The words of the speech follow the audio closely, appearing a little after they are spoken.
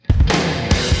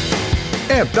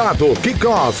É dado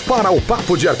kickoff para o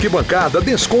papo de arquibancada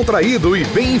descontraído e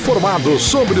bem informado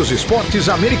sobre os esportes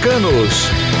americanos.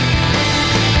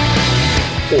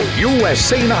 O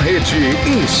USA na Rede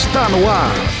está no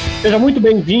ar. Seja muito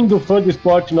bem-vindo, fã de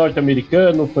esporte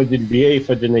norte-americano, fã de NBA,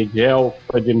 fã de NHL,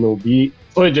 fã de MLB,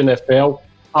 fã de NFL,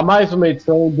 a mais uma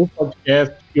edição do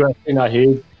podcast USA na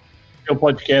Rede, que é o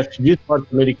podcast de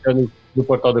esportes americanos do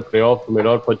Portal The Playoffs, o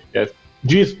melhor podcast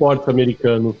de esportes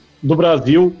americanos do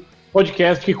Brasil.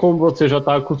 Podcast que, como você já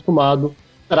está acostumado,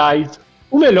 traz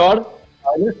o melhor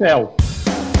da NFL.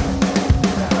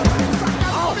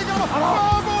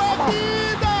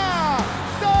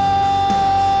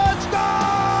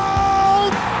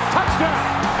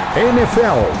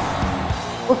 NFL.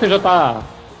 Você já está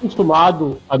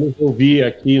acostumado a nos ouvir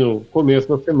aqui no começo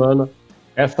da semana.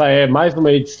 Essa é mais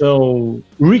uma edição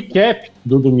recap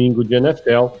do domingo de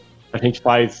NFL. A gente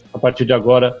faz, a partir de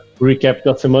agora, o recap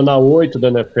da semana 8 da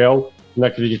NFL.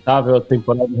 Inacreditável, a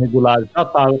temporada regular já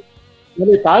está na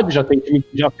metade, já tem time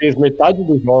que já fez metade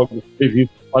dos jogos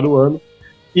previstos para o ano.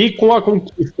 E com a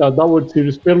conquista da World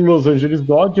Series pelo Los Angeles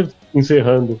Dodgers,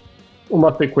 encerrando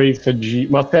uma sequência de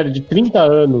uma série de 30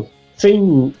 anos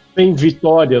sem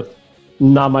vitórias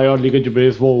na maior liga de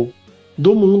beisebol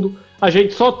do mundo, a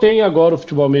gente só tem agora o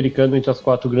futebol americano entre as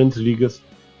 4 grandes ligas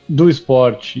do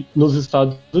esporte nos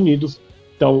Estados Unidos.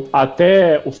 Então,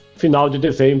 até o final de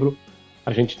dezembro,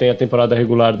 a gente tem a temporada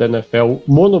regular da NFL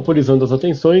monopolizando as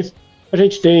atenções. A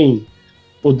gente tem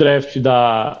o draft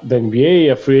da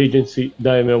NBA, a free agency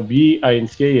da MLB, a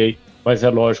NCAA, mas é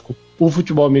lógico, o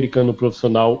futebol americano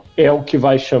profissional é o que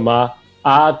vai chamar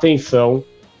a atenção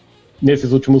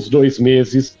nesses últimos 2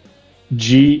 meses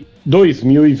de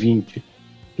 2020.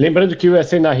 Lembrando que o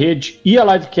USA na Rede e a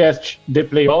livecast The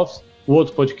Playoffs, o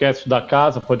outro podcast da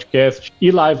casa, podcast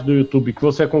e live do YouTube que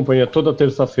você acompanha toda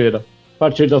terça-feira a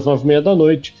partir das 9h30 da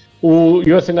noite. O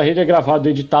USA na Rede é gravado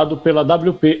e editado pela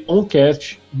WP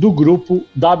Oncast do grupo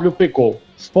WPcom.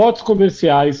 Spots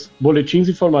comerciais, boletins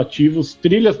informativos,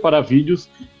 trilhas para vídeos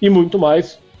e muito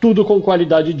mais, tudo com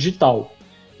qualidade digital.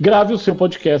 Grave o seu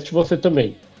podcast você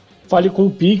também. Fale com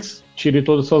o Pix, tire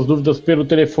todas as suas dúvidas pelo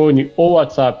telefone ou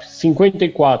WhatsApp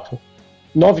 54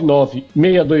 99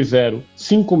 620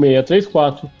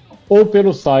 5634 ou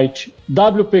pelo site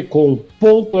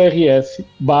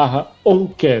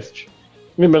wpcom.rs/oncast.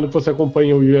 Lembrando que você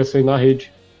acompanha o USA na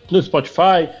Rede no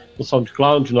Spotify, no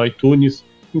SoundCloud, no iTunes,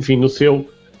 enfim, no seu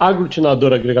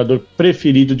aglutinador, agregador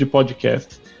preferido de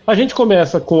podcasts. A gente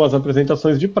começa com as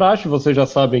apresentações de praxe, vocês já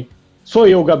sabem, sou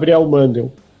eu, Gabriel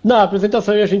Mandel. Na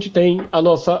apresentação a gente tem a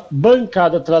nossa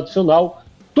bancada tradicional,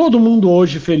 todo mundo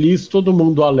hoje feliz, todo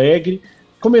mundo alegre,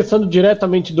 começando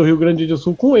diretamente do Rio Grande do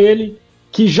Sul com ele,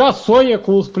 que já sonha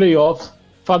com os playoffs,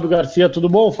 Fábio Garcia. Tudo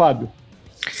bom, Fábio?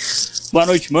 Boa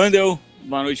noite, Mandel.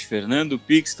 Boa noite, Fernando,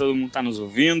 Pix, todo mundo está nos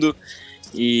ouvindo.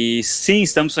 E sim,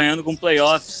 estamos sonhando com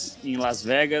playoffs em Las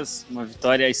Vegas, uma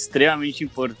vitória extremamente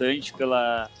importante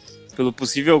pelo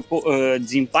possível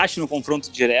desempate no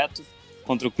confronto direto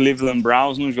contra o Cleveland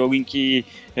Browns, num jogo em que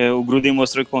o Gruden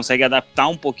mostrou que consegue adaptar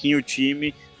um pouquinho o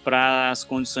time para as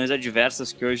condições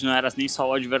adversas, que hoje não era nem só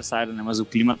o adversário, né? Mas o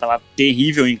clima estava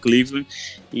terrível em Cleveland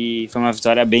e foi uma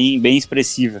vitória bem, bem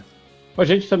expressiva. A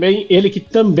gente também, ele que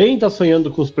também está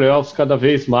sonhando com os playoffs cada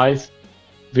vez mais,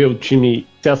 vê o time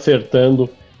se acertando,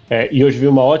 e hoje viu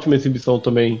uma ótima exibição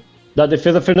também da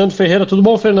defesa. Fernando Ferreira, tudo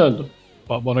bom, Fernando?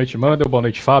 Boa noite, Mandel, boa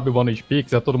noite, Fábio, boa noite,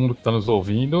 Pix, a todo mundo que está nos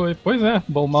ouvindo. E, pois é,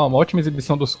 uma ótima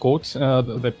exibição dos Colts,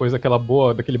 depois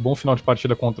daquele bom final de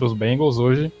partida contra os Bengals.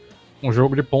 Hoje, um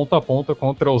jogo de ponta a ponta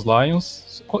contra os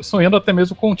Lions, sonhando até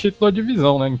mesmo com o título da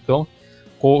divisão, né? Então,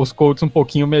 os Colts um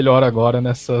pouquinho melhor agora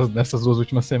nessas 2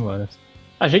 últimas semanas.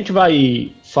 A gente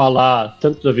vai falar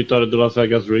tanto da vitória do Las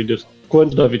Vegas Raiders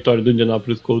quanto da vitória do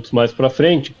Indianapolis Colts mais pra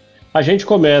frente. A gente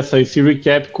começa esse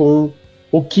recap com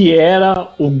o que era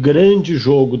o grande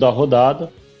jogo da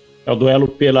rodada. É o duelo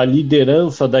pela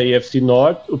liderança da AFC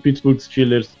North, o Pittsburgh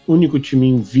Steelers, único time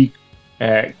invicto,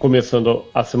 começando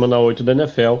a semana 8 da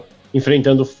NFL,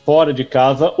 enfrentando fora de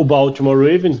casa o Baltimore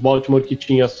Ravens, Baltimore que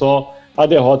tinha só a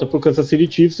derrota para o Kansas City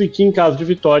Chiefs e que, em caso de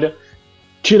vitória,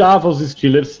 tirava os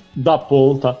Steelers da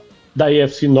ponta da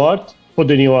AFC North.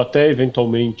 Poderiam até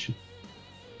eventualmente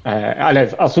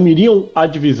assumiriam a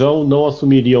divisão, não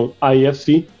assumiriam a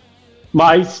AFC,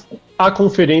 mas a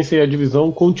conferência e a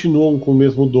divisão continuam com o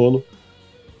mesmo dono.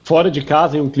 Fora de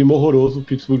casa, em um clima horroroso, o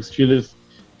Pittsburgh Steelers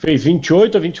fez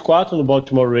 28-24 no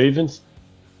Baltimore Ravens,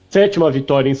 7ª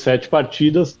vitória em 7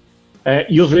 partidas,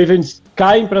 e os Ravens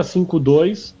caem para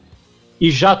 5-2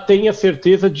 e já têm a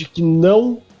certeza de que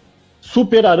não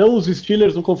superarão os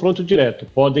Steelers no confronto direto.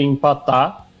 Podem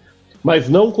empatar, mas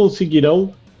não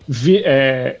conseguirão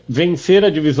vencer a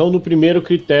divisão no primeiro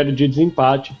critério de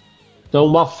desempate. Então,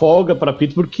 uma folga para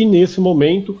Pittsburgh, que nesse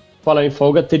momento, falar em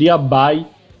folga, teria bye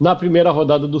na primeira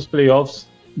rodada dos playoffs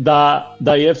da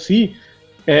AFC.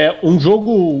 Um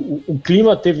jogo, o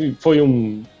clima foi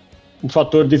um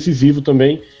fator decisivo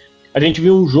também. A gente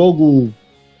viu um jogo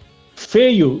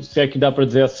feio, se é que dá para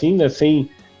dizer assim, né, sem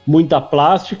muita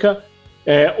plástica,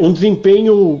 um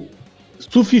desempenho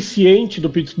suficiente do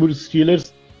Pittsburgh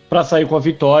Steelers para sair com a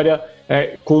vitória,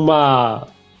 com uma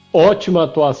ótima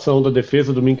atuação da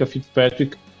defesa do Minkah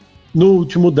Fitzpatrick no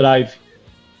último drive.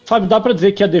 Fábio, dá para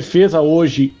dizer que a defesa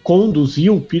hoje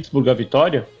conduziu o Pittsburgh à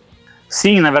vitória?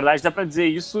 Sim, na verdade dá para dizer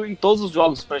isso em todos os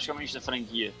jogos praticamente da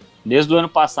franquia. Desde o ano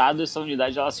passado essa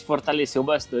unidade ela se fortaleceu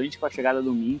bastante com a chegada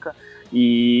do Minkah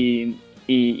e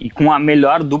com a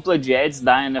melhor dupla de edges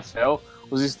da NFL,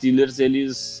 os Steelers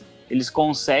eles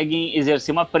conseguem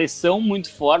exercer uma pressão muito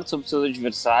forte sobre seus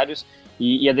adversários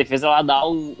e a defesa ela dá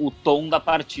o tom da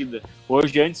partida.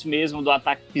 Hoje, antes mesmo do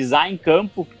ataque pisar em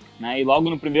campo, né, e logo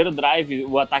no primeiro drive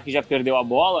o ataque já perdeu a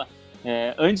bola,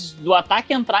 antes do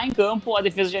ataque entrar em campo, a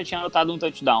defesa já tinha anotado um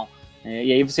touchdown.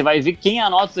 E aí você vai ver quem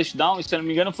anota o touchdown, e se eu não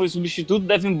me engano foi o substituto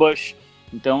Devin Bush.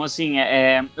 Então, assim,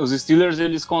 os Steelers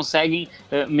eles conseguem,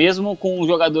 mesmo com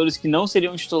jogadores que não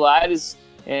seriam titulares,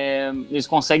 eles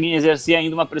conseguem exercer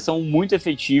ainda uma pressão muito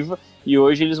efetiva, e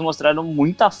hoje eles mostraram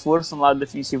muita força no lado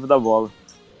defensivo da bola.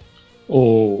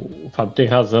 O Fábio tem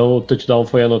razão, o touchdown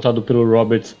foi anotado pelo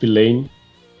Robert Spillane.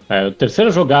 A terceira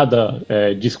jogada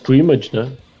de scrimmage,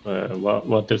 né?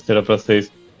 Uma terceira para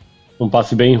 6. Um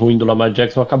passe bem ruim do Lamar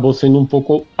Jackson acabou sendo um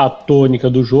pouco a tônica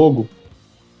do jogo.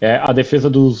 A defesa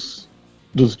dos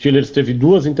Steelers teve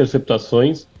 2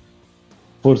 interceptações,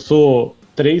 forçou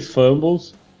 3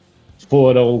 fumbles,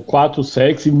 foram 4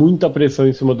 sacks e muita pressão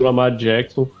em cima do Lamar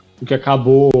Jackson, o que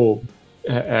acabou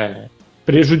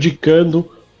prejudicando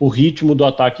o ritmo do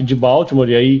ataque de Baltimore.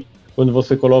 E aí, quando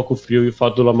você coloca o frio e o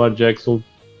fato do Lamar Jackson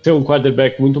ser um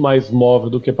quarterback muito mais móvel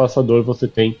do que passador, você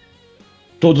tem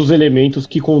todos os elementos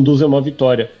que conduzem a uma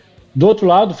vitória. Do outro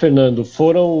lado, Fernando,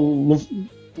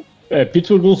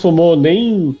 Pittsburgh não somou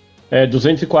nem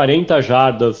 240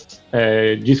 jardas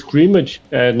de scrimmage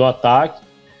no ataque.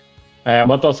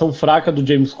 Uma atuação fraca do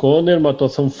James Conner, uma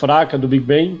atuação fraca do Big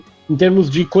Ben, em termos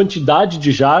de quantidade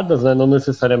de jardas, né, não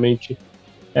necessariamente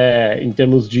em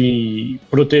termos de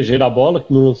proteger a bola,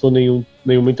 que não lançou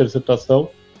nenhuma interceptação.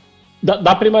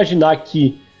 Dá para imaginar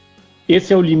que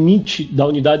esse é o limite da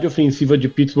unidade ofensiva de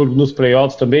Pittsburgh nos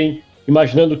playoffs também,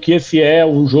 imaginando que esse é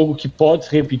um jogo que pode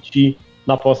se repetir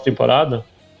na pós-temporada?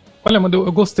 Olha, mano,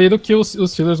 eu gostei do que os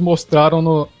Steelers mostraram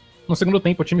no segundo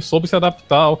tempo. O time soube se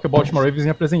adaptar ao que o Baltimore Ravens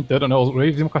vinha apresentando, né? Os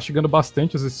Ravens iam castigando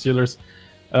bastante os Steelers,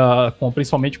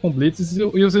 principalmente com blitzes,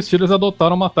 e os Steelers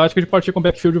adotaram uma tática de partir com o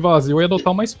backfield vazio e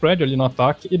adotar uma spread ali no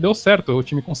ataque, e deu certo. O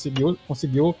time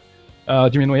conseguiu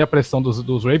diminuir a pressão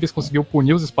dos Ravens, conseguiu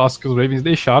punir os espaços que os Ravens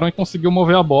deixaram e conseguiu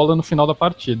mover a bola no final da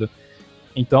partida.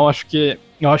 Então eu acho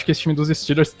que esse time dos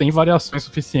Steelers tem variações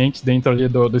suficientes dentro ali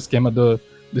do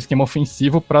esquema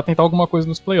ofensivo para tentar alguma coisa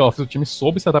nos playoffs. O time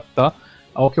soube se adaptar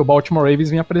ao que o Baltimore Ravens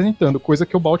vinha apresentando, coisa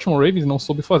que o Baltimore Ravens não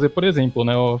soube fazer, por exemplo,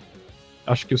 né? Eu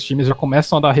acho que os times já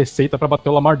começam a dar receita para bater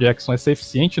o Lamar Jackson, ser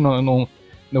eficiente no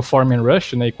Foreman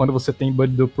Rush, né? E quando você tem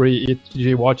Bud Dupree e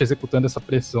TJ Watt executando essa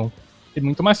pressão, é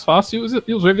muito mais fácil,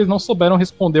 e os Ravens não souberam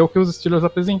responder ao que os Steelers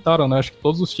apresentaram, né? Acho que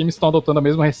todos os times estão adotando a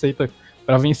mesma receita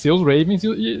para vencer os Ravens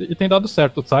e tem dado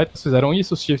certo. Os Titans fizeram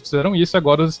isso, os Chiefs fizeram isso, e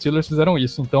agora os Steelers fizeram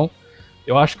isso. Então,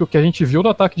 eu acho que o que a gente viu do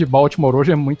ataque de Baltimore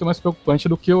hoje é muito mais preocupante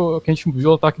do que o que a gente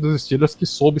viu do ataque dos Steelers, que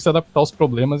soube se adaptar aos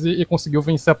problemas e conseguiu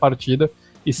vencer a partida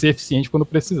e ser eficiente quando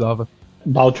precisava.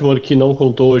 Baltimore que não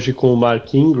contou hoje com o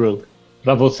Mark Ingram.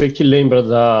 Para você que lembra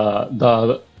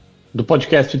do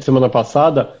podcast de semana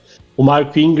passada, o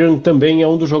Mark Ingram também é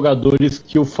um dos jogadores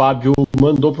que o Fábio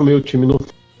mandou pro meu time no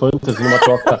Fantasy, numa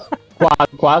troca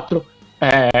 4-4.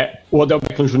 O Odell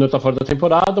Beckham Jr. tá fora da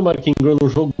temporada, o Mark Ingram não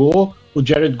jogou, o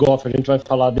Jared Goff, a gente vai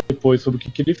falar depois sobre o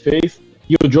que ele fez,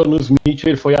 e o Jonnu Smith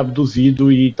ele foi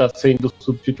abduzido e está sendo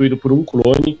substituído por um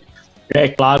clone. É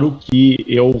claro que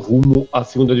eu rumo à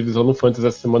segunda divisão no Fantasy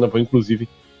essa semana, vou inclusive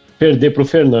perder pro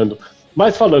Fernando.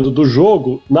 Mas falando do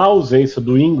jogo, na ausência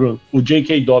do Ingram, o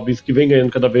J.K. Dobbins, que vem ganhando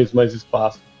cada vez mais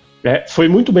espaço, foi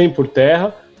muito bem por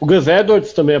terra. O Gus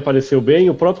Edwards também apareceu bem,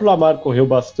 o próprio Lamar correu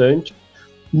bastante.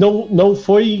 Não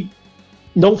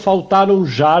faltaram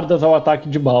jardas ao ataque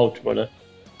de Baltimore, né?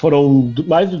 Foram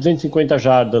mais de 250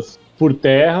 jardas por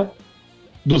terra,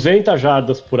 200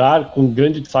 jardas por ar, com um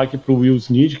grande destaque para o Will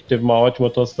Snead, que teve uma ótima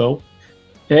atuação.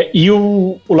 E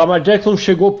o Lamar Jackson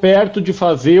chegou perto de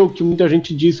fazer o que muita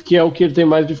gente diz que é o que ele tem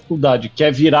mais dificuldade, que é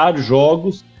virar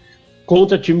jogos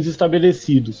contra times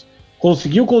estabelecidos.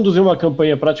 Conseguiu conduzir uma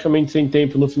campanha praticamente sem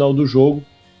tempo no final do jogo,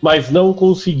 mas não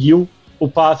conseguiu o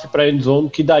passe para a endzone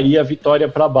que daria a vitória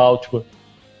para Baltimore.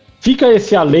 Fica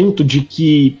esse alento de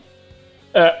que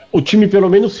o time pelo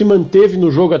menos se manteve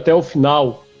no jogo até o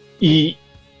final e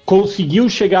conseguiu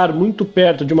chegar muito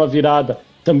perto de uma virada,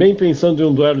 também pensando em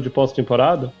um duelo de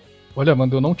pós-temporada? Olha,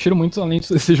 mano, eu não tiro muitos alentos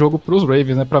desse jogo pros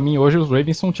Ravens, né? Pra mim, hoje, os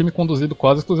Ravens são um time conduzido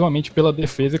quase exclusivamente pela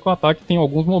defesa e que o ataque tem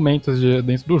alguns momentos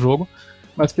dentro do jogo,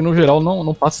 mas que, no geral,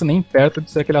 não passa nem perto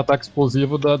de ser aquele ataque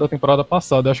explosivo da temporada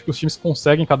passada. Eu acho que os times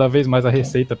conseguem cada vez mais a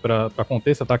receita pra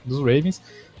conter esse ataque dos Ravens,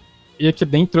 e aqui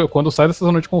dentro, quando sai dessa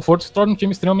zona de conforto, se torna um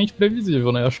time extremamente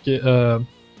previsível, né? Acho que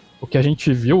o que a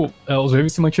gente viu, os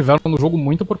Ravens se mantiveram no jogo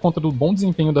muito por conta do bom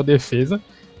desempenho da defesa,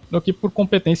 do que por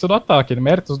competência do ataque.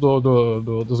 Méritos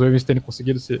dos Ravens terem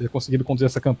conseguido conduzir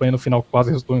essa campanha no final, quase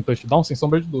resultou em um touchdown, sem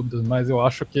sombra de dúvidas, mas eu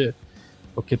acho que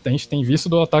o que a gente tem visto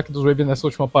do ataque dos Ravens nessa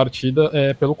última partida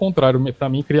é, pelo contrário, para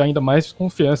mim, criar ainda mais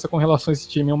desconfiança com relação a esse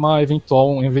time em um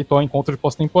eventual encontro de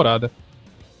pós-temporada.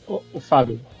 O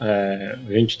Fábio,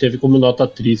 a gente teve como nota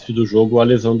triste do jogo a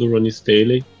lesão do Ronnie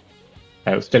Stanley.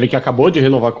 O Stanley que acabou de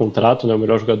renovar contrato, né, o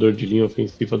melhor jogador de linha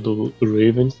ofensiva do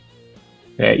Ravens.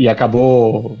 E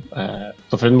acabou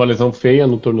sofrendo uma lesão feia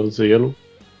no tornozelo.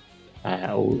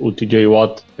 O TJ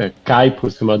Watt cai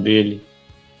por cima dele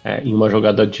em uma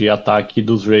jogada de ataque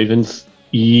dos Ravens,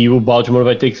 e o Baltimore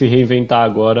vai ter que se reinventar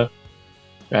agora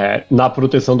na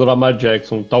proteção do Lamar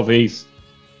Jackson. Talvez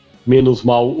menos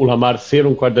mal o Lamar ser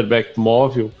um quarterback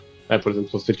móvel, por exemplo,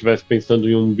 se você estivesse pensando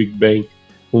em um Big Ben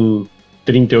com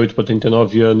 38 para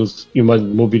 39 anos e uma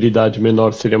mobilidade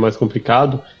menor, seria mais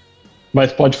complicado.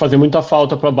 Mas pode fazer muita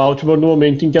falta para Baltimore no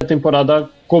momento em que a temporada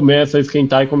começa a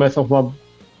esquentar e começa a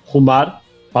rumar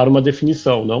para uma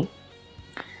definição, não?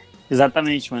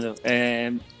 Exatamente, mano.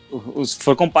 Se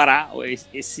for comparar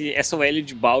essa OL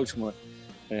de Baltimore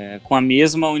com a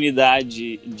mesma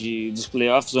unidade dos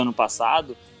playoffs do ano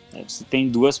passado, você tem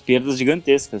duas perdas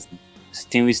gigantescas, né? Você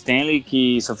tem o Stanley,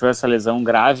 que sofreu essa lesão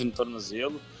grave no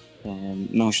tornozelo.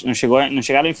 Não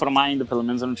chegaram a informar ainda, pelo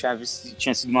menos eu não tinha visto se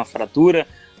tinha sido uma fratura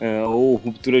ou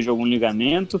ruptura de algum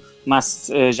ligamento,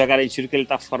 mas já garantiram que ele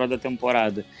está fora da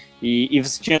temporada. E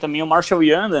você tinha também o Marshall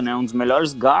Yanda, né, um dos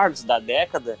melhores guards da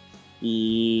década,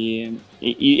 e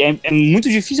é muito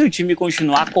difícil o time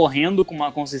continuar correndo com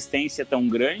uma consistência tão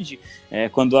grande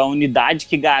quando a unidade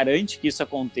que garante que isso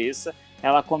aconteça,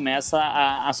 ela começa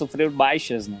a sofrer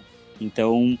baixas, né?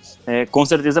 Então, com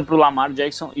certeza para o Lamar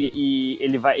Jackson, e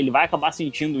ele vai acabar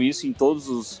sentindo isso em todos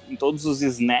os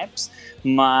snaps,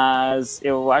 mas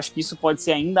eu acho que isso pode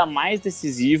ser ainda mais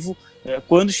decisivo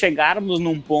quando chegarmos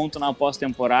num ponto na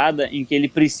pós-temporada em que ele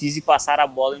precise passar a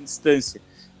bola em distância,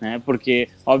 né? Porque,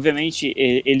 obviamente,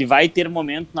 ele vai ter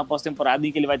momento na pós-temporada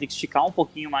em que ele vai ter que esticar um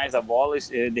pouquinho mais a bola,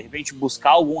 de repente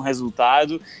buscar algum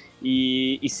resultado,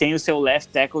 e sem o seu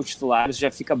left tackle titular isso já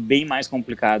fica bem mais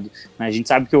complicado, né? A gente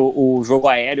sabe que o jogo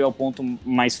aéreo é o ponto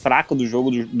mais fraco do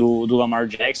jogo do Lamar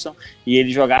Jackson, e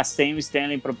ele jogar sem o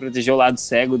Stanley para proteger o lado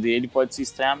cego dele pode ser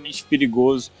extremamente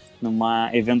perigoso numa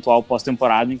eventual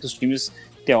pós-temporada em que os times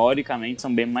teoricamente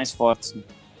são bem mais fortes, né?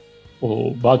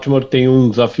 O Baltimore tem um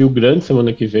desafio grande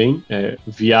semana que vem,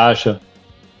 viaja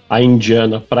a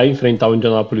Indiana para enfrentar o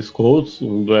Indianapolis Colts,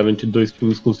 um duelo entre dois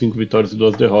times com 5 vitórias e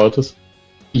 2 derrotas.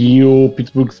 E o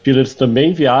Pittsburgh Steelers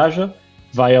também viaja,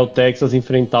 vai ao Texas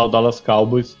enfrentar o Dallas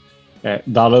Cowboys.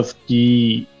 Dallas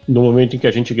que, no momento em que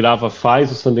a gente grava,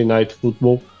 faz o Sunday Night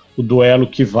Football, o duelo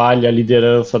que vale a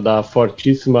liderança da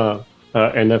fortíssima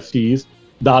NFC East.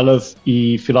 Dallas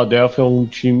e Philadelphia é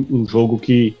um jogo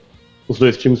que os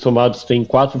dois times somados têm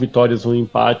 4 vitórias, 1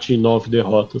 empate e 9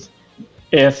 derrotas.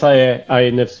 Essa é a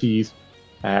NFC East.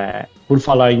 Por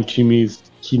falar em times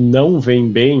que não vêm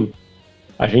bem,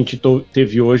 a gente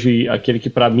teve hoje aquele que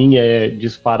para mim é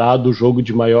disparado o jogo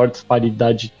de maior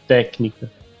disparidade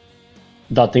técnica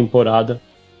da temporada.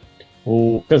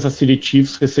 O Kansas City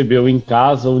Chiefs recebeu em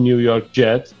casa o New York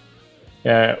Jets.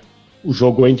 O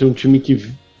jogo entre um time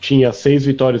que tinha 6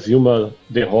 vitórias e 1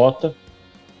 derrota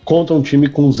contra um time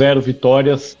com 0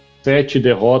 vitórias, 7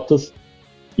 derrotas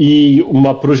e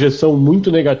uma projeção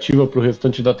muito negativa para o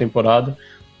restante da temporada.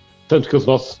 Tanto que os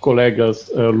nossos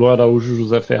colegas Luan Araújo e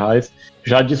José Ferraz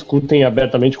já discutem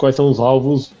abertamente quais são os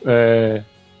alvos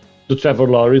do Trevor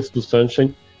Lawrence, do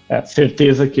Sunshine.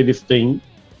 Certeza que eles têm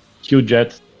que o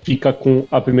Jets fica com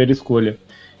a primeira escolha.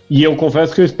 E eu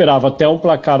confesso que eu esperava até um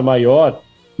placar maior,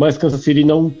 mas Kansas City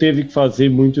não teve que fazer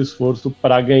muito esforço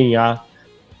para ganhar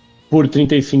por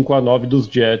 35-9 dos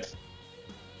Jets.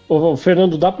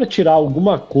 Fernando, dá para tirar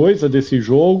alguma coisa desse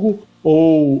jogo?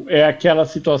 Ou é aquela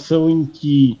situação em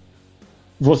que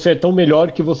você é tão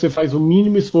melhor que você faz o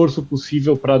mínimo esforço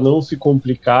possível para não se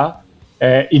complicar,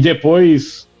 e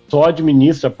depois só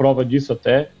administra, a prova disso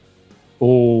até.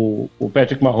 O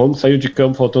Patrick Mahomes saiu de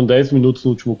campo faltando 10 minutos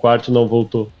no último quarto e não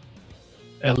voltou.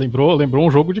 Lembrou um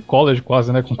jogo de college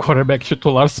quase, né? Com o quarterback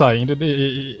titular saindo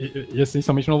e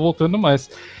essencialmente não voltando mais.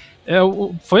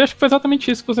 Acho que foi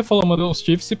exatamente isso que você falou, mano. Os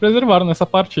Chiefs se preservaram nessa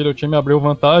partida. O time abriu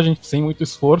vantagem sem muito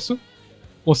esforço.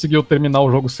 Conseguiu terminar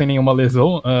o jogo sem nenhuma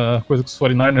lesão, coisa que os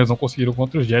 49ers não conseguiram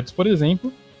contra os Jets, por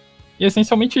exemplo. E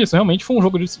essencialmente isso, realmente foi um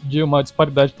jogo de uma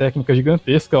disparidade técnica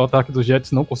gigantesca. O ataque dos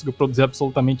Jets não conseguiu produzir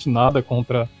absolutamente nada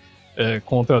contra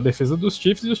a defesa dos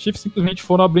Chiefs, e os Chiefs simplesmente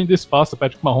foram abrindo espaço. O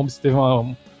Patrick Mahomes teve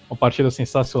uma partida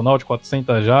sensacional de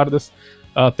 400 jardas,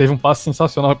 teve um passe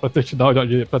sensacional para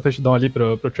touchdown ali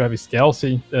para o Travis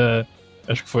Kelce.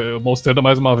 Acho que foi mostrando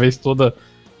mais uma vez toda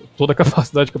a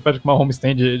capacidade que o Patrick Mahomes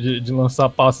tem de lançar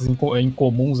passes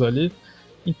incomuns ali.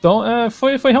 Então,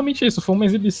 foi realmente isso. Foi uma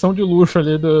exibição de luxo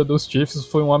ali dos Chiefs.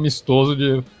 Foi um amistoso,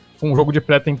 foi um jogo de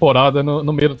pré-temporada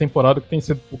no meio da temporada, que tem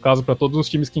sido o caso para todos os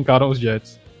times que encaram os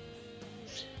Jets.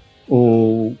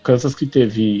 O Kansas que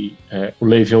teve o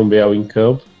Le'Veon Bell em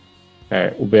campo.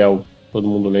 O Bell, todo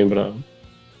mundo lembra,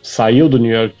 saiu do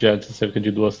New York Jets há cerca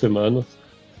de 2 semanas.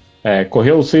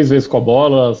 Correu 6 vezes com a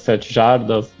bola, 7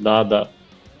 jardas, nada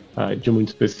de muito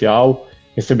especial.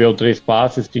 Recebeu 3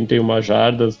 passes, 31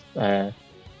 jardas.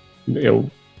 Eu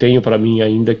tenho para mim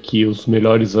ainda que os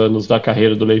melhores anos da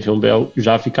carreira do Le'Veon Bell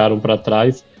já ficaram para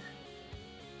trás.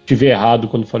 Tive errado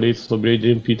quando falei isso sobre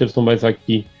Adrian Peterson, mas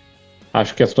aqui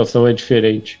acho que a situação é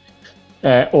diferente.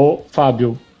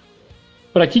 Fábio,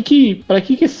 para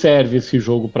que serve esse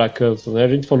jogo para Kansas, né? A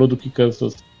gente falou do que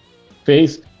Kansas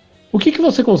fez. O que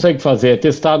você consegue fazer? É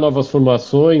testar novas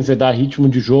formações? É dar ritmo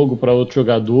de jogo para outros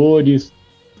jogadores?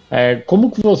 Como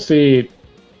que você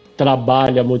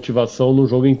trabalha a motivação num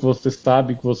jogo em que você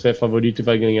sabe que você é favorito e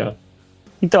vai ganhar?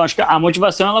 Então, acho que a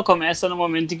motivação ela começa no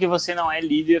momento em que você não é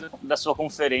líder da sua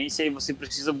conferência e você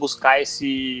precisa buscar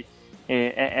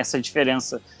essa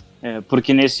diferença.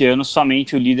 Porque nesse ano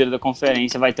somente o líder da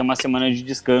conferência vai ter uma semana de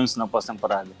descanso na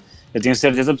pós-temporada. Eu tenho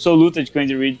certeza absoluta de que o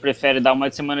Andy Reid prefere dar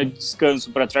uma semana de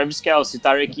descanso para Travis Kelce,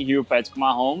 Tyreek Hill, Patrick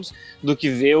Mahomes, do que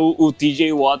ver o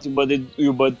TJ Watt e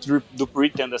o Bud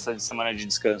Dupree tendo essa semana de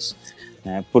descanso.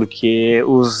 Porque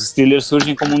os Steelers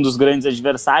surgem como um dos grandes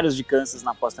adversários de Kansas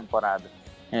na pós-temporada.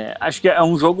 Acho que é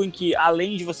um jogo em que,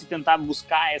 além de você tentar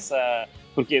buscar essa...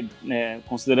 Porque,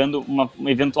 considerando uma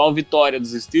eventual vitória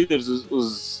dos Steelers,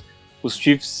 os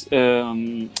Chiefs,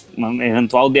 uma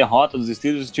eventual derrota dos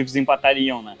Steelers, os Chiefs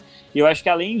empatariam, né? E eu acho que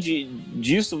além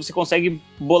disso, você consegue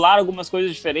bolar algumas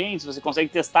coisas diferentes, você consegue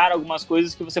testar algumas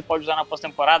coisas que você pode usar na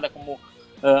pós-temporada, como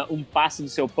um passe do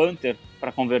seu punter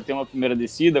para converter uma primeira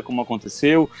descida, como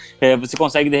aconteceu. Você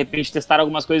consegue, de repente, testar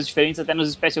algumas coisas diferentes até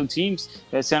nos special teams.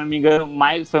 Se eu não me engano,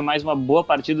 foi mais uma boa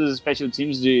partida dos special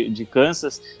teams de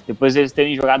Kansas, depois eles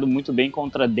terem jogado muito bem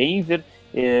contra Denver.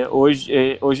 Hoje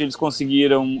eles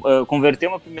conseguiram converter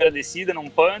uma primeira descida num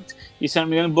punt e, se eu não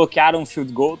me engano, bloquearam um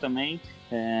field goal também.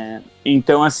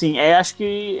 Então, assim, acho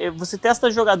que você testa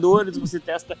jogadores, você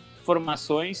testa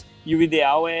formações, e o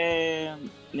ideal é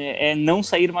não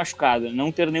sair machucado, não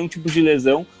ter nenhum tipo de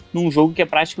lesão num jogo que é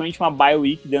praticamente uma bye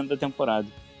week dentro da temporada.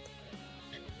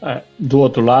 Do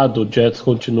outro lado, o Jets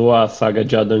continua a saga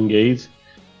de Adam Gase.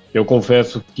 Eu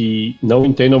confesso que não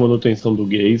entendo a manutenção do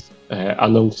Gase, a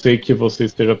não ser que você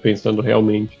esteja pensando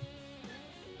realmente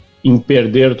em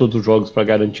perder todos os jogos para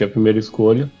garantir a primeira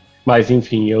escolha. Mas,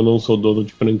 enfim, eu não sou dono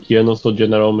de franquia, não sou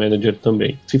general manager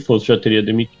também. Se fosse, já teria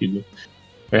demitido.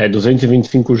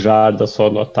 225 jardas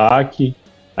só no ataque.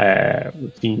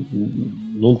 Enfim,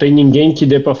 não tem ninguém que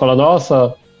dê para falar,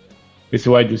 nossa, esse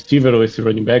wide receiver, ou esse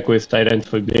running back, ou esse tight end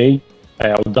foi bem.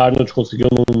 O Darnold conseguiu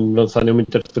não lançar nenhuma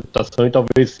interceptação, e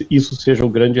talvez isso seja o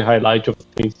grande highlight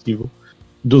ofensivo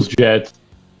dos Jets.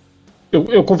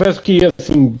 Eu confesso que,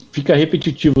 assim, fica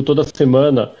repetitivo toda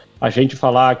semana a gente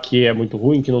falar que é muito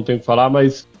ruim, que não tem o que falar,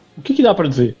 mas o que dá para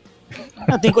dizer?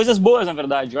 Tem coisas boas, na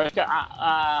verdade. Eu acho que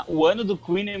o ano do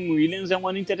Quinnen Williams é um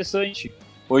ano interessante.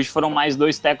 Hoje foram mais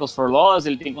 2 tackles for loss,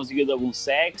 ele tem conseguido alguns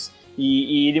sacks,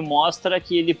 e ele mostra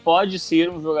que ele pode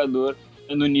ser um jogador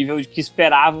no nível de que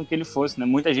esperavam que ele fosse, né?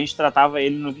 Muita gente tratava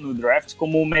ele no draft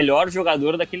como o melhor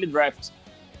jogador daquele draft,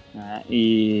 né?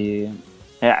 E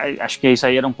acho que isso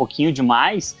aí era um pouquinho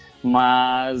demais,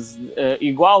 mas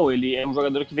igual, ele é um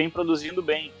jogador que vem produzindo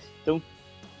bem. Então,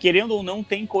 querendo ou não,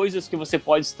 tem coisas que você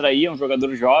pode extrair. É um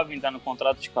jogador jovem, está no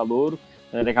contrato de calouro.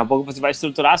 Daqui a pouco você vai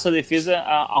estruturar a sua defesa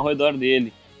ao redor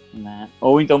dele, né?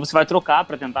 Ou então você vai trocar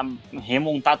para tentar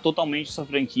remontar totalmente a sua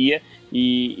franquia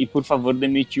e, por favor,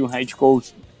 demitir o head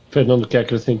coach. Fernando, quer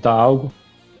acrescentar algo?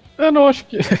 Eu não acho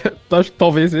que. Acho que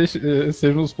talvez esse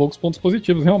seja um dos poucos pontos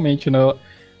positivos, realmente, né?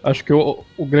 Acho que o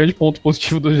grande ponto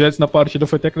positivo dos Jets na partida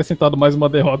foi ter acrescentado mais uma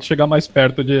derrota e chegar mais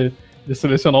perto de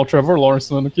selecionar o Trevor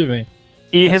Lawrence no ano que vem.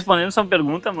 E respondendo sua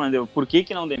pergunta, Mandel, por que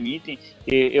não demitem?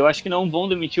 Eu acho que não vão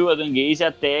demitir o Adam Gase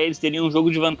até eles terem um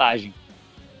jogo de vantagem.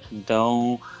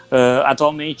 Então,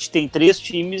 atualmente tem 3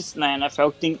 times na NFL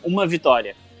que tem uma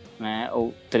vitória, né?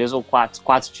 Ou 3 ou 4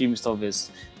 times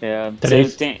talvez.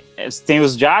 Tem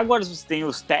os Jaguars, tem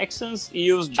os Texans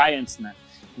e os Giants, né?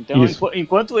 Então,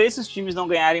 enquanto esses times não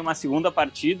ganharem uma segunda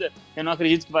partida, eu não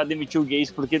acredito que vai demitir o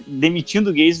Gase, porque demitindo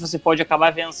o Gase você pode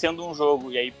acabar vencendo um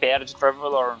jogo e aí perde Trevor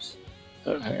Lawrence.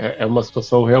 É uma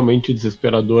situação realmente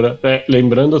desesperadora.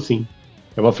 Lembrando assim,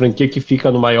 é uma franquia que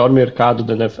fica no maior mercado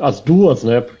da NFL. As duas,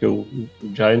 né? Porque o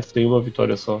Giants tem uma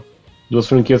vitória só. 2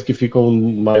 franquias que ficam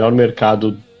no maior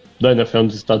mercado da NFL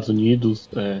nos Estados Unidos.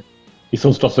 E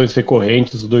são situações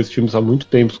recorrentes. Os 2 times há muito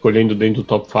tempo escolhendo dentro do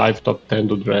top 5, top 10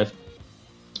 do draft.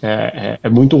 É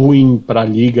muito ruim para a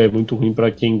liga, é muito ruim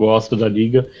para quem gosta da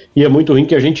liga. E é muito ruim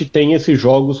que a gente tenha esses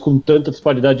jogos com tanta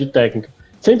disparidade técnica.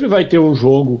 Sempre vai ter um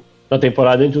jogo na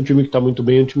temporada entre um time que está muito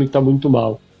bem e um time que está muito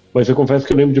mal. Mas eu confesso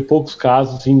que eu lembro de poucos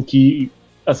casos em que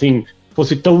assim,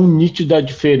 fosse tão nítida a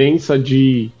diferença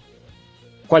de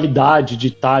qualidade,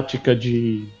 de tática,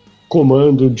 de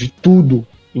comando, de tudo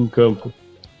em campo.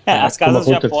 As casas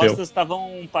de apostas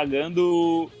estavam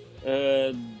pagando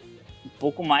um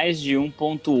pouco mais de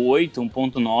 1.8,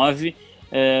 1.9,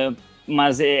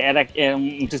 mas era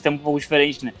um sistema um pouco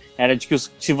diferente, né? Era de que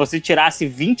se você tirasse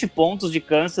 20 pontos de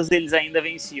Kansas, eles ainda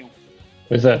venciam.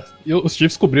 Pois é. E os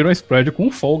Chiefs cobriram a spread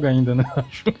com folga ainda, né?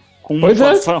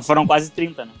 Foram quase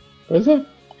 30, né? Pois é.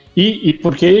 E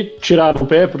por que tiraram o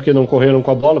pé? Porque não correram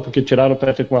com a bola? Porque tiraram o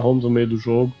Patrick Mahomes no meio do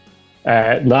jogo?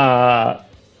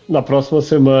 Na próxima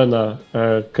semana,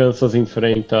 Kansas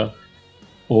enfrenta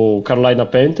o Carolina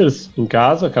Panthers em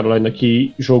casa. A Carolina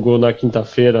que jogou na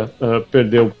quinta-feira,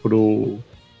 perdeu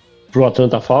pro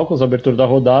Atlanta Falcons, na abertura da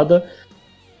rodada.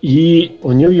 E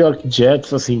o New York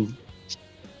Jets, assim,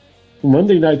 o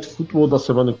Monday Night Football da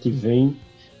semana que vem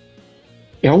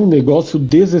é um negócio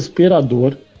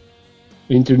desesperador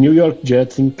entre o New York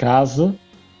Jets em casa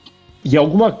e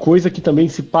alguma coisa que também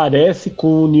se parece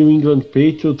com o New England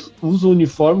Patriots. Usa o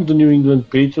uniforme do New England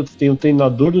Patriots, tem o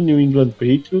treinador do New England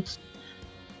Patriots.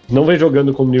 Não vem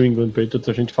jogando como New England Patriots,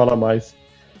 a gente fala mais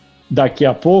daqui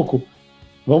a pouco.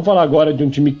 Vamos falar agora de um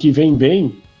time que vem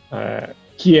bem,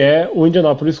 que é o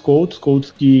Indianapolis Colts. Colts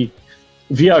que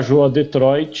viajou a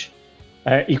Detroit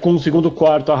e com um segundo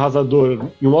quarto arrasador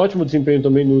e um ótimo desempenho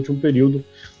também no último período,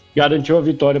 garantiu a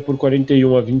vitória por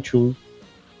 41-21.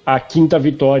 A quinta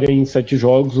vitória em 7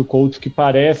 jogos. O Colts que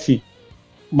parece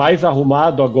mais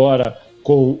arrumado agora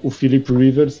com o Philip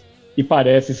Rivers e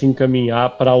parece se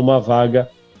encaminhar para uma vaga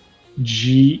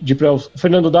de playoffs.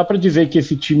 Fernando, dá para dizer que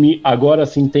esse time agora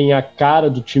sim tem a cara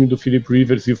do time do Philip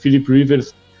Rivers e o Philip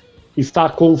Rivers está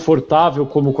confortável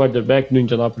como quarterback no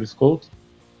Indianapolis Colts?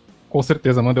 Com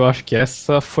certeza, mano. Eu acho que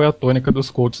essa foi a tônica dos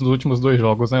Colts nos últimos 2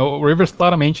 jogos, né? O Rivers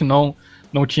claramente não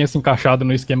tinha se encaixado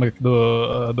no esquema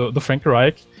do Frank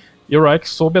Reich, e o Reich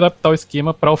soube adaptar o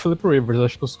esquema para o Philip Rivers.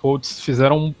 Acho que os Colts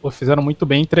fizeram muito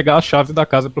bem entregar a chave da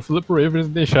casa para o Philip Rivers e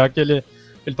deixar que ele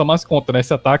tomasse conta, né?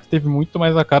 Esse ataque teve muito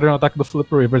mais a cara de um ataque do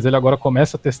Philip Rivers. Ele agora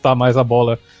começa a testar mais a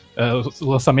bola, os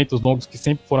lançamentos longos que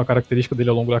sempre foram a característica dele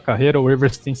ao longo da carreira. O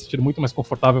Rivers tem se sentido muito mais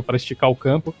confortável para esticar o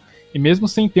campo, e mesmo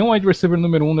sem ter um wide receiver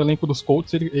número 1 no elenco dos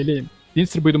Colts, ele tem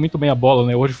distribuído muito bem a bola,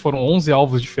 né? Hoje foram 11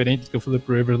 alvos diferentes que o Philip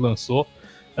Rivers lançou.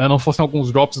 Não fossem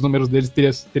alguns drops, os números deles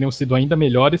teriam sido ainda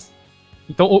melhores.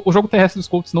 Então o jogo terrestre dos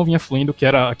Colts não vinha fluindo, que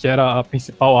era a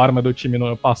principal arma do time no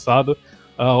ano passado.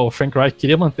 O Frank Reich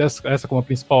queria manter essa como a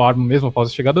principal arma mesmo após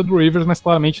a chegada do Rivers, mas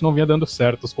claramente não vinha dando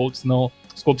certo. Os Colts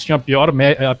tinham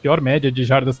a pior média de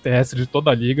jardas terrestres de toda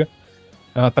a liga,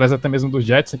 atrás até mesmo dos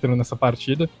Jets entrando nessa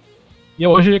partida. E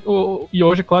hoje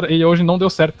não deu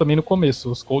certo também no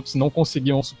começo. Os Colts não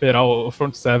conseguiam superar o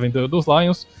front seven dos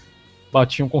Lions,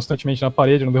 batiam constantemente na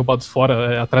parede, eram derrubados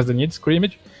fora, atrás da linha de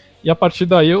scrimmage. E a partir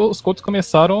daí os Colts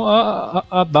começaram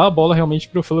a dar a bola realmente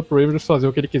para o Philip Rivers fazer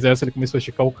o que ele quisesse. Ele começou a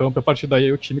esticar o campo e a partir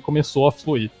daí o time começou a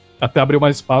fluir. Até abriu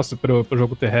mais espaço para o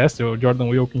jogo terrestre. O Jordan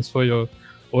Wilkins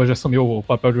hoje assumiu o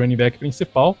papel de running back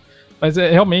principal. Mas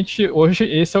realmente hoje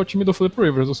esse é o time do Philip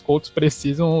Rivers. Os Colts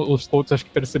acho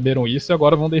que perceberam isso e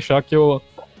agora vão deixar que o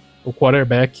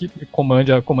quarterback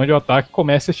comande o ataque,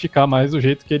 comece a esticar mais do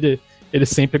jeito que ele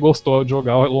sempre gostou de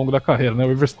jogar ao longo da carreira, né? O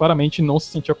Rivers claramente não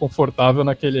se sentia confortável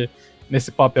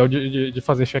nesse papel de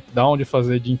fazer check down, de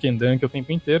fazer dink and dunk o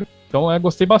tempo inteiro. Então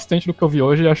gostei bastante do que eu vi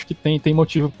hoje e acho que tem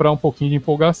motivo para um pouquinho de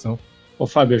empolgação. Ô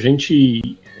Fábio, a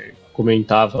gente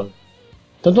comentava,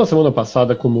 tanto na semana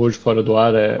passada como hoje fora do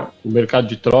ar, o mercado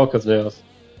de trocas, né? As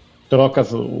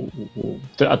trocas,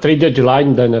 a trade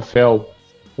deadline da NFL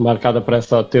marcada para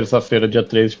essa terça-feira, dia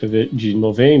 3 de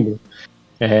novembro,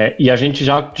 e a gente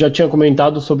já tinha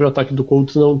comentado sobre o ataque do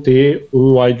Colts não ter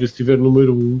um wide receiver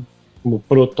número 1 como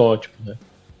protótipo, né?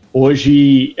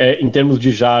 Hoje, em termos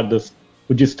de jardas,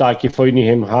 o destaque foi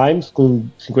Nyheim Hines, com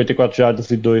 54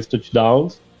 jardas e 2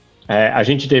 touchdowns. A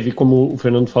gente teve, como o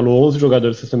Fernando falou, 11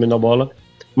 jogadores recebendo a bola,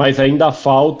 mas ainda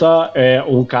falta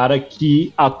um cara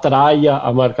que atraia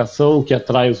a marcação, que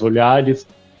atrai os olhares,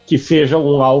 que seja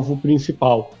um alvo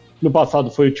principal. No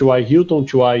passado foi o T.Y. Hilton, o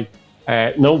T.Y.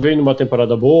 Não veio numa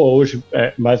temporada boa, hoje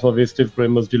mais uma vez teve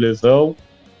problemas de lesão.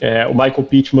 O Michael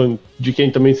Pittman, de quem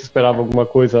também se esperava alguma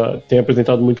coisa, tem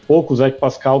apresentado muito pouco. O Zach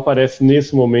Pascal parece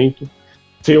nesse momento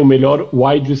ser o melhor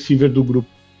wide receiver do grupo.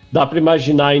 Dá para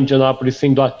imaginar a Indianapolis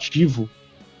sendo ativo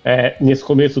nesse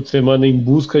começo de semana em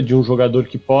busca de um jogador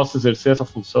que possa exercer essa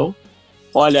função?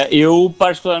 Olha, eu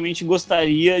particularmente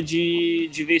gostaria de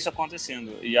ver isso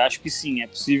acontecendo. E acho que sim, é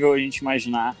possível a gente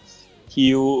imaginar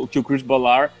que o Chris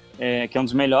Ballard, que é um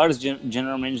dos melhores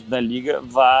general managers da liga,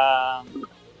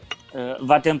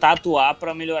 vai tentar atuar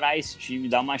para melhorar esse time,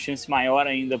 dar uma chance maior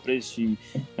ainda para esse time.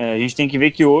 A gente tem que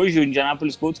ver que hoje o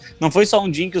Indianapolis Colts não foi só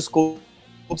um dia em que os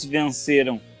Colts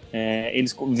venceram.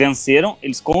 Eles convenceram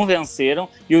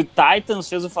e o Titans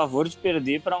fez o favor de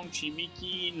perder para um time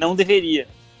que não deveria.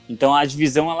 Então a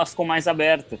divisão ela ficou mais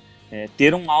aberta.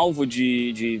 Ter um alvo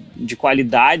de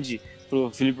qualidade para o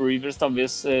Philip Rivers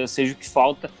talvez seja o que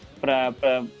falta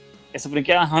para essa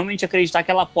franquia realmente acreditar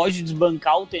que ela pode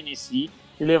desbancar o Tennessee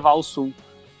e levar ao Sul,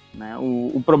 né?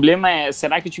 O problema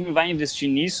será que o time vai investir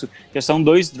nisso? Já são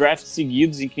 2 drafts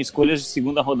seguidos em que escolhas de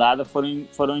segunda rodada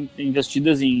foram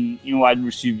investidas em wide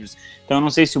receivers. Então eu não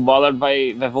sei se o Ballard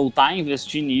vai voltar a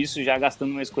investir nisso já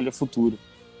gastando uma escolha futura.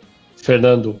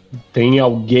 Fernando, tem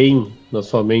alguém na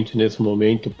sua mente nesse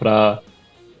momento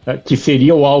que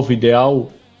seria o alvo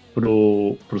ideal para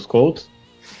os Colts?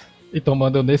 Então,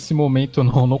 mano, nesse momento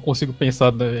não consigo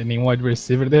pensar em nenhum wide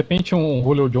receiver. De repente um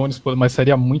Julio Jones, mas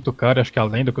seria muito caro, acho que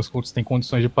além do que os Colts têm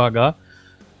condições de pagar.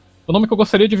 O nome que eu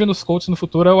gostaria de ver nos Colts no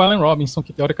futuro é o Allen Robinson,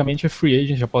 que teoricamente é free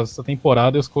agent após essa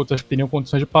temporada, e os Colts acho que teriam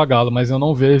condições de pagá-lo, mas eu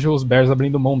não vejo os Bears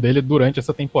abrindo mão dele durante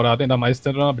essa temporada, ainda mais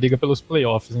tendo uma briga pelos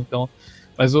playoffs. Então,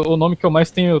 mas o nome que eu mais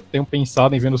tenho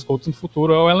pensado em ver nos Colts no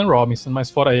futuro é o Allen Robinson,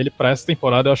 mas fora ele, para essa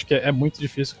temporada eu acho que é muito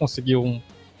difícil conseguir um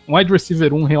wide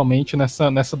receiver 1 realmente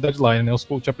nessa deadline, né? Os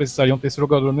Colts já precisariam ter esse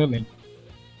jogador no elenco.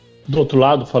 Do outro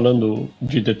lado, falando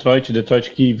de Detroit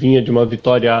que vinha de uma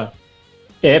vitória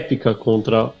épica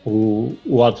contra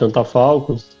o Atlanta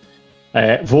Falcons,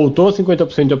 voltou a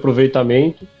 50% de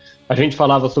aproveitamento. A gente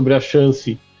falava sobre a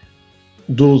chance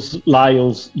dos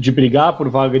Lions de brigar por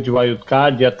vaga de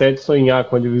wildcard e até de sonhar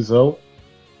com a divisão.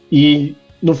 E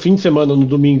no fim de semana, no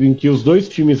domingo, em que os 2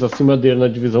 times acima dele na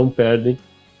divisão perdem,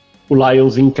 o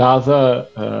Lions em casa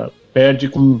perde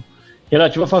com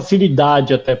relativa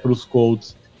facilidade até para os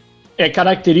Colts. É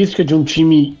característica de um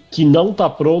time que não está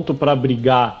pronto para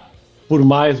brigar por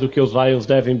mais do que os Lions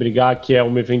devem brigar, que é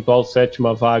uma eventual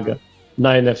 7ª vaga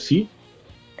na NFC?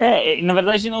 Na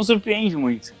verdade não surpreende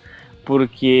muito,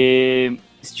 porque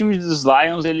esse time dos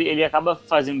Lions ele acaba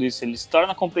fazendo isso, ele se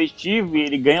torna competitivo e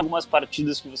ele ganha algumas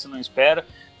partidas que você não espera,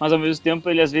 mas ao mesmo tempo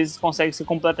ele às vezes consegue ser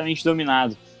completamente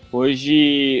dominado.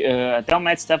 Hoje, até o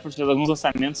Matt Stafford fez alguns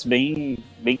lançamentos bem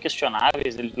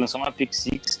questionáveis, ele lançou uma pick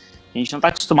six que a gente não está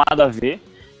acostumado a ver,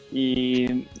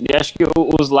 e acho que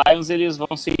os Lions eles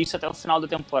vão ser isso até o final da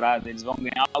temporada, eles vão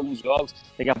ganhar alguns jogos,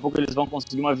 daqui a pouco eles vão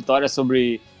conseguir uma vitória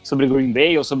sobre Green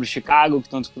Bay ou sobre Chicago, que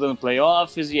estão disputando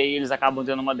playoffs, e aí eles acabam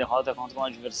tendo uma derrota contra um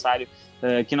adversário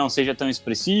que não seja tão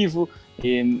expressivo,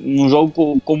 e num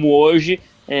jogo como hoje,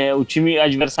 o time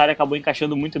adversário acabou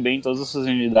encaixando muito bem todas as suas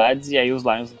unidades e aí os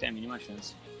Lions não têm a mínima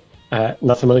chance.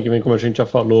 Na semana que vem, como a gente já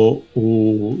falou,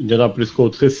 o Indianapolis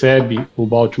Colts recebe o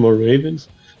Baltimore Ravens.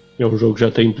 É um jogo que já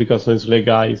tem implicações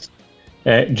legais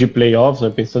de playoffs,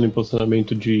 né, pensando em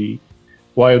posicionamento de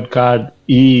wildcard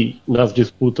e nas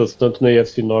disputas tanto na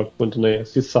AFC North quanto na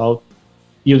AFC South.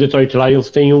 E o Detroit Lions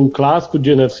tem um clássico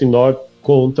de NFC North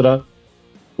contra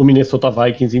o Minnesota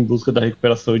Vikings em busca da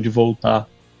recuperação e de voltar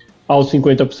aos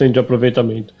 50% de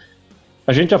aproveitamento.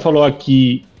 A gente já falou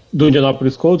aqui do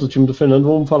Indianapolis Colts, o time do Fernando,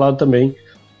 vamos falar também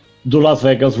do Las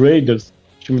Vegas Raiders,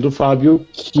 time do Fábio,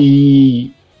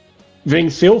 que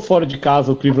venceu fora de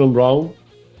casa o Cleveland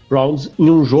Browns em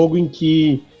um jogo em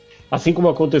que, assim como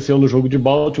aconteceu no jogo de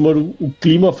Baltimore, o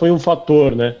clima foi um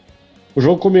fator, né? O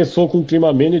jogo começou com um clima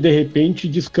ameno e de repente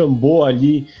descambou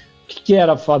ali. O que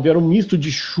era, Fábio? Era um misto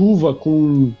de chuva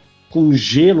com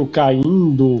gelo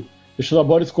caindo. deixando a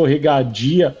bola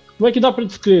escorregadia. Como é que dá para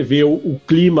descrever o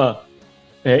clima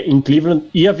em Cleveland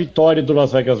e a vitória do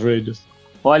Las Vegas Raiders?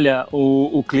 Olha,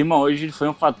 o clima hoje foi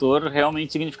um fator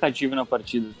realmente significativo na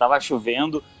partida. Estava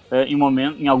chovendo,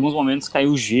 em alguns momentos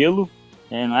caiu gelo,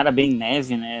 não era bem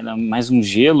neve, né? Era mais um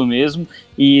gelo mesmo.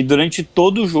 E durante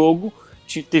todo o jogo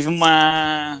teve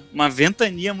uma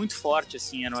ventania muito forte,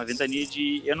 assim, era uma ventania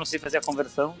de... Eu não sei fazer a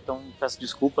conversão, então peço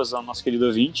desculpas ao nosso querido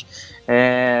ouvinte,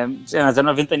 mas era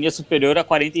uma ventania superior a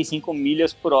 45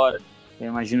 milhas por hora. Eu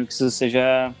imagino que isso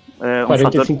seja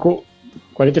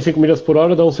 45 milhas por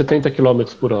hora dá uns 70 km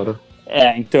por hora.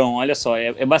 Então, olha só,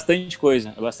 é bastante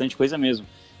coisa mesmo.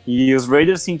 E os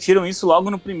Raiders sentiram isso logo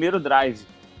no primeiro drive,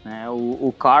 né?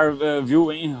 O Carr viu o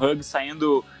Wayne Huggs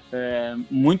saindo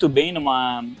muito bem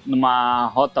numa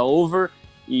rota over,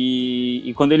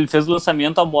 e quando ele fez o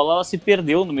lançamento, a bola ela se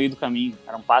perdeu no meio do caminho.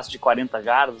 Era um passe de 40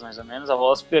 jardas, mais ou menos, a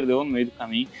bola se perdeu no meio do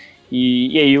caminho,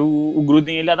 e aí o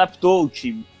Gruden ele adaptou o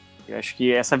time. Eu acho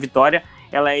que essa vitória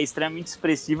ela é extremamente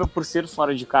expressiva por ser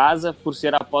fora de casa, por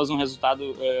ser após um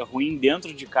resultado ruim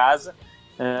dentro de casa,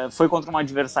 foi contra um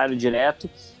adversário direto,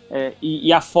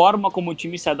 e a forma como o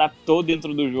time se adaptou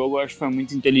dentro do jogo eu acho que foi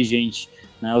muito inteligente,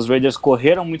 né? Os Raiders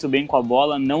correram muito bem com a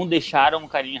bola, não deixaram o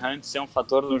Kareem Hunt ser um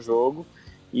fator no jogo,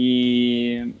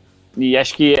 e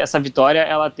acho que essa vitória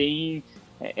ela tem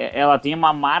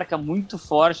uma marca muito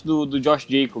forte do Josh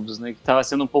Jacobs, né, que estava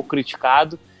sendo um pouco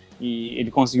criticado, e ele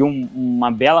conseguiu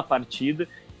uma bela partida.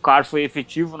 O Carr foi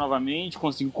efetivo novamente,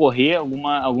 conseguiu correr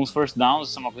alguns first downs,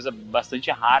 isso é uma coisa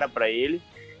bastante rara para ele,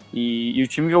 e o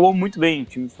time jogou muito bem, o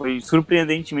time foi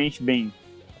surpreendentemente bem.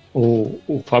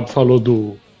 O Fábio falou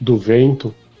do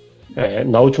vento.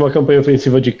 Na última campanha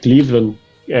ofensiva de Cleveland,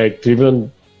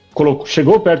 Cleveland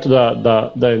chegou perto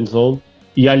da end zone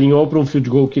e alinhou para um field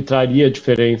goal que traria a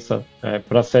diferença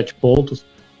para 7 pontos.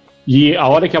 E a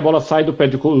hora que a bola sai do pé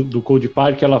do Cody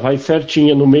Park, ela vai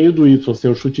certinha no meio do Y, assim,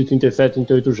 um chute de 37,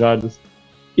 38 jardas.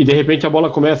 E de repente a bola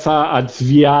começa a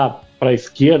desviar para a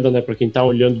esquerda, né, para quem está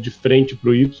olhando de frente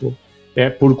para o Y,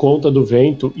 por conta do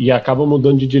vento, e acaba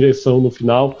mudando de direção no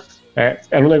final.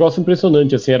 Era um negócio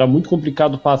impressionante, assim, era muito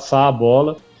complicado passar a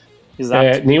bola.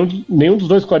 Exato. Nenhum dos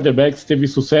dois quarterbacks teve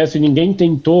sucesso e ninguém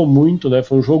tentou muito, né?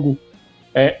 Foi um jogo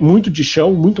muito de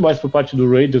chão, muito mais por parte do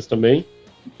Raiders também.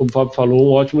 Como o Fábio falou,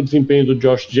 um ótimo desempenho do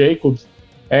Josh Jacobs.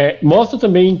 Mostra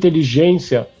também a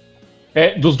inteligência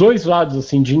dos dois lados,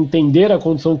 assim, de entender a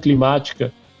condição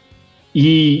climática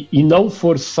e não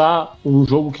forçar um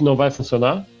jogo que não vai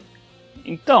funcionar.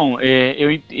 Então,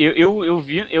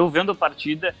 eu vendo a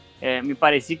partida, me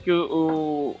parecia que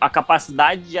a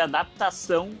capacidade de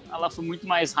adaptação ela foi muito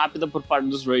mais rápida por parte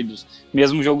dos Raiders,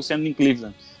 mesmo o jogo sendo em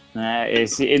Cleveland.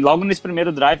 Logo nesse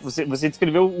primeiro drive, você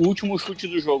descreveu o último chute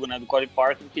do jogo, né, do Cody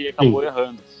Parker, que ele acabou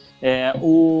errando.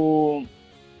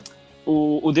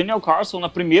 O Daniel Carlson, no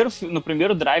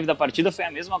primeiro drive da partida, foi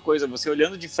a mesma coisa. Você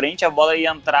olhando de frente, a bola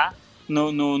ia entrar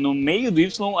no meio do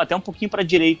Y, até um pouquinho para a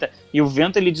direita, e o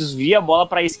vento ele desvia a bola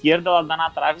para a esquerda, ela dá na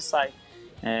trave e sai.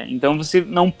 Então você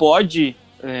não pode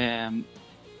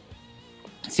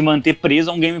se manter preso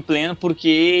a um game plan, porque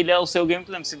ele é o seu game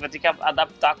plan, você vai ter que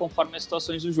adaptar conforme as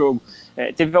situações do jogo.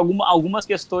 Teve algumas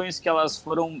questões que elas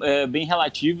foram bem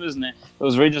relativas, né?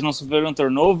 Os Raiders não sofreram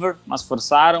turnover, mas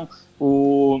forçaram.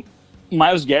 O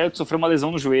Myles Garrett sofreu uma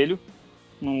lesão no joelho,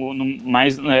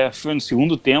 foi no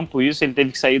segundo tempo isso, ele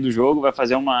teve que sair do jogo, vai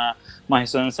fazer uma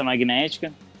ressonância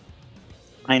magnética,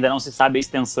 ainda não se sabe a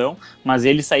extensão, mas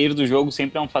ele sair do jogo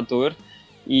sempre é um fator.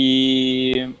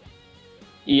 E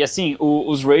assim,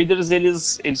 os Raiders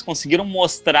eles conseguiram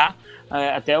mostrar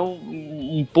até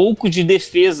um pouco de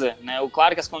defesa, né?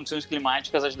 Claro que as condições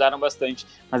climáticas ajudaram bastante,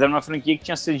 mas era uma franquia que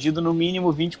tinha cedido no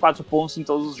mínimo 24 pontos em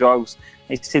todos os jogos.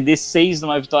 Ceder 6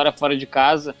 numa vitória fora de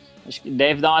casa, acho que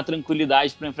deve dar uma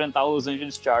tranquilidade para enfrentar os Los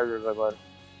Angeles Chargers agora.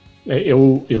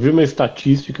 Eu vi uma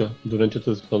estatística durante a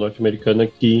transmissão norte-americana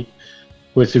que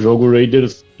com esse jogo o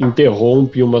Raiders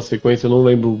interrompe uma sequência, eu não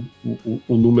lembro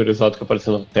o número exato que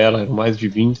apareceu na tela, eram mais de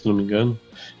 20, se não me engano,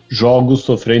 jogos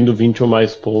sofrendo 20 ou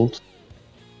mais pontos,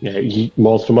 e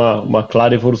mostra uma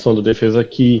clara evolução da defesa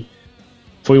que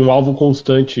foi um alvo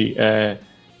constante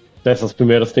dessas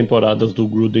primeiras temporadas do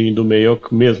Gruden e do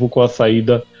Mayock, mesmo com a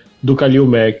saída do Khalil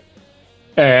Mack.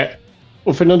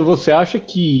 O Fernando, você acha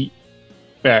que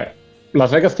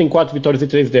Las Vegas tem 4 vitórias e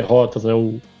 3 derrotas, né?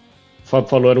 O Fábio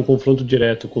falou, era um confronto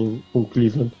direto com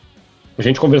Cleveland. A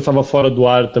gente conversava fora do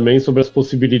ar também sobre as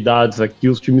possibilidades aqui,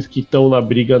 os times que estão na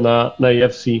briga na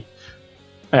AFC.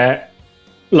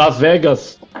 Las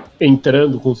Vegas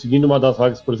entrando, conseguindo uma das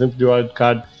vagas, por exemplo, de wild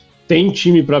card, tem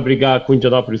time para brigar com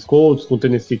Indianapolis Colts, com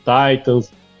Tennessee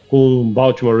Titans, com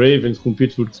Baltimore Ravens, com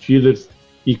Pittsburgh Steelers.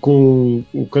 e com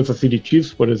o Kansas City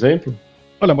Chiefs, por exemplo?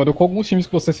 Olha, mano, com alguns times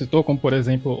que você citou, como por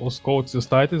exemplo os Colts e os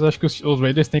Titans, acho que os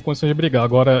Raiders têm condições de brigar.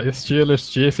 Agora,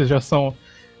 Steelers, Chiefs já são,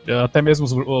 até mesmo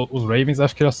os Ravens,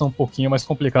 acho que já são um pouquinho mais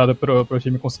complicado para o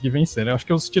time conseguir vencer, né? Acho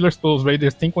que os Steelers, os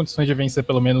Raiders têm condições de vencer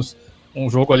pelo menos um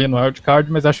jogo ali no wild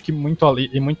card, mas acho que um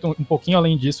pouquinho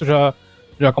além disso já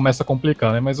começa a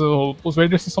complicar, né? Mas os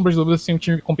Raiders, sem sombra de dúvida, têm um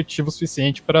time competitivo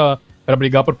suficiente para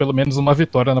brigar por pelo menos uma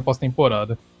vitória na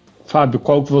pós-temporada. Fábio,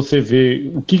 qual que você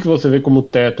vê, o que você vê como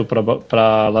teto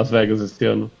para Las Vegas esse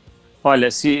ano?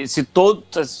 Olha, se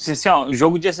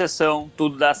jogo de exceção,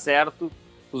 tudo dá certo,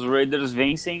 os Raiders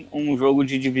vencem um jogo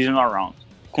de Divisional Round.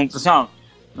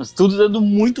 Tudo dando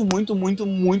muito, muito, muito,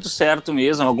 muito certo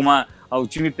mesmo. O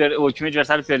time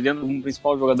adversário perdendo um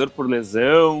principal jogador por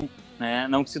lesão, né?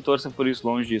 Não que se torça por isso,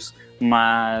 longe disso.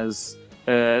 Mas,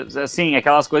 assim,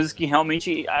 aquelas coisas que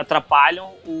realmente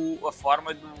atrapalham a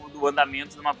forma do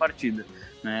andamento de uma partida,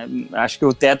 né? Acho que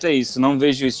o teto é isso. Não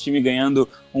vejo esse time ganhando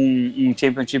um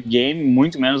championship game,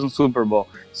 muito menos um Super Bowl.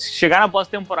 Se chegar na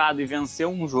pós-temporada e vencer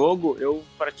um jogo, eu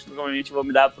praticamente vou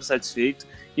me dar por satisfeito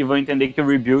e vou entender que o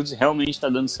rebuild realmente está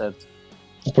dando certo.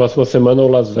 Na próxima semana o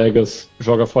Las Vegas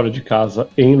joga fora de casa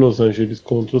em Los Angeles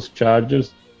contra os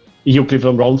Chargers e o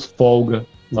Cleveland Browns folga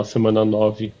na semana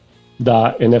 9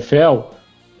 da NFL.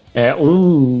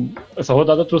 Essa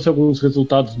rodada trouxe alguns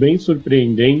resultados bem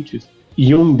surpreendentes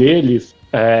e um deles,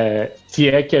 se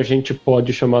é que a gente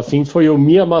pode chamar assim, foi o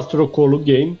Mia Mastrocolo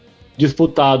Game,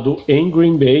 disputado em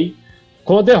Green Bay,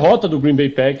 com a derrota do Green Bay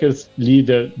Packers,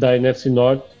 líder da NFC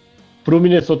North, para o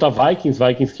Minnesota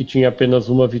Vikings que tinha apenas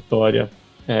uma vitória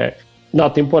na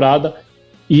temporada.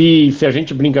 E se a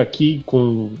gente brinca aqui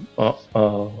com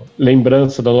a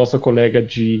lembrança da nossa colega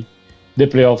de The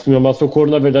Playoffs, Mia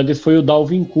Mastrocolo, na verdade esse foi o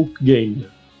Dalvin Cook Game.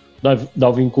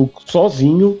 Dalvin Cook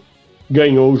sozinho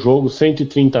ganhou o jogo,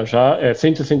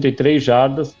 163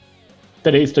 jardas,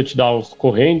 3 touchdowns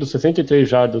correndo, 63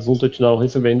 jardas, 1 touchdown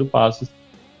recebendo passes.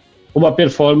 Uma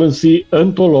performance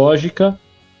antológica,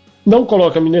 não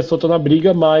coloca a Minnesota na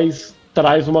briga, mas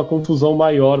traz uma confusão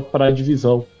maior para a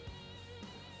divisão.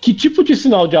 Que tipo de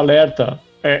sinal de alerta?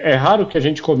 É raro que a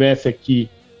gente comece aqui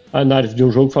a análise de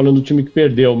um jogo falando do time que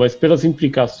perdeu, mas pelas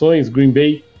implicações, Green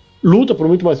Bay luta por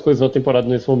muito mais coisas na temporada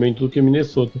nesse momento do que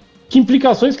Minnesota. Que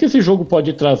implicações que esse jogo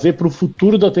pode trazer para o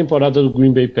futuro da temporada do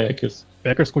Green Bay Packers? O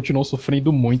Packers continuou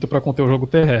sofrendo muito para conter o jogo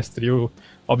terrestre.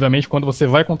 Obviamente, quando você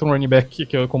vai contra um running back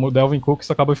como o Dalvin Cook,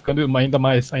 isso acaba ficando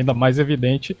ainda mais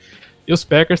evidente. E os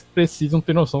Packers precisam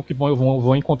ter noção que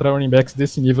vão encontrar running backs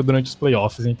desse nível durante os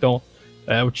playoffs. Então,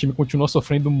 o time continua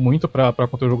sofrendo muito para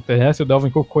conter o jogo terrestre. O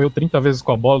Dalvin Cook correu 30 vezes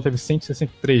com a bola, teve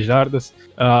 163 jardas.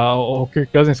 O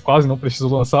Kirk Cousins quase não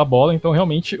precisou lançar a bola. Então,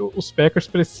 realmente, os Packers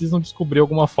precisam descobrir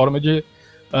alguma forma de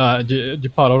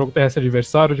parar o jogo terrestre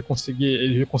adversário, de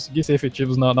conseguir ser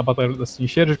efetivos na batalha das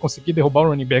trincheiras, de conseguir derrubar o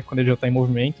running back quando ele já está em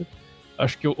movimento.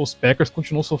 Acho que os Packers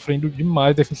continuam sofrendo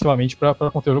demais defensivamente para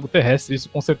conter o jogo terrestre. Isso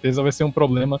com certeza vai ser um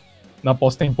problema na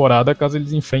pós-temporada, caso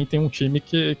eles enfrentem um time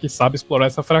que sabe explorar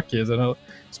essa fraqueza, né?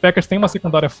 Os Packers têm uma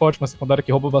secundária forte, uma secundária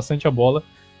que rouba bastante a bola,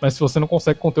 mas se você não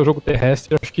consegue conter o jogo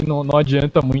terrestre, acho que não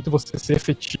adianta muito você ser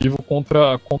efetivo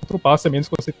contra o passe, a menos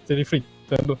que você esteja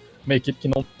enfrentando uma equipe que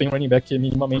não tem um running back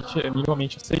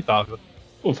minimamente aceitável.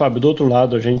 O Fábio, do outro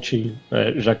lado, a gente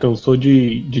já cansou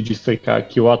de dissecar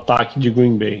aqui o ataque de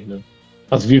Green Bay, né?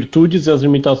 As virtudes e as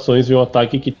limitações de um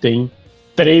ataque que tem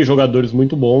 3 jogadores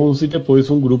muito bons e depois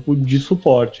um grupo de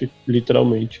suporte,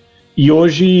 literalmente. E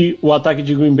hoje o ataque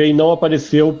de Green Bay não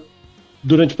apareceu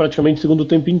durante praticamente o segundo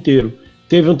tempo inteiro.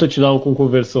 Teve um touchdown com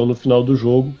conversão no final do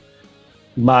jogo,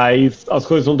 mas as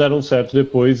coisas não deram certo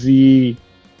depois e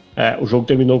o jogo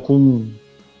terminou com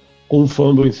um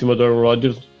fumble em cima do Aaron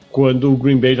Rodgers quando o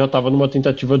Green Bay já estava numa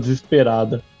tentativa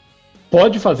desesperada.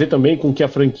 Pode fazer também com que a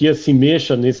franquia se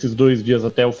mexa nesses 2 dias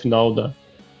até o final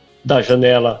da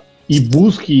janela e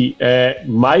busque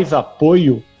mais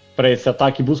apoio para esse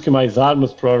ataque, busque mais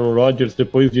armas para o Aaron Rodgers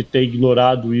depois de ter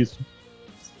ignorado isso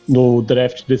no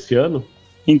draft desse ano?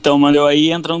 Então, mano,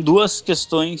 aí entram 2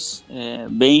 questões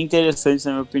bem interessantes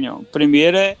na minha opinião.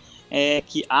 Primeira é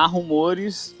que há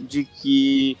rumores de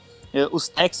que os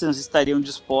Texans estariam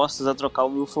dispostos a trocar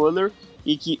o Will Fuller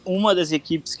e que uma das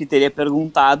equipes que teria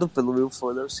perguntado pelo Will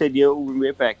Fuller seria o Green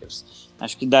Bay Packers.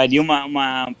 Acho que daria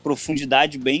uma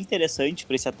profundidade bem interessante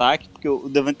para esse ataque, porque o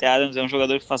Davante Adams é um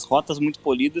jogador que faz rotas muito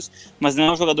polidas, mas não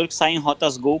é um jogador que sai em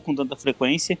rotas gol com tanta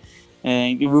frequência.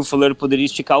 E o Will Fuller poderia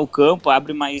esticar o campo,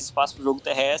 abre mais espaço para o jogo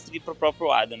terrestre e para o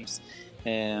próprio Adams.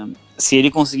 Se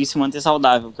ele conseguisse manter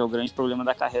saudável, que é o grande problema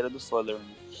da carreira do Fuller.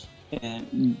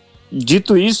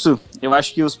 Dito isso, eu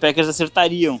acho que os Packers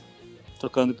acertariam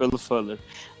trocando pelo Fuller,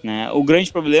 né? O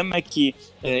grande problema é que,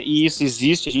 e isso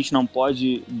existe, a gente não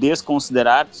pode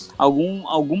desconsiderar,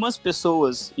 algumas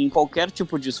pessoas em qualquer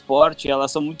tipo de esporte,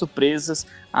 elas são muito presas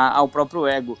ao próprio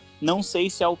ego. Não sei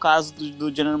se é o caso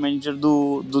do general manager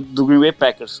do Green Bay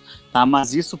Packers, tá?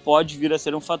 Mas isso pode vir a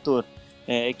ser um fator.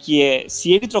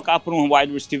 Se ele trocar por um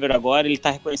wide receiver agora, ele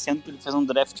está reconhecendo que ele fez um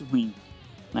draft ruim,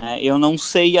 né? Eu não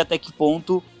sei até que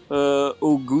ponto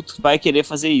o Gut vai querer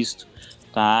fazer isso,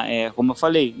 tá? Como eu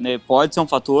falei, né, pode ser um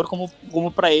fator,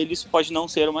 como para eles pode não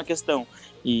ser uma questão.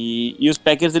 E os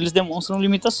Packers, eles demonstram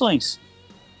limitações.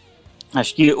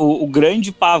 Acho que o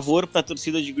grande pavor para a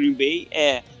torcida de Green Bay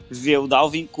é ver o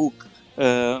Dalvin Cook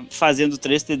fazendo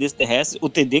 3 TDs terrestres. O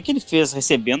TD que ele fez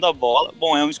recebendo a bola,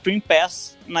 é um screen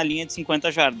pass na linha de 50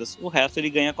 jardas. O resto ele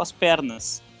ganha com as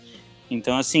pernas.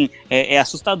 Então, assim, é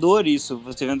assustador isso,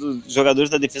 você vendo jogadores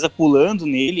da defesa pulando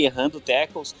nele, errando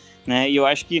tackles, né? E eu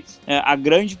acho que a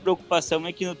grande preocupação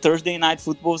é que no Thursday Night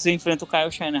Football você enfrenta o Kyle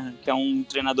Shanahan, que é um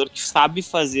treinador que sabe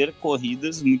fazer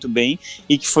corridas muito bem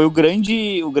e que foi o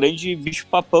grande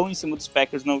bicho-papão em cima dos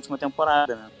Packers na última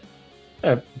temporada,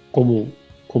 né? Como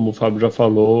o Fábio já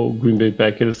falou, o Green Bay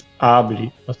Packers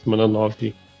abre a semana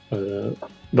 9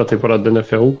 da temporada da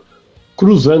NFL,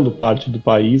 cruzando parte do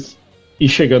país e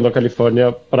chegando à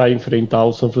Califórnia para enfrentar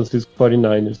o San Francisco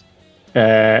 49ers.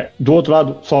 Do outro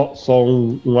lado, só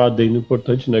um adendo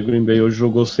importante, né? Green Bay hoje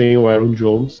jogou sem o Aaron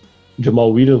Jones,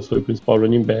 Jamal Williams foi o principal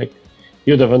running back,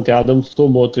 e o Davante Adams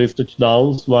tomou 3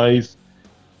 touchdowns, mas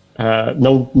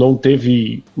não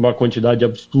teve uma quantidade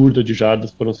absurda de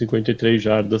jardas, foram 53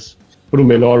 jardas para o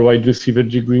melhor wide receiver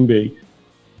de Green Bay.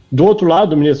 Do outro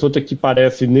lado, o Minnesota, que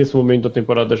parece nesse momento da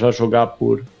temporada já jogar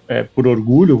por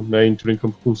orgulho, né, entrou em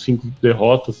campo com 5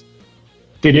 derrotas,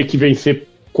 teria que vencer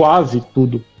quase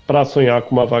tudo para sonhar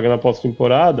com uma vaga na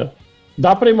pós-temporada.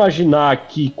 Dá para imaginar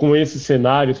que com esse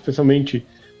cenário, especialmente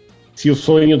se o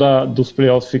sonho dos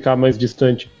playoffs ficar mais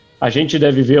distante, a gente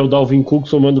deve ver o Dalvin Cook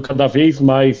somando cada vez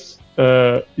mais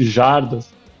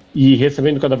jardas e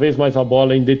recebendo cada vez mais a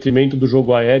bola em detrimento do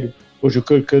jogo aéreo. Hoje o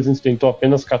Kirk Cousins tentou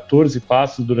apenas 14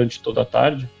 passes durante toda a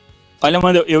tarde. Olha,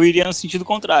 Amanda, eu iria no sentido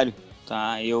contrário,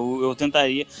 tá? Eu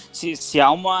tentaria, se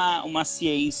há uma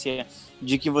ciência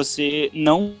de que você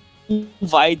não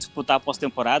vai disputar a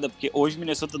pós-temporada, porque hoje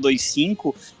Minnesota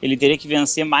 2-5, ele teria que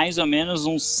vencer mais ou menos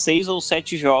uns 6 ou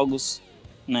 7 jogos,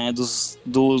 né,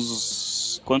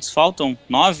 dos quantos faltam?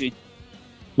 9?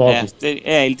 9.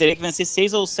 Ele teria que vencer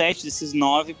 6 ou 7 desses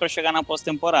 9 para chegar na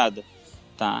pós-temporada,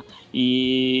 tá?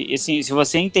 E assim, se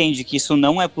você entende que isso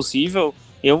não é possível,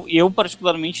 eu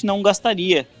particularmente não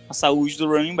gastaria a saúde do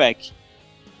running back.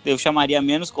 Eu chamaria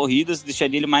menos corridas,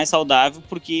 deixaria ele mais saudável,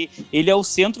 porque ele é o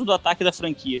centro do ataque da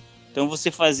franquia. Então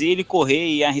você fazer ele correr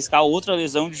e arriscar outra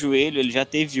lesão de joelho, ele já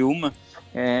teve uma,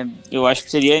 eu acho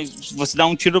que seria você dar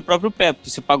um tiro no próprio pé, porque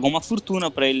você pagou uma fortuna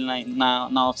para ele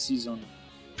na off-season.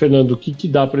 Fernando, o que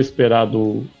dá para esperar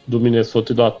do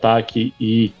Minnesota e do ataque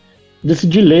e desse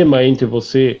dilema entre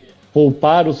você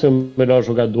poupar o seu melhor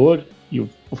jogador, e o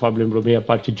Fábio lembrou bem a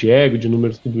parte de ego, de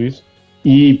números, tudo isso,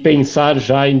 e pensar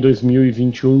já em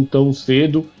 2021 tão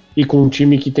cedo e com um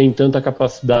time que tem tanta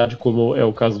capacidade como é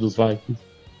o caso dos Vikings?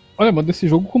 Olha, mano, esse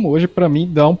jogo como hoje, pra mim,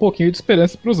 dá um pouquinho de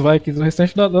esperança pros Vikings. O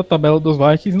restante da tabela dos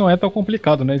Vikings não é tão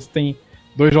complicado, né? Eles têm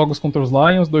 2 jogos contra os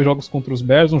Lions, 2 jogos contra os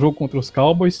Bears, um jogo contra os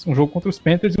Cowboys, um jogo contra os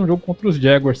Panthers e um jogo contra os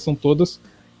Jaguars. São todos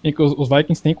em que os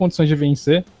Vikings têm condições de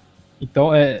vencer.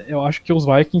 Então, eu acho que os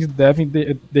Vikings devem,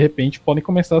 de repente, podem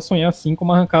começar a sonhar assim com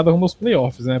uma arrancada rumo aos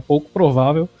playoffs, né? Pouco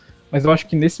provável, mas eu acho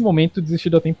que nesse momento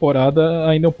desistir da temporada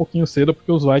ainda é um pouquinho cedo,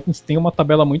 porque os Vikings têm uma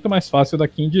tabela muito mais fácil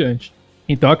daqui em diante.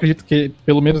 Então eu acredito que,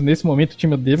 pelo menos nesse momento, o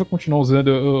time deva continuar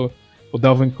usando o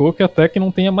Dalvin Cook até que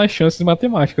não tenha mais chances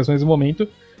matemáticas, mas no momento,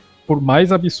 por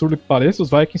mais absurdo que pareça,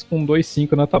 os Vikings com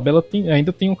 2-5 na tabela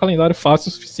ainda tem um calendário fácil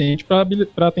o suficiente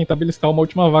para tentar beliscar uma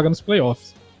última vaga nos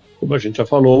playoffs. Como a gente já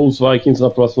falou, os Vikings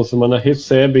na próxima semana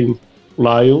recebem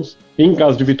Lions. Em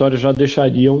caso de vitória, já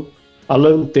deixariam a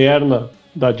lanterna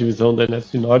da divisão da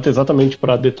NFC Norte, exatamente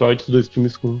para Detroit, os 2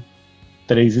 times com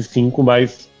 3-5,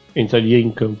 mas entraria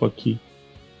em campo aqui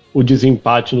o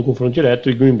desempate no confronto direto,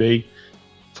 e Green Bay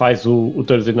faz o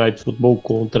Thursday Night Football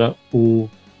contra o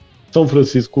São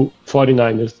Francisco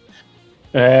 49ers.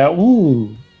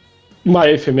 Uma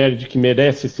efeméride que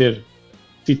merece ser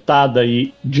citada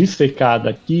e dissecada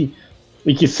aqui,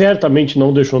 e que certamente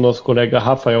não deixou nosso colega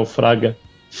Rafael Fraga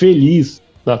feliz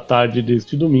na tarde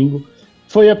deste domingo,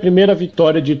 foi a primeira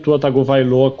vitória de Tua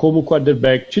Tagovailoa como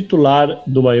quarterback titular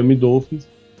do Miami Dolphins.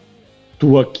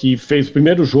 Tua, que fez o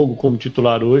primeiro jogo como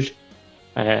titular hoje.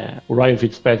 O Ryan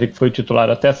Fitzpatrick foi titular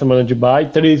até a semana de bye,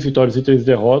 3 vitórias e 3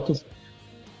 derrotas.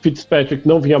 Fitzpatrick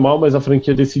não vinha mal, mas a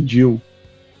franquia decidiu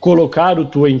colocar o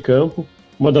Tua em campo.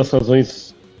 Uma das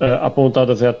razões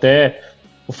apontadas é até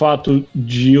o fato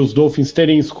de os Dolphins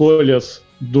terem escolhas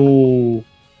do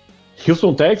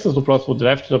Houston Texans no próximo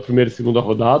draft, na primeira e segunda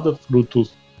rodada,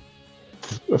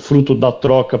 fruto da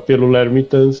troca pelo Laremy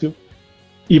Tunsil,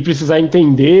 e precisar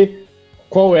entender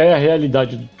qual é a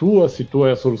realidade do Tua, se Tua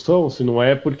é a solução, se não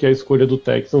é, porque a escolha do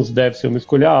Texans deve ser uma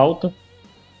escolha alta.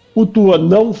 O Tua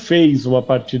não fez uma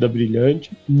partida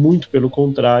brilhante, muito pelo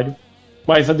contrário,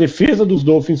 mas a defesa dos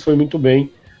Dolphins foi muito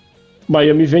bem.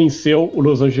 Miami venceu o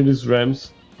Los Angeles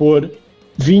Rams por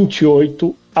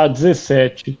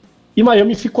 28-17. E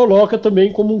Miami se coloca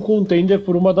também como um contender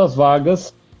por uma das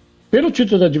vagas, pelo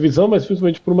título da divisão, mas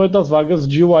principalmente por uma das vagas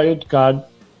de wild card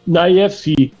na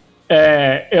AFC.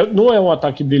 Não é um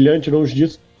ataque brilhante, longe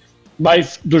disso,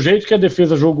 mas do jeito que a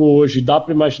defesa jogou hoje, dá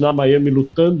para imaginar Miami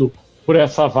lutando por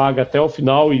essa vaga até o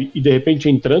final e de repente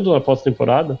entrando na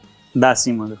pós-temporada? Dá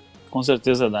sim, mano. Com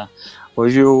certeza dá.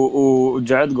 Hoje o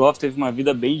Jared Goff teve uma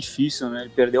vida bem difícil, né?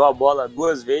 Ele perdeu a bola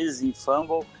 2 vezes em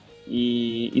fumble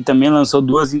e também lançou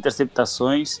 2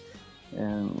 interceptações.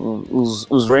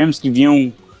 Os Rams, que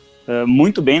vinham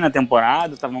muito bem na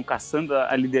temporada, estavam caçando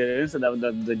a liderança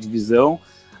da divisão,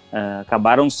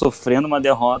 acabaram sofrendo uma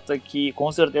derrota que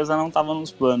com certeza não estava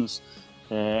nos planos.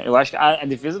 Eu acho que a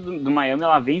defesa do Miami,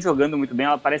 ela vem jogando muito bem,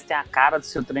 ela parece ter a cara do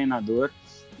seu treinador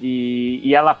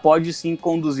e ela pode sim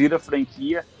conduzir a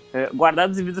franquia,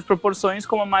 guardadas as devidas proporções,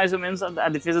 como mais ou menos a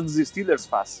defesa dos Steelers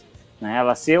faz, né?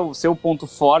 Ela ser o ponto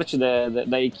forte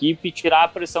da equipe e tirar a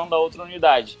pressão da outra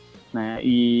unidade, né?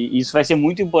 E isso vai ser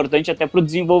muito importante até para o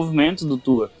desenvolvimento do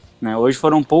Tua, né? Hoje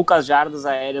foram poucas jardas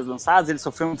aéreas lançadas, ele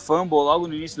sofreu um fumble logo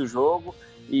no início do jogo,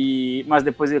 mas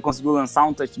depois ele conseguiu lançar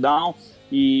um touchdown,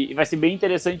 e vai ser bem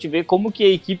interessante ver como que a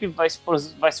equipe vai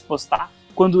se postar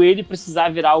quando ele precisar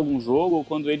virar algum jogo, ou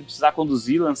quando ele precisar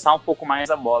conduzir, lançar um pouco mais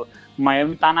a bola. O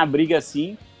Miami está na briga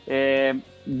assim,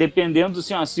 dependendo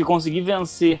assim, se conseguir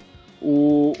vencer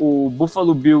o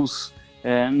Buffalo Bills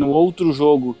no outro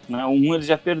jogo, né, eles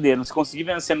já perderam. Se conseguir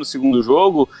vencer no segundo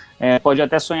jogo, pode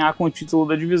até sonhar com o título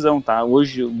da divisão, tá?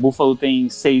 Hoje o Buffalo tem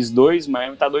 6-2, o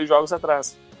Miami está 2 jogos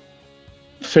atrás.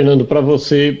 Fernando, para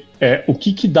você, o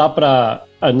que dá para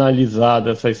analisar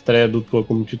dessa estreia do Tua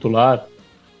como titular?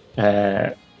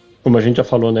 Como a gente já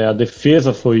falou, né, a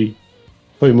defesa foi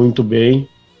muito bem,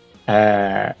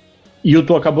 e o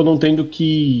Tua acabou não tendo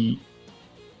que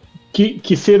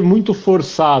ser muito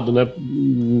forçado, né?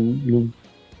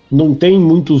 Não tem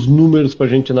muitos números para a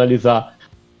gente analisar,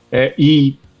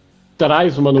 e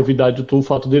traz uma novidade o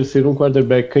fato dele ser um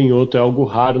quarterback canhoto, é algo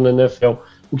raro na NFL.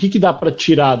 O que dá para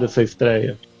tirar dessa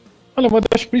estreia? Olha, eu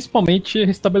acho que principalmente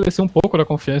restabelecer um pouco da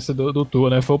confiança do Tua,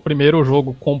 né? Foi o primeiro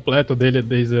jogo completo dele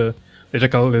desde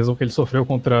aquela lesão que ele sofreu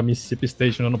contra a Mississippi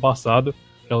State no ano passado,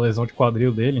 aquela lesão de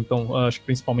quadril dele. Então, acho que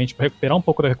principalmente para recuperar um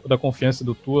pouco da confiança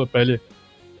do Tua, para ele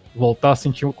voltar a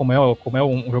sentir como é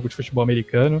um jogo de futebol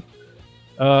americano.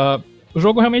 O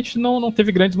jogo realmente não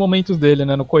teve grandes momentos dele,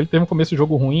 né? Ele teve um começo de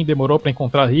jogo ruim, demorou para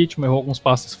encontrar ritmo, errou alguns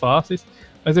passes fáceis,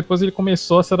 mas depois ele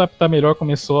começou a se adaptar melhor,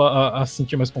 começou a se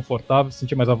sentir mais confortável, se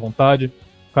sentir mais à vontade.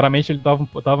 Claramente ele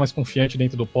estava mais confiante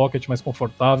dentro do pocket, mais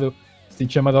confortável, se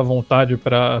sentia mais à vontade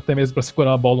até mesmo para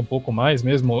segurar a bola um pouco mais,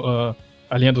 mesmo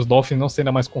a linha dos Dolphins não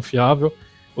sendo mais confiável.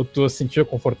 O Tua se sentia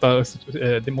confortável,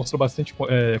 demonstrou bastante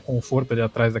conforto ali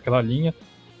atrás daquela linha.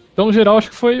 Então, no geral, acho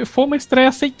que foi uma estreia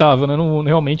aceitável, né?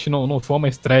 Realmente não foi uma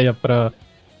estreia para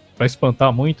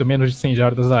espantar muito, menos de 100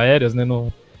 jardas aéreas, né?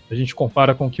 A gente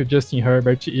compara com o que o Justin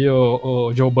Herbert e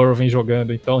o Joe Burrow vem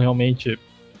jogando, então realmente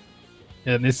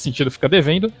nesse sentido fica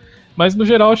devendo. Mas no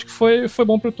geral acho que foi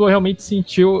bom para o Tua realmente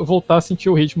voltar a sentir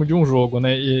o ritmo de um jogo,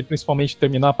 né? E principalmente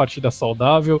terminar a partida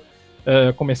saudável,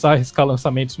 começar a arriscar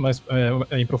lançamentos mais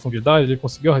em profundidade. Ele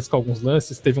conseguiu arriscar alguns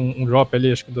lances, teve um drop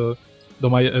ali, acho que do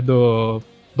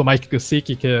Mike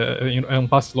Gesicki, que é um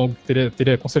passe longo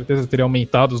que com certeza teria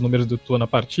aumentado os números do Tua na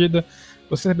partida.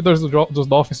 Os recebedores dos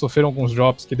Dolphins sofreram alguns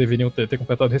drops que deveriam ter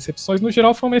completado recepções. No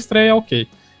geral, foi uma estreia ok.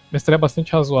 Uma estreia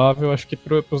bastante razoável. Acho que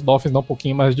para os Dolphins dá um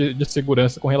pouquinho mais de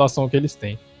segurança com relação ao que eles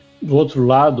têm. Do outro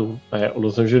lado, o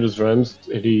Los Angeles Rams,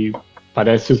 ele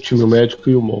parece o time médico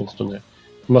e o monstro, né?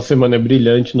 Uma semana é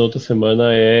brilhante, na outra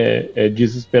semana é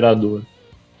desesperador.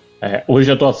 Hoje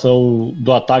a atuação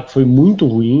do ataque foi muito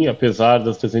ruim, apesar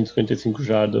das 355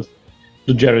 jardas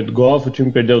do Jared Goff. O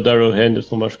time perdeu o Darrell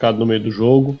Henderson machucado no meio do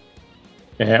jogo.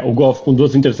 O Goff com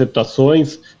 2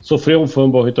 interceptações, sofreu um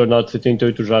fumble retornado de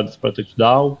 78 jardas para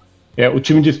touchdown. O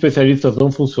time de especialistas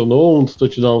não funcionou, um dos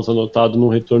touchdowns anotado no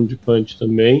retorno de punch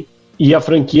também. E a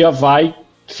franquia vai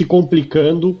se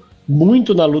complicando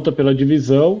muito na luta pela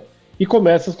divisão e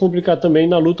começa a se complicar também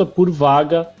na luta por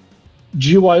vaga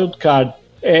de wild card.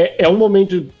 É um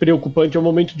momento preocupante, é um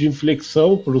momento de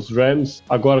inflexão para os Rams,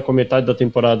 agora com a metade da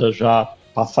temporada já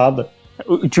passada.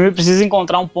 O time precisa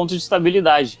encontrar um ponto de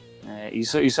estabilidade.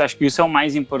 Acho que isso é o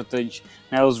mais importante.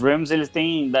 Os Rams, eles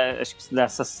têm, acho que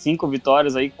dessas 5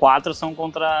 vitórias aí, 4 são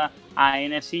contra a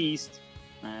NFC East.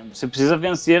 Você precisa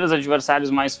vencer os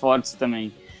adversários mais fortes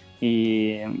também.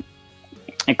 E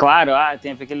é claro,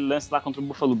 tem aquele lance lá contra o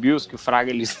Buffalo Bills, que o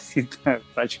Fraga ele cita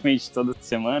praticamente toda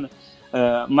semana,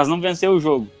 mas não venceu o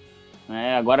jogo.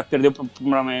 Agora perdeu para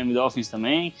o Miami Dolphins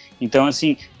também. Então,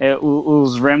 assim,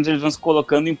 os Rams eles vão se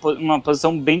colocando em uma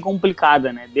posição bem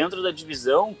complicada. Dentro da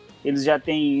divisão, eles já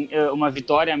têm uma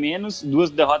vitória a menos, 2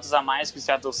 derrotas a mais que o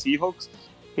Seattle Seahawks.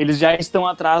 Eles já estão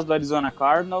atrás do Arizona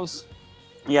Cardinals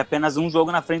e apenas um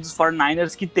jogo na frente dos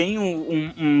 49ers, que tem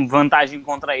um vantagem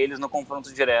contra eles no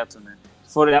confronto direto.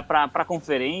 Se for olhar para a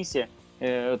conferência,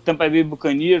 o Tampa Bay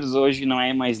Buccaneers hoje não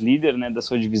é mais líder da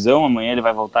sua divisão, amanhã ele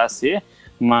vai voltar a ser,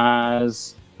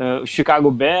 mas o Chicago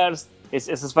Bears,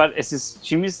 esses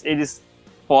times, eles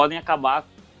podem acabar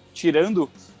tirando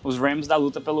os Rams da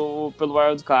luta pelo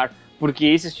wild card, porque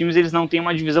esses times eles não têm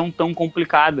uma divisão tão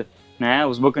complicada.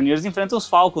 Os Buccaneers enfrentam os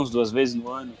Falcons 2 vezes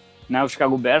no ano, o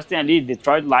Chicago Bears tem ali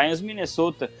Detroit Lions,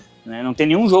 Minnesota, não tem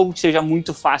nenhum jogo que seja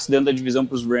muito fácil dentro da divisão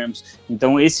para os Rams.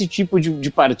 Então esse tipo de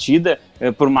partida,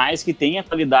 por mais que tenha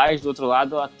qualidade do outro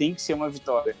lado, ela tem que ser uma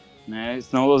vitória.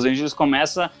 Senão Los Angeles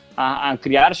começa a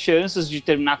criar chances de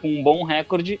terminar com um bom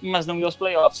recorde, mas não ir aos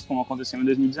playoffs, como aconteceu em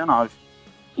 2019.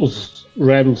 Os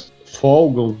Rams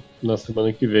folgam na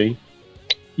semana que vem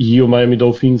e o Miami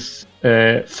Dolphins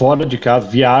fora de casa,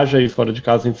 viaja e fora de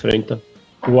casa enfrenta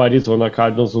o Arizona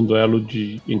Cardinals, um duelo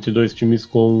entre 2 times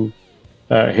com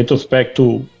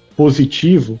retrospecto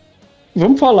positivo.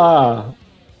 Vamos falar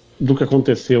do que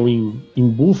aconteceu em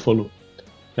Buffalo.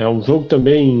 É um jogo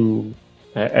também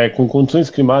com condições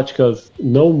climáticas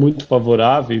não muito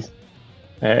favoráveis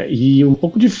e um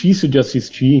pouco difícil de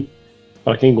assistir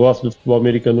para quem gosta do futebol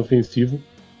americano ofensivo.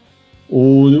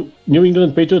 O New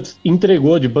England Patriots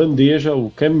entregou de bandeja, o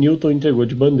Cam Newton entregou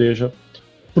de bandeja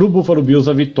para o Buffalo Bills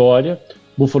a vitória.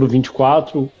 Buffalo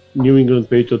 24, New England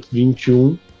Patriots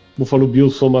 21. Buffalo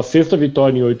Bills soma a 6ª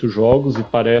vitória em 8 jogos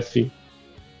e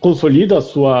consolida a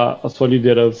sua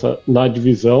liderança na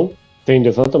divisão, tendo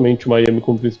exatamente o Miami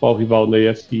como principal rival na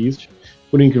AFC East.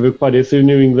 Por incrível que pareça, o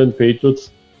New England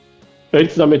Patriots,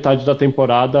 antes da metade da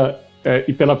temporada,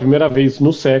 e pela primeira vez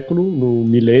no século, no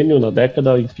milênio, na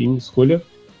década, enfim, escolha,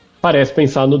 parece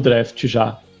pensar no draft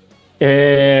já.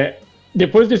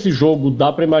 Depois desse jogo,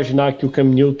 dá para imaginar que o Cam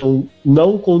Newton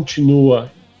não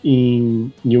continua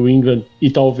em New England e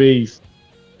talvez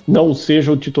não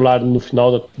seja o titular no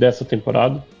final dessa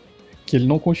temporada? Que ele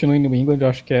não continue em New England, eu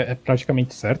acho que é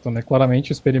praticamente certo,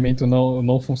 Claramente o experimento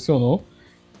não funcionou.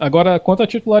 Agora, quanto à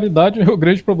titularidade, o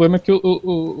grande problema é que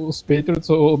os Patriots,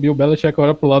 o Bill Belichick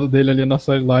olha pro lado dele ali na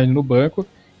sideline no banco,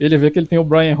 ele vê que ele tem o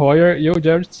Brian Hoyer e o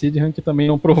Jarrett Stidham, que também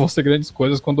não provou ser grandes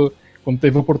coisas quando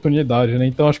teve oportunidade,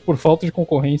 Então acho que por falta de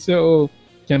concorrência, o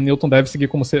Cam Newton deve seguir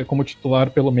como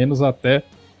titular, pelo menos até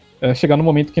chegar no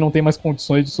momento que não tem mais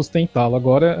condições de sustentá-lo.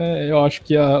 Agora, eu acho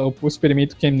que o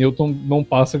experimento Cam Newton não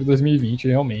passa de 2020,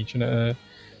 realmente,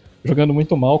 Jogando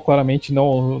muito mal, claramente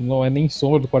não é nem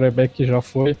sombra do quarterback que já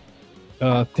foi.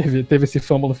 Teve esse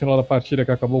fumble no final da partida que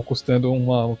acabou custando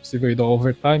uma possível ida ao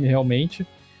overtime, realmente.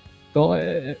 Então,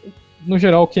 no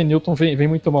geral, o Cam Newton vem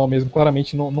muito mal mesmo.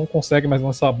 Claramente não consegue mais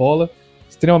lançar a bola.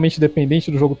 Extremamente dependente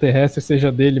do jogo terrestre,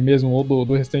 seja dele mesmo ou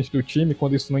do restante do time.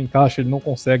 Quando isso não encaixa, ele não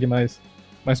consegue mais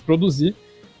produzir.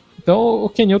 Então, o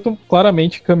Cam Newton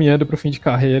claramente caminhando para o fim de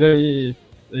carreira e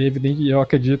é evidente, eu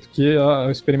acredito que o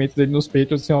experimento dele nos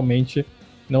Patriots realmente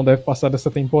não deve passar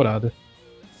dessa temporada.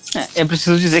 É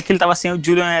preciso dizer que ele estava sem o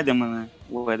Julian Edelman,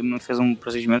 O Edelman fez um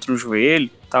procedimento no joelho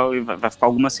e tal, e vai ficar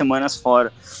algumas semanas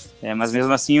fora. Mas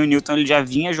mesmo assim, o Newton ele já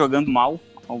vinha jogando mal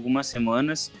algumas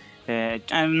semanas.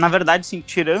 Na verdade, sim,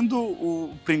 tirando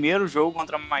o primeiro jogo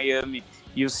contra Miami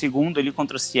e o segundo ali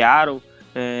contra Seattle,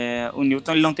 o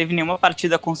Newton ele não teve nenhuma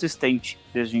partida consistente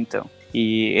desde então.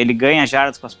 E ele ganha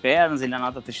jardas com as pernas, ele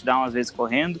anota touchdown às vezes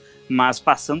correndo, mas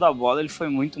passando a bola ele foi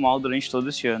muito mal durante todo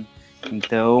esse ano.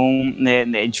 Então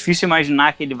é difícil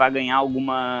imaginar que ele vai ganhar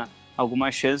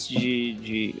alguma chance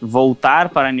de voltar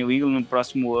para New England no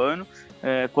próximo ano,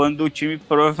 quando o time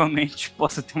provavelmente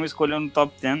possa ter uma escolha no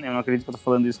top 10. Eu não acredito que eu estou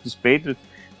falando isso dos Patriots,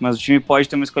 mas o time pode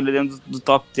ter uma escolha dentro do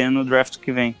top 10 no draft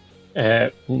que vem.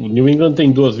 O New England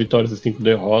tem 2 vitórias e 5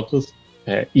 derrotas.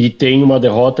 E tem uma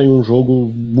derrota em um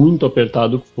jogo muito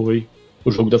apertado, que foi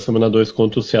o jogo da semana 2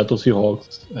 contra o Seattle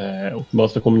Seahawks. O que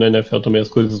mostra como na NFL também as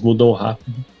coisas mudam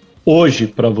rápido. Hoje,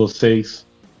 para vocês,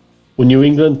 o New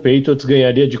England Patriots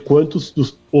ganharia de quantos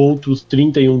dos outros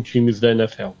 31 times da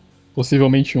NFL?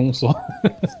 Possivelmente um só.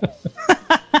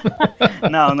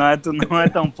 Não é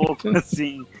tão pouco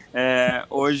assim.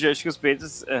 Hoje acho que os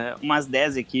Patriots, umas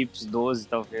 10 equipes, 12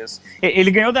 talvez.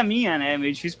 Ele ganhou da minha, né? É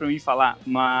meio difícil para mim falar,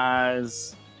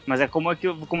 mas é como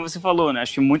você falou, né?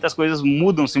 Acho que muitas coisas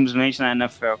mudam simplesmente na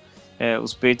NFL.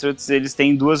 Os Patriots, eles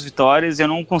têm 2 vitórias e eu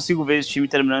não consigo ver esse time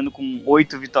terminando com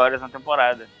 8 vitórias na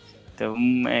temporada. Então,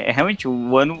 realmente,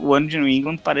 o ano de New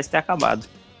England parece ter acabado.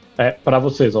 Para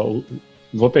vocês,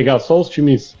 vou pegar só os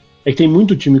times. É que tem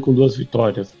muito time com 2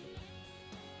 vitórias.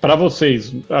 Para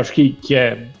vocês, acho que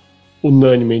é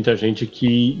unânime entre a gente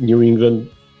que New England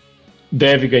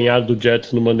deve ganhar do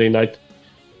Jets no Monday Night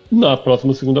na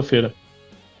próxima segunda-feira.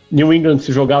 New England,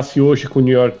 se jogasse hoje com o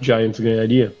New York Giants,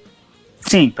 ganharia?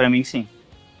 Sim, para mim sim.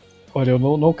 Olha, eu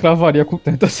não cravaria com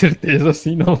tanta certeza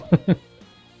assim, não.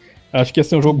 Acho que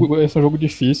esse é um jogo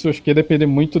difícil. Acho que ia depender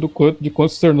muito de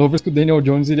quantos turnovers que o Daniel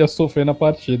Jones iria sofrer na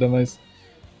partida, mas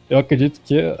eu acredito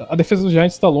que a defesa dos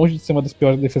Giants está longe de ser uma das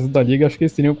piores defesas da liga. Acho que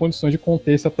eles teriam condições de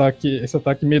conter esse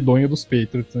ataque medonho dos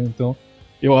Patriots. Né? Então,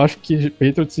 eu acho que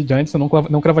Patriots e Giants eu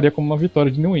não cravaria como uma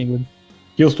vitória de New England.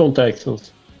 Houston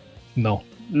Texans? Não.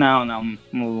 Não.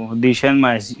 O Deshaun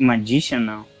Magician,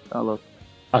 não. Tá louco.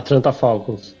 Atlanta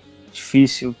Falcons?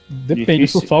 Difícil. Depende,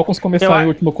 se os Falcons começarem o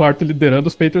último quarto liderando,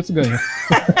 os Patriots ganham.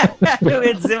 Eu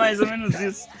ia dizer mais ou menos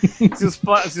isso.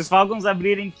 Se os Falcons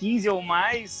abrirem 15 ou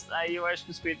mais, aí eu acho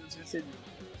que os Patriots venceriam.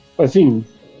 Assim,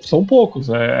 são poucos.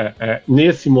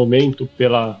 Nesse momento,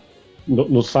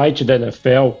 no site da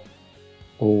NFL,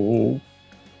 o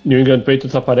New England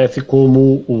Patriots aparece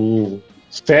como o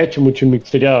 7º time, que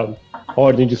seria a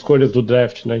ordem de escolhas do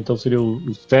draft, né? Então seria o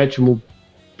 7º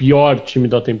pior time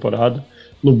da temporada.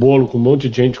 No bolo, com um monte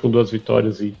de gente com 2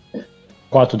 vitórias e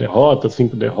 4 derrotas,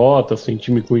 5 derrotas, sem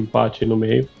time com empate aí no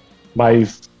meio.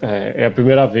 Mas é a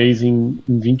primeira vez em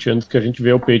 20 anos que a gente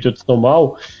vê o Patriots tão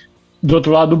mal. Do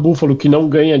outro lado, o Buffalo, que não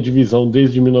ganha a divisão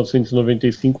desde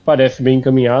 1995, parece bem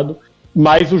encaminhado.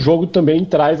 Mas o jogo também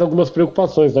traz algumas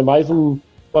preocupações, né? Mais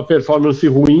uma performance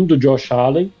ruim do Josh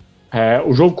Allen.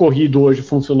 O jogo corrido hoje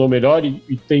funcionou melhor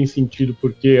e tem sentido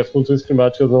porque as condições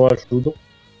climáticas não ajudam.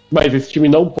 Mas esse time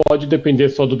não pode depender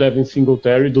só do Devin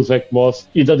Singletary, do Zach Moss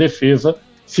e da defesa,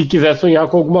 se quiser sonhar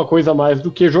com alguma coisa a mais do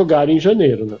que jogar em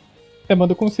janeiro, né?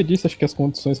 Manda, como você disse, acho que as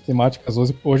condições climáticas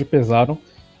hoje pesaram,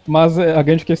 mas a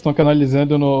grande questão é que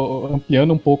analisando,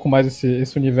 ampliando um pouco mais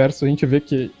esse universo, a gente vê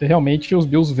que realmente os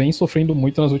Bills vêm sofrendo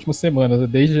muito nas últimas semanas,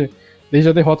 desde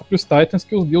a derrota para os Titans,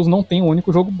 que os Bills não têm um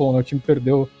único jogo bom, né? O time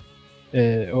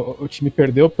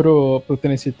perdeu pro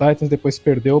Tennessee Titans, depois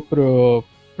perdeu pro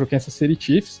Kansas City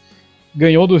Chiefs,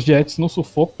 ganhou dos Jets no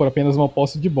sufoco por apenas uma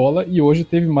posse de bola e hoje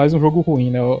teve mais um jogo ruim,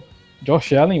 né? O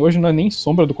Josh Allen hoje não é nem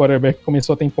sombra do quarterback que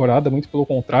começou a temporada, muito pelo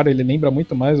contrário, ele lembra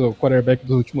muito mais o quarterback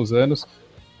dos últimos anos,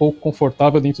 pouco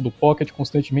confortável dentro do pocket,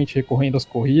 constantemente recorrendo às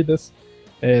corridas,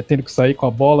 tendo que sair com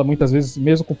a bola, muitas vezes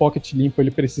mesmo com o pocket limpo ele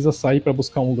precisa sair para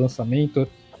buscar um lançamento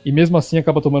e mesmo assim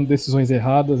acaba tomando decisões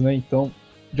erradas, né? Então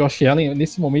Josh Allen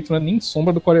nesse momento não é nem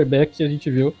sombra do quarterback que a gente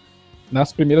viu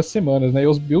nas primeiras semanas, né? E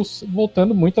os Bills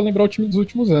voltando muito a lembrar o time dos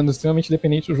últimos anos, extremamente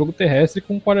dependente do jogo terrestre,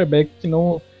 com um quarterback que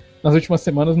nas últimas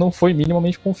semanas não foi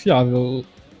minimamente confiável.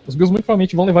 Os Bills muito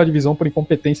provavelmente vão levar a divisão por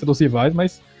incompetência dos rivais,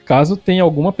 mas caso tenha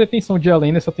alguma pretensão de ir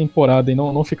além nessa temporada e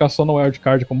não ficar só no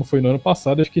wildcard como foi no ano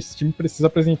passado, acho que esse time precisa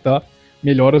apresentar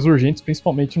melhoras urgentes,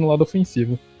 principalmente no lado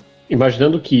ofensivo.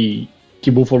 Imaginando que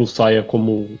Buffalo saia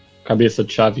como cabeça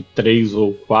de chave 3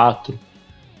 ou 4,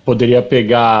 poderia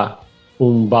pegar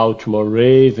um Baltimore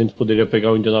Ravens, poderia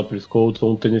pegar o Indianapolis Colts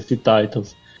ou um Tennessee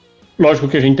Titans. Lógico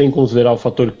que a gente tem que considerar o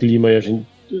fator clima e a gente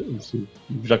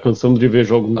já cansamos de ver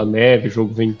jogo na neve,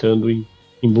 jogo ventando em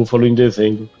Buffalo em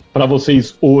dezembro. Para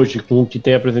vocês hoje, com o que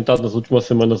tem apresentado nas últimas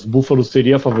semanas, Buffalo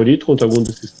seria favorito contra algum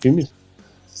desses times?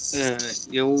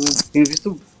 Eu tenho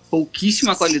visto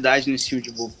pouquíssima qualidade nesse time de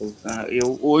Buffalo. Tá?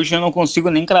 Hoje eu não consigo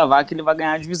nem cravar que ele vai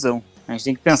ganhar a divisão. A gente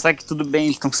tem que pensar que tudo bem,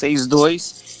 eles estão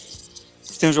 6-2,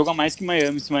 tem um jogo a mais que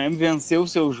Miami. Se Miami vencer o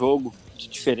seu jogo de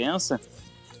diferença,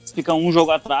 fica um jogo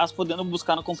atrás, podendo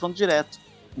buscar no confronto direto.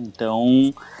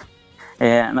 Então,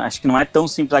 acho que não é tão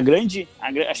simples.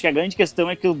 Acho que a grande questão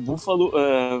é que o Buffalo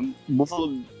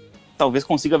talvez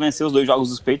consiga vencer os 2 jogos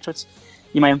dos Patriots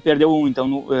e Miami perdeu um, então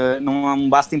não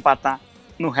basta empatar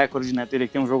no recorde, né? Teria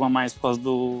que ter um jogo a mais por causa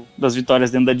das vitórias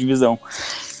dentro da divisão.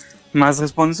 Mas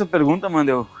respondendo essa pergunta,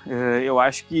 Mandel, eu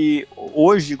acho que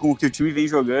hoje, com o que o time vem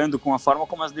jogando, com a forma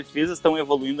como as defesas estão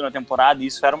evoluindo na temporada,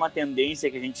 isso era uma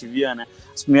tendência que a gente via, né?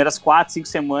 As primeiras 4, 5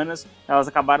 semanas, elas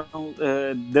acabaram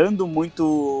dando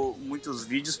muitos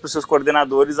vídeos para os seus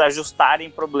coordenadores ajustarem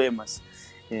problemas.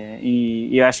 E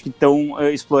eu acho que estão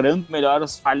explorando melhor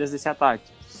as falhas desse ataque.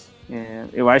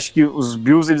 Eu acho que os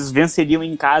Bills eles venceriam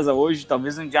em casa hoje,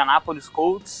 talvez no Indianapolis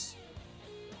Colts,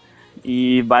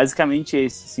 e basicamente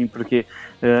esse, sim, porque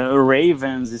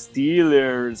Ravens,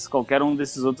 Steelers, qualquer um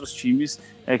desses outros times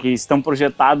que estão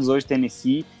projetados hoje,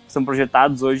 Tennessee, estão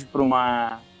projetados hoje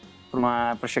para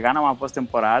chegar numa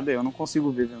pós-temporada, eu não consigo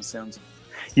ver vencendo.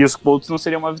 E os Colts não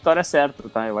seria uma vitória certa,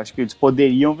 tá? Eu acho que eles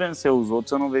poderiam vencer, os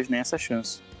outros eu não vejo nem essa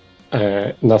chance.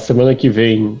 Na semana que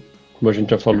vem, como a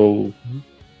gente já falou,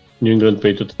 New England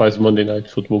Patriots faz Monday Night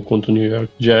Football contra o New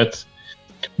York Jets.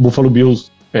 Buffalo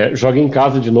Bills joga em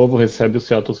casa de novo, recebe o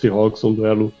Seattle Seahawks, um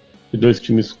duelo de dois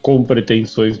times com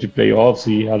pretensões de playoffs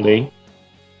e além.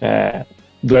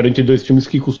 Duelo entre dois times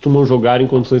que costumam jogar em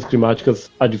condições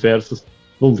climáticas adversas.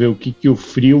 Vamos ver o que o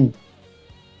frio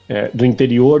do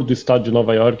interior do estado de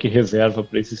Nova York reserva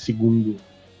para esse segundo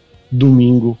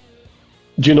domingo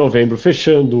de novembro.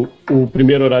 Fechando o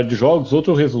primeiro horário de jogos,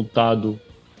 outro resultado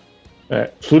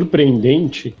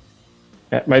surpreendente,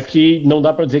 mas que não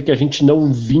dá para dizer que a gente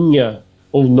não vinha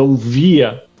ou não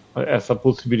via essa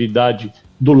possibilidade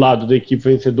do lado da equipe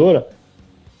vencedora,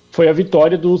 foi a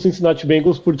vitória do Cincinnati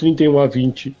Bengals por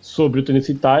 31-20 sobre o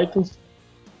Tennessee Titans.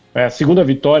 A segunda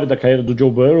vitória da carreira do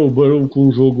Joe Burrow, o Burrow com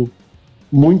um jogo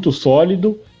muito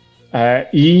sólido,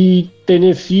 e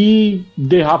Tennessee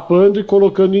derrapando e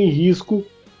colocando em risco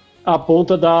a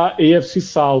ponta da AFC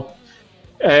South.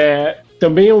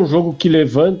 Também é um jogo que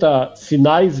levanta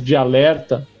sinais de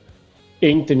alerta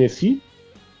em Tennessee?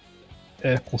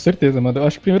 Com certeza, mano. Eu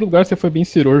acho que, em primeiro lugar, você foi bem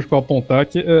cirúrgico ao apontar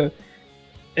que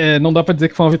não dá pra dizer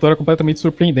que foi uma vitória completamente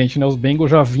surpreendente, né? Os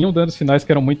Bengals já vinham dando sinais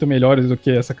que eram muito melhores do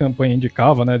que essa campanha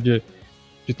indicava, né? De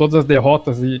todas as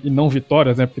derrotas e não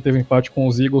vitórias, né? Porque teve empate com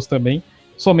os Eagles também.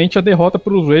 Somente a derrota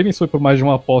para os Ravens foi por mais de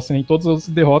uma posse, né? Em todas as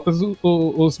derrotas,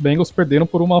 os Bengals perderam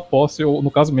por uma posse, ou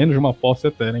no caso, menos de uma posse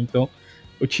até, né? Então,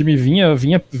 o time vinha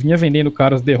vendendo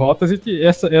caras derrotas e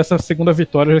essa segunda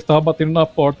vitória já estava batendo na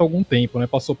porta há algum tempo, né?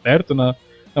 Passou perto na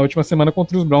última semana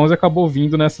contra os Browns e acabou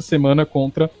vindo nessa semana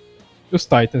contra os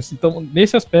Titans. Então,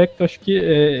 nesse aspecto, acho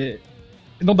que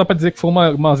não dá para dizer que foi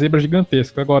uma zebra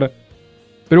gigantesca. Agora,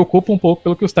 preocupa um pouco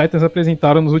pelo que os Titans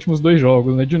apresentaram nos últimos dois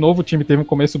jogos, né? De novo, o time teve um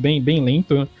começo bem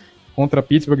lento, né? Contra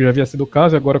Pittsburgh, já havia sido o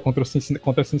caso, e agora contra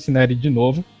Cincinnati de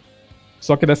novo.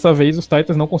 Só que dessa vez os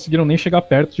Titans não conseguiram nem chegar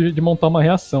perto de montar uma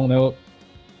reação, né?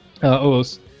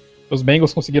 Os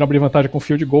Bengals conseguiram abrir vantagem com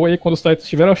field goal, e aí quando os Titans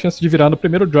tiveram a chance de virar no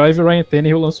primeiro drive, o Ryan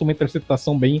Tannehill lançou uma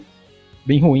interceptação bem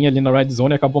ruim ali na red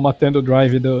zone e acabou matando o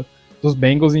drive dos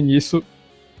Bengals, e nisso,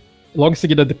 logo em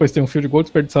seguida, depois tem um field goal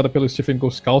desperdiçado pelo Stephen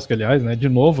Gostkowski, aliás, né? De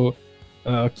novo,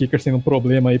 o kicker sendo um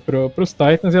problema aí pros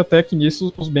Titans, e até que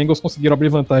nisso os Bengals conseguiram abrir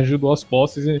vantagem de 2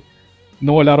 posses e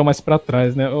não olharam mais para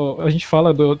trás, né? A gente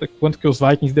fala do quanto que os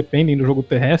Vikings dependem do jogo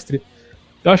terrestre.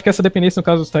 Eu acho que essa dependência no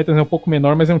caso dos Titans é um pouco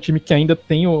menor, mas é um time que ainda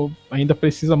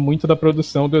precisa muito da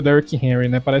produção do Derrick Henry,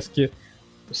 né? Parece que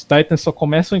os Titans só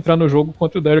começam a entrar no jogo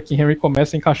quando o Derrick Henry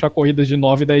começa a encaixar corridas de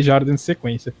 9 e 10 jardas em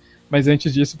sequência. Mas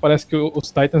antes disso, parece que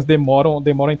os Titans demoram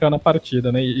a entrar na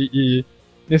partida, né? E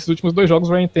nesses últimos 2 jogos,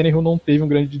 o Ryan Tannehill não teve um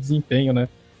grande desempenho, né?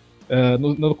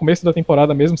 No começo da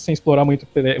temporada, mesmo sem explorar muito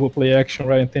o play action, o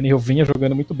Ryan Tannehill vinha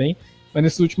jogando muito bem, mas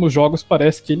nesses últimos jogos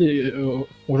parece que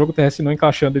o jogo terrestre não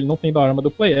encaixando, ele não tendo a arma do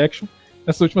play action.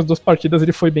 Nessas últimas 2 partidas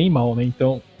ele foi bem mal, né?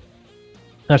 Então,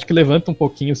 acho que levanta um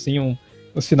pouquinho, sim,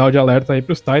 um sinal de alerta aí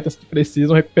para os Titans, que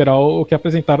precisam recuperar o que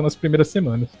apresentaram nas primeiras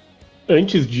semanas.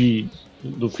 Antes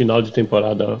do final de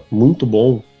temporada muito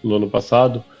bom no ano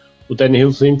passado, o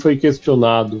Tannehill sempre foi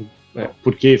questionado,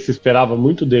 porque se esperava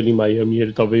muito dele em Miami,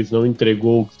 ele talvez não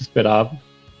entregou o que se esperava,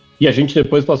 e a gente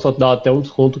depois passou a dar até um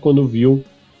desconto quando viu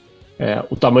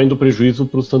o tamanho do prejuízo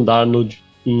para o Sam Darnold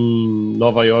em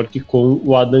Nova York com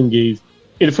o Adam Gase.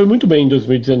 Ele foi muito bem em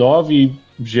 2019 e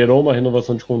gerou uma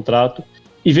renovação de contrato,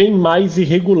 e vem mais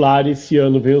irregular esse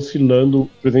ano, vem oscilando,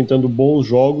 apresentando bons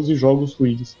jogos e jogos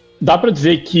ruins. Dá para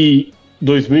dizer que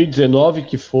 2019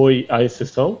 que foi a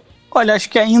exceção? Olha, acho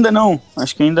que ainda não,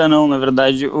 na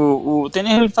verdade. O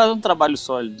Tannehill faz um trabalho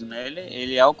sólido, né?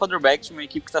 Ele é o quarterback de uma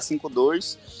equipe que está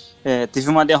 5-2, teve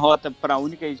uma derrota para a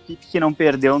única equipe que não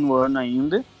perdeu no ano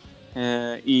ainda,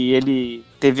 e ele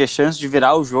teve a chance de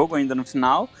virar o jogo ainda no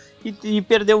final, e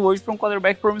perdeu hoje para um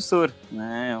quarterback promissor,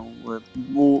 né?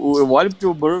 Eu olho para o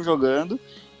Joe Burrow jogando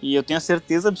e eu tenho a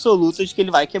certeza absoluta de que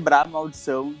ele vai quebrar a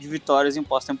maldição de vitórias em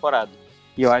pós-temporada.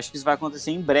 E eu acho que isso vai acontecer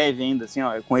em breve ainda, assim,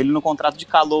 ó, com ele no contrato de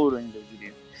calouro ainda, eu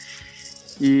diria.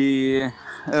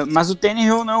 Mas o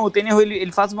Tannehill não, o Tannehill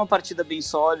ele faz uma partida bem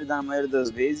sólida na maioria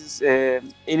das vezes.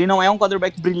 Ele não é um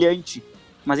quarterback brilhante,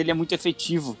 mas ele é muito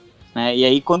efetivo, né? E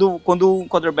aí quando um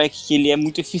quarterback que ele é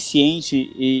muito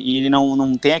eficiente e ele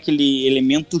não tem aquele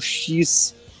elemento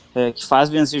X que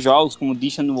faz vencer jogos, como o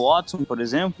Deshaun Watson, por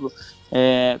exemplo,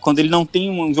 quando ele não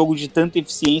tem um jogo de tanta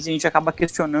eficiência, a gente acaba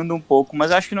questionando um pouco, mas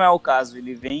eu acho que não é o caso.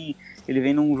 Ele vem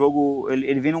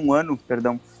num ano,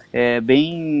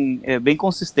 bem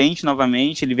consistente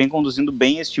novamente, ele vem conduzindo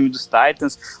bem esse time dos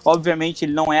Titans. Obviamente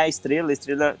ele não é a estrela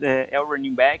é o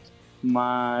running back,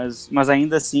 mas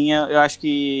ainda assim eu acho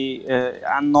que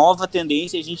a nova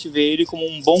tendência é a gente ver ele como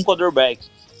um bom quarterback,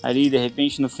 ali de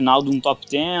repente no final de um top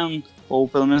 10, ou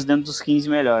pelo menos dentro dos 15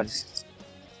 melhores.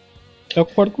 Eu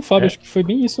concordo com o Fábio, acho que foi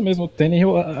bem isso mesmo. O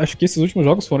Tannehill, acho que esses últimos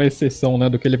jogos foram a exceção, né,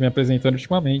 do que ele vem apresentando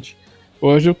ultimamente.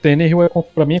 Hoje o Tannehill,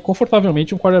 pra mim, é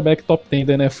confortavelmente um quarterback top 10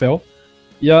 da NFL.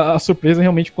 E a surpresa é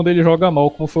realmente quando ele joga mal,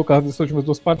 como foi o caso dessas últimas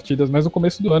 2 partidas. Mas no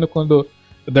começo do ano, quando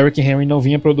o Derrick Henry não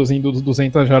vinha produzindo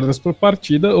 200 jardas por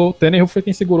partida, o Tannehill foi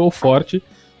quem segurou o forte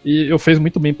e fez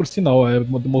muito bem, por sinal,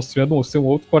 mostrando ser um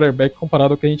outro quarterback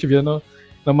comparado ao que a gente via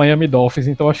na Miami Dolphins.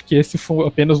 Então acho que esse foi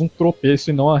apenas um tropeço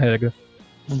e não a regra.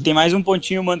 Tem mais um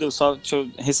pontinho, Mandel, só deixa eu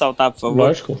ressaltar, por favor.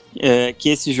 Lógico. Que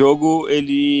esse jogo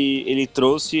ele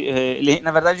trouxe, ele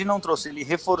na verdade não trouxe, ele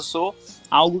reforçou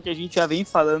algo que a gente já vem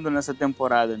falando nessa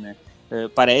temporada, né?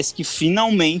 Parece que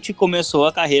finalmente começou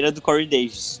a carreira do Corey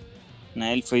Davis,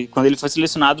 né? Quando ele foi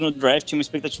selecionado no draft, tinha uma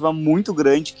expectativa muito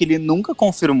grande que ele nunca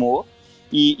confirmou.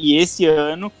 E esse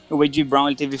ano, o A.J. Brown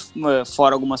ele teve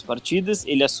fora algumas partidas,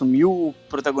 ele assumiu o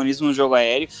protagonismo no jogo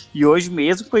aéreo, e hoje,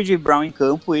 mesmo com o A.J. Brown em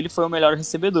campo, ele foi o melhor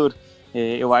recebedor.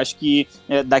 Eu acho que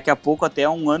daqui a pouco até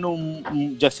um ano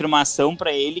de afirmação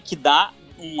para ele, que dá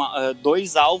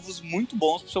 2 alvos muito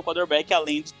bons pro seu quarterback,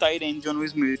 além do tight end Jonnu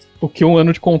Smith. O que um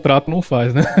ano de contrato não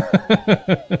faz, né?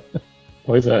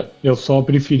 Pois é, eu só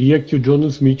preferia que o Jonnu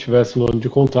Smith tivesse um ano de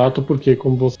contrato, porque,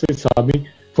 como vocês sabem,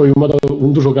 foi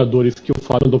um dos jogadores que o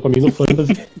Fábio mandou pra mim no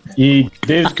Fantasy, e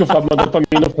desde que o Fábio mandou pra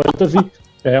mim no Fantasy,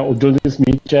 o Jonnu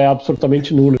Smith é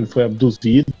absolutamente nulo, ele foi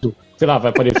abduzido, sei lá, vai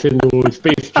aparecer no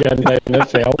Space Jam da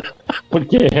NFL,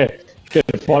 porque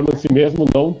performance mesmo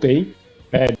não tem,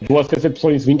 2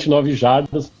 recepções, 29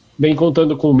 jardas, bem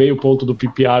contando com o meio ponto do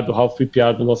PPR, do half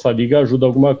PPR da nossa liga, ajuda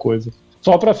alguma coisa.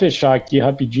 Só pra fechar aqui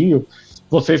rapidinho,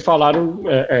 vocês falaram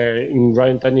em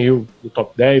Ryan Tannehill no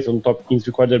top 10 ou no top 15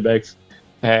 de quarterbacks,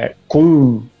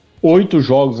 com 8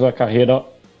 jogos na carreira,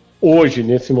 hoje,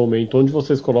 nesse momento, onde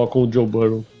vocês colocam o Joe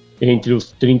Burrow entre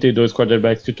os 32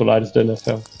 quarterbacks titulares da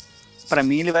NFL? Para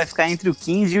mim, ele vai ficar entre o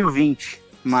 15 e o 20,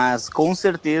 mas com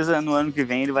certeza no ano que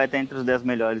vem ele vai estar entre os 10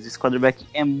 melhores. Esse quarterback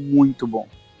é muito bom.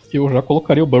 Eu já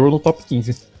colocaria o Burrow no top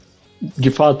 15.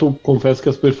 De fato, confesso que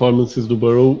as performances do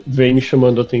Burrow vêm me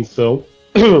chamando a atenção.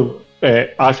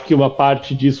 Acho que uma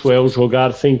parte disso é o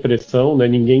jogar sem pressão, né?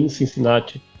 Ninguém em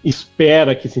Cincinnati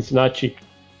espera que Cincinnati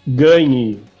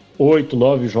ganhe 8,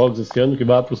 9 jogos esse ano, que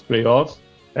vá para os playoffs.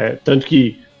 Tanto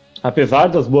que, apesar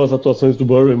das boas atuações do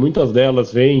Burrow, muitas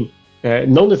delas vêm,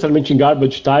 não necessariamente em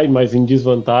garbage time, mas em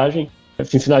desvantagem.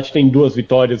 Cincinnati tem 2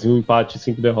 vitórias e 1 empate e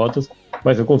 5 derrotas,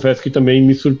 mas eu confesso que também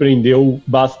me surpreendeu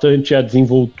bastante a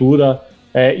desenvoltura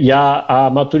e a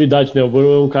maturidade, né? O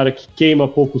Burrow é um cara que queima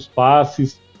poucos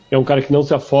passes, é um cara que não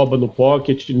se afoba no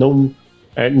pocket,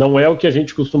 não é o que a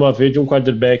gente costuma ver de um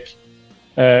quarterback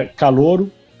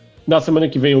calouro. Na semana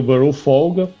que vem o Burrow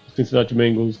folga, o Cincinnati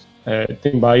Bengals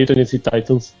tem bye, Tennessee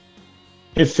Titans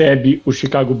recebe o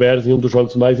Chicago Bears em um dos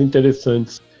jogos mais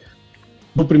interessantes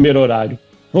do primeiro horário.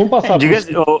 Vamos passar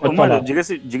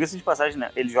diga-se de passagem, né?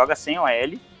 Ele joga sem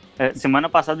OL. Semana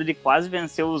passada ele quase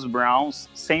venceu os Browns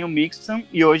sem o Mixon,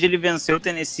 e hoje ele venceu o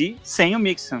Tennessee sem o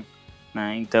Mixon,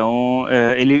 né? Então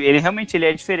ele realmente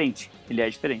é diferente. Ele é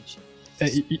diferente.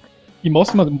 E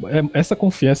mostra essa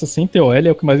confiança sem ter OL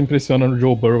é o que mais impressiona no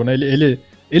Joe Burrow, né?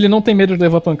 Ele não tem medo de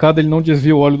levar pancada, ele não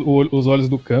desvia os olhos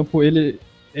do campo,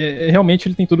 realmente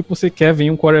ele tem tudo que você quer ver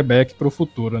em um quarterback pro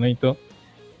futuro, né? Então,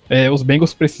 os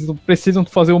Bengals precisam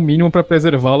fazer o mínimo para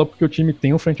preservá-lo, porque o time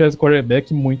tem um franchise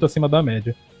quarterback muito acima da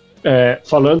média.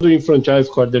 Falando em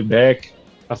franchise quarterback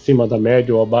acima da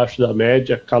média ou abaixo da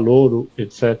média, calouro,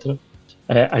 etc.,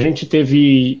 a gente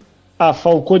teve a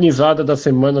falconizada da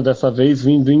semana dessa vez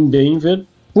vindo em Denver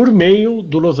por meio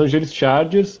do Los Angeles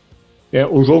Chargers,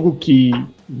 um jogo que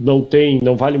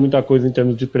não vale muita coisa em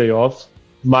termos de playoffs,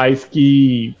 mas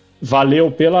que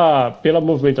valeu pela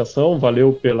movimentação,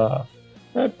 valeu pela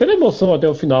emoção até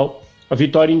o final. A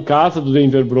vitória em casa do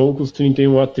Denver Broncos,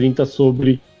 31-30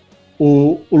 sobre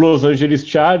o Los Angeles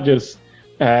Chargers.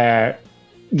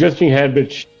 Justin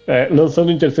Herbert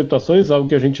lançando interceptações, algo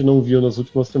que a gente não viu nas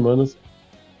últimas semanas,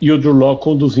 e o Drew Lock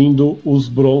conduzindo os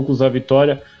Broncos à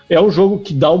vitória. É um jogo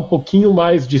que dá um pouquinho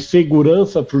mais de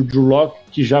segurança para o Drew Lock,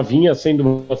 que já vinha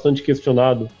sendo bastante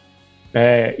questionado,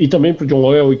 e também para o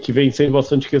John Elway, que vem sendo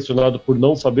bastante questionado por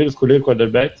não saber escolher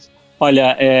quarterbacks.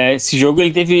 Olha, esse jogo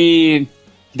ele teve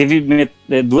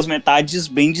duas metades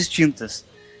bem distintas,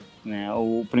 né?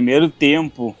 O primeiro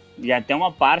tempo e até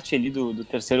uma parte ali do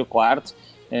terceiro quarto,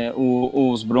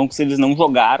 os Broncos eles não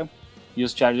jogaram e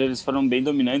os Chargers foram bem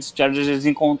dominantes. Os Chargers eles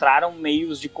encontraram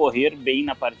meios de correr bem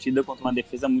na partida contra uma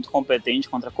defesa muito competente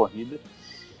contra a corrida.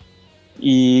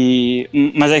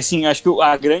 Mas assim, acho que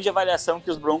a grande avaliação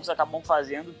que os Broncos acabam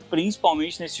fazendo,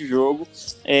 principalmente nesse jogo,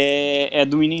 é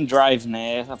do winning drive,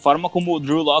 né? A forma como o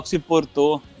Drew Lock se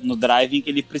portou no drive em que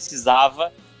ele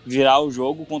precisava virar o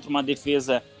jogo contra uma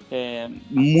defesa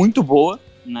muito boa,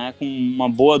 né? Com uma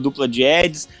boa dupla de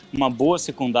edges, uma boa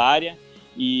secundária,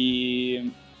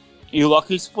 e o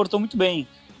Lock ele se portou muito bem,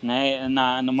 né?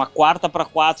 Numa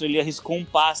 4-4 ele arriscou um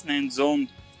passe na end zone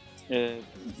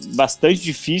bastante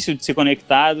difícil de ser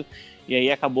conectado, e aí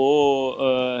acabou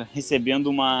recebendo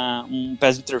um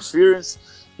pass interference,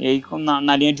 e aí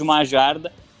na linha de 1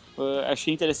 jarda.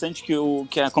 Achei interessante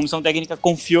que a comissão técnica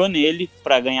confiou nele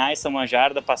para ganhar essa 1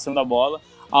 jarda passando a bola,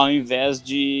 ao invés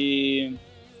de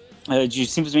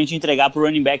simplesmente entregar para o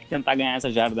running back e tentar ganhar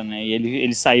essa jarda, né? E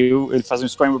ele saiu, ele faz um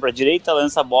scramble para a direita,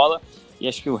 lança a bola, e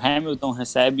acho que o Hamilton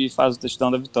recebe e faz o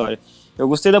touchdown da vitória. Eu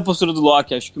gostei da postura do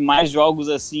Lock, acho que mais jogos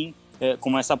assim,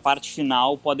 como essa parte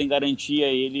final, podem garantir a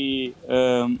ele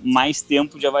mais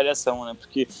tempo de avaliação, né?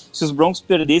 Porque se os Broncos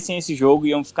perdessem esse jogo,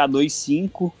 iam ficar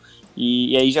 2-5,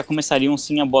 e aí já começariam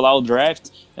sim a bolar o draft.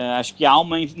 Acho que há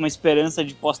uma esperança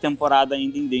de pós-temporada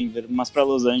ainda em Denver, mas para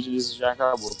Los Angeles já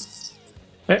acabou.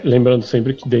 Lembrando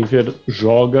sempre que Denver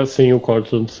joga sem o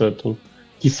Courtland Sutton,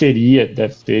 que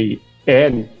deve ser,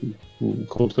 em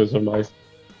condições normais,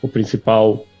 o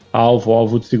principal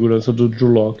alvo de segurança do Drew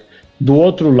Lock. Do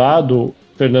outro lado,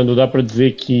 Fernando, dá para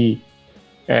dizer que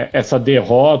essa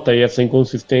derrota e essa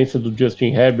inconsistência do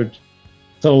Justin Herbert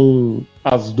são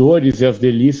as dores e as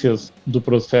delícias do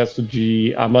processo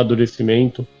de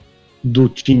amadurecimento do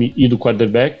time e do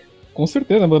quarterback? Com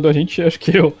certeza, mano. Acho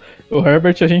que o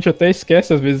Herbert, a gente até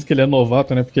esquece às vezes que ele é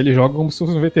novato, né? Porque ele joga como se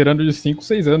fosse um veterano de 5,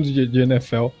 6 anos de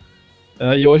NFL.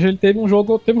 E hoje ele teve um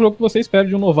jogo que você espera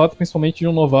de um novato, principalmente de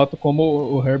um novato como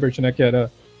o Herbert, né? Que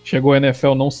chegou à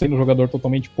NFL não sendo um jogador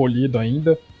totalmente polido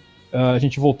ainda. A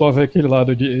gente voltou a ver aquele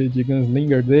lado de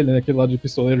gunslinger dele, né? Aquele lado de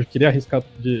pistoleiro, de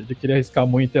querer arriscar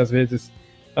muito e às vezes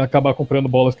acabar comprando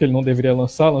bolas que ele não deveria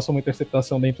lançar. Lançou uma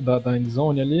interceptação dentro da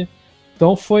endzone ali.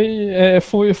 Então foi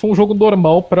um jogo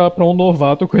normal para um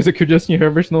novato, coisa que o Justin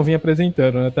Herbert não vinha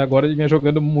apresentando, né? Até agora ele vinha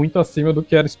jogando muito acima do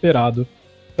que era esperado.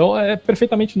 Então é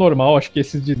perfeitamente normal, acho que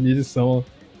esses deslizes são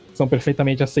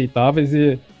perfeitamente aceitáveis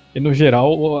e no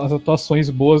geral as atuações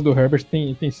boas do Herbert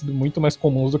têm sido muito mais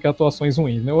comuns do que atuações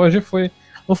ruins, né? Hoje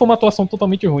não foi uma atuação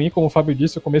totalmente ruim, como o Fábio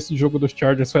disse, o começo de jogo dos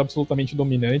Chargers foi absolutamente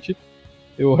dominante.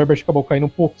 O Herbert acabou caindo um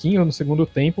pouquinho no segundo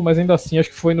tempo, mas ainda assim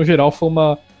acho que no geral foi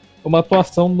uma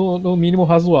atuação no mínimo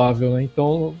razoável, né?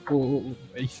 Então,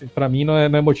 para mim não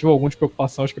é motivo algum de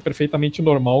preocupação, acho que é perfeitamente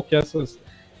normal que essas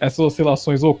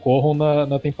oscilações ocorram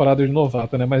na temporada de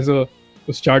novato, né? Mas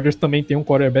os Chargers também têm um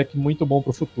quarterback muito bom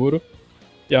pro futuro,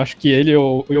 e acho que ele e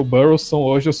o Burrow são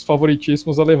hoje os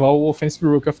favoritíssimos a levar o Offensive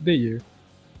Rookie of the Year.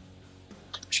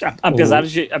 Apesar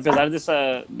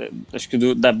dessa, acho que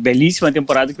da belíssima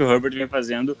temporada que o Herbert vem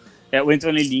fazendo, o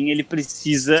Anthony Lynn ele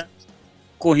precisa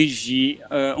corrigir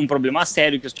um problema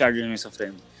sério que os Chargers vem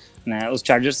sofrendo, né? Os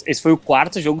Chargers, esse foi o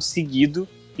 4º jogo seguido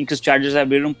em que os Chargers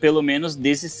abriram pelo menos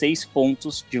 16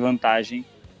 pontos de vantagem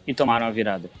e tomaram a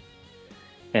virada.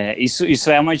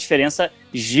 Isso é uma diferença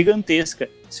gigantesca.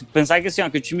 Se pensar que, assim,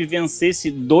 que o time vencesse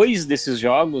 2 desses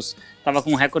jogos, estava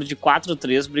com um recorde de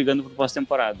 4-3 brigando por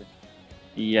pós-temporada.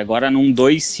 E agora num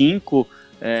 2-5,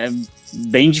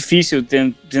 bem difícil,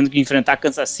 tendo que enfrentar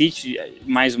Kansas City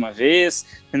mais uma vez,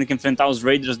 tendo que enfrentar os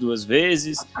Raiders 2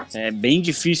 vezes. É bem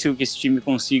difícil que esse time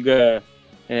consiga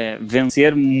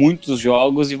vencer muitos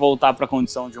jogos e voltar para a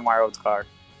condição de um wild card.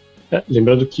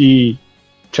 Lembrando que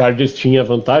Chargers tinha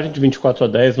vantagem de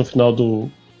 24-10 no final do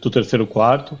terceiro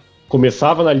quarto,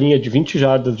 começava na linha de 20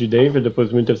 jardas de Denver depois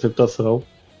de uma interceptação,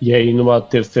 e aí numa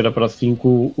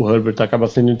 3ª-5 o Herbert acaba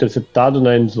sendo interceptado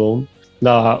na end zone.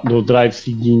 No drive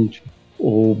seguinte,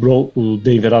 o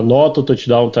Denver anota o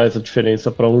touchdown, traz a diferença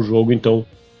para um jogo. Então,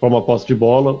 para uma posse de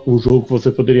bola, um jogo que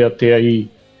você poderia ter aí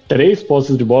 3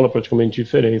 posses de bola praticamente de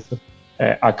diferença,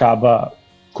 acaba,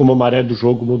 como a maré do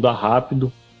jogo muda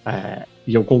rápido,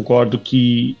 e eu concordo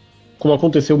que como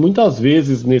aconteceu muitas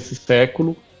vezes nesse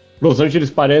século, Los Angeles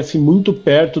parece muito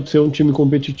perto de ser um time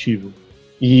competitivo.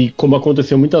 E como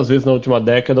aconteceu muitas vezes na última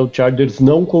década, o Chargers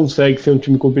não consegue ser um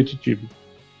time competitivo.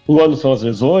 Um ano são as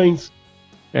lesões,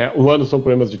 um ano são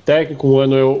problemas de técnico, um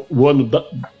ano é o ano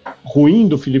ruim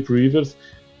do Philip Rivers,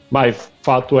 mas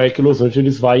fato é que Los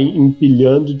Angeles vai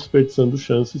empilhando e desperdiçando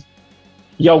chances.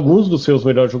 E alguns dos seus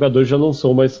melhores jogadores já não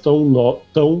são mais tão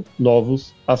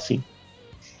novos assim.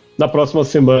 Na próxima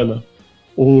semana,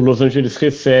 o Los Angeles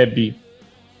recebe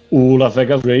o Las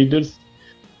Vegas Raiders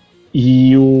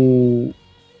e o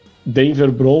Denver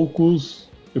Broncos.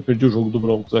 Eu perdi o jogo do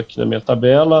Broncos aqui na minha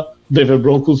tabela. Denver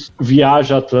Broncos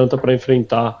viaja a Atlanta para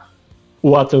enfrentar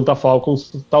o Atlanta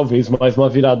Falcons, talvez mais uma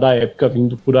virada da época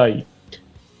vindo por aí.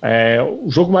 O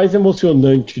jogo mais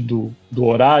emocionante do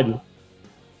horário,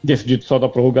 decidido só da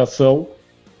prorrogação,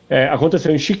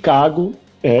 aconteceu em Chicago,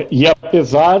 e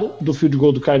apesar do field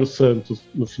goal do Cairo Santos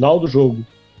no final do jogo,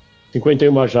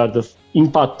 51 jardas,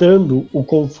 empatando o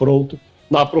confronto,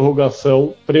 na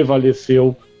prorrogação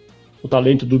prevaleceu o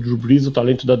talento do Drew Brees, o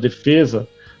talento da defesa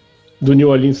do New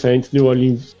Orleans Saints. New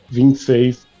Orleans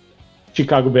 26,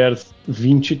 Chicago Bears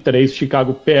 23.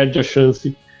 Chicago perde a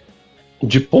chance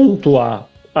de pontuar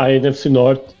a NFC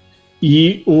Norte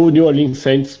e o New Orleans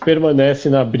Saints permanece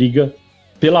na briga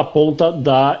pela ponta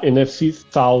da NFC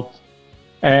South.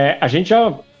 A gente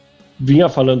já vinha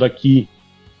falando aqui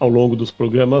ao longo dos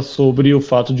programas sobre o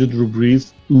fato de Drew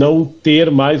Brees não ter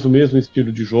mais o mesmo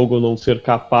estilo de jogo, ou não ser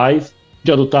capaz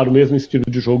de adotar o mesmo estilo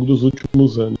de jogo dos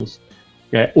últimos anos.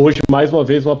 Hoje, mais uma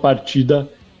vez, uma partida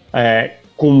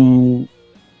com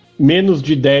menos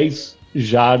de 10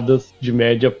 jardas de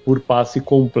média por passe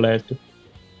completo.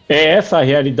 É essa a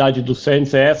realidade do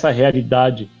Saints, é essa a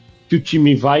realidade que o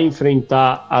time vai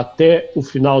enfrentar até o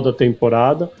final da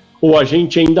temporada, ou a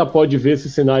gente ainda pode ver esse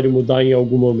cenário mudar em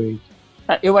algum momento?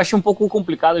 Eu acho um pouco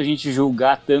complicado a gente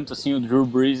julgar tanto assim o Drew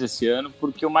Brees esse ano,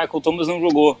 porque o Michael Thomas não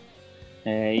jogou.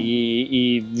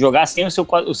 E jogar sem o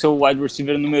seu wide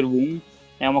receiver número 1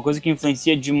 é uma coisa que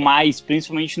influencia demais,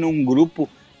 principalmente num grupo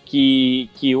que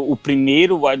o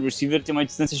primeiro wide receiver tem uma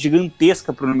distância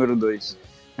gigantesca para o número 2.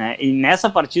 E nessa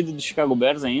partida do Chicago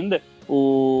Bears ainda,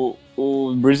 o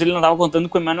Brees ele não estava contando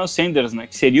com o Emmanuel Sanders,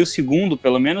 que seria o segundo,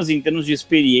 pelo menos em termos de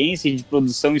experiência e de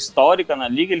produção histórica na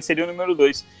liga, ele seria o número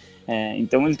 2.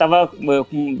 Então ele estava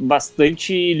com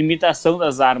bastante limitação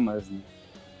das armas.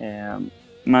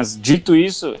 Mas dito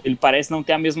isso, ele parece não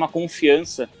ter a mesma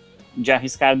confiança de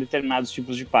arriscar determinados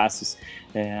tipos de passes.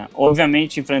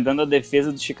 Obviamente, enfrentando a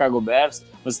defesa do Chicago Bears,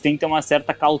 você tem que ter uma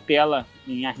certa cautela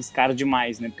em arriscar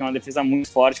demais, porque é uma defesa muito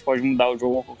forte, pode mudar o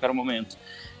jogo a qualquer momento.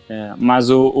 Mas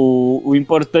o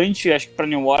importante, acho que para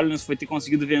New Orleans, foi ter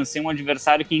conseguido vencer um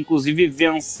adversário que inclusive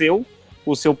venceu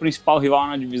o seu principal rival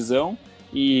na divisão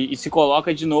e se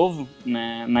coloca de novo,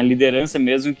 na liderança,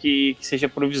 mesmo que seja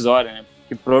provisória,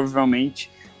 porque provavelmente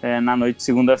na noite de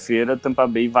segunda-feira Tampa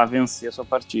Bay vai vencer a sua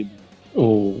partida.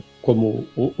 Como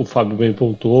o Fábio bem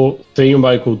pontuou, sem o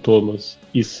Michael Thomas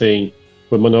e sem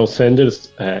o Emmanuel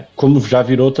Sanders, como já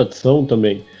virou tradição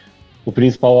também, o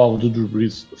principal alvo do Drew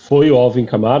Brees foi o Alvin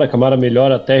Kamara. Kamara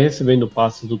melhor até recebendo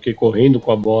passes do que correndo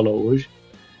com a bola hoje.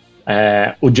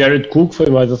 O Jared Cook foi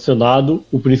mais acionado.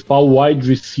 O principal wide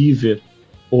receiver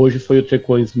hoje foi o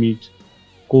Tre'Quan Smith,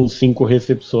 com 5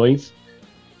 recepções.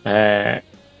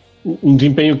 Um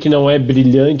desempenho que não é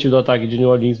brilhante do ataque de New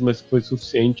Orleans, mas que foi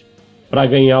suficiente para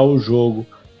ganhar o jogo.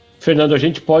 Fernando, a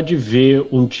gente pode ver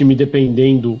um time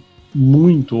dependendo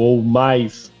muito ou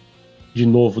mais, de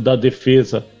novo, da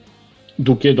defesa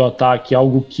do que do ataque,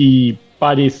 algo que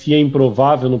parecia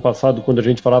improvável no passado, quando a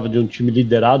gente falava de um time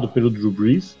liderado pelo Drew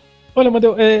Brees? Olha,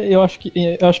 Mandel, eu acho que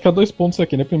há 2 pontos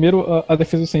aqui, Primeiro, a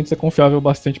defesa do Saints é confiável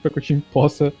bastante para que o time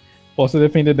possa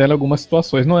depender dela em algumas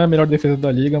situações. Não é a melhor defesa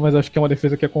da liga, mas acho que é uma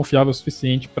defesa que é confiável o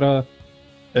suficiente para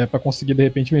conseguir, de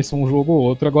repente, vencer um jogo ou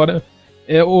outro. Agora,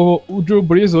 o Drew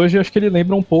Brees hoje, acho que ele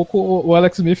lembra um pouco o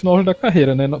Alex Smith no auge da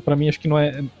carreira, Para mim, acho que não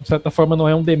é, de certa forma, não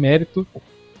é um demérito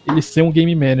ele ser um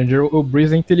game manager. O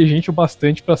Brees é inteligente o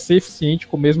bastante para ser eficiente,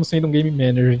 mesmo sendo um game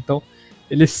manager. Então,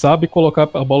 ele sabe colocar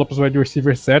a bola para os wide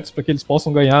receivers certos para que eles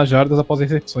possam ganhar jardas após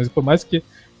recepções. E por mais que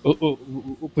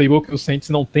o playbook do Saints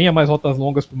não tenha mais rotas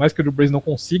longas, por mais que o Drew Brees não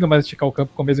consiga mais esticar o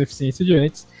campo com a mesma eficiência de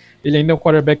antes, ele ainda é um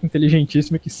quarterback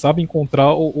inteligentíssimo que sabe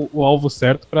encontrar o alvo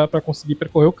certo para conseguir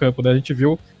percorrer o campo. A gente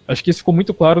viu, acho que isso ficou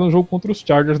muito claro no jogo contra os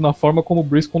Chargers, na forma como o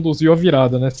Brees conduziu a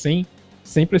virada,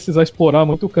 sem precisar explorar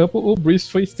muito o campo. O Brees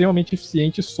foi extremamente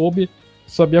eficiente,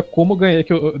 sabia como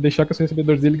deixar que os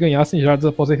recebedores dele ganhassem jardas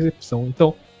após a recepção.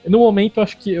 Então, no momento,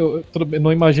 acho que eu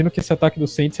não imagino que esse ataque do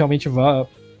Saints realmente vá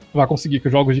conseguir que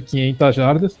jogos de 500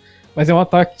 jardas, mas é um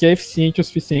ataque que é eficiente o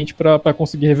suficiente para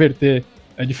conseguir reverter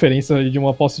a diferença de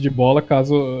uma posse de bola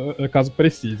caso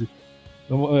precise.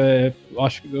 Então,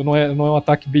 acho que não é um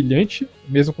ataque brilhante,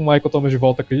 mesmo com o Michael Thomas de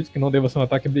volta, acredito que não deva ser um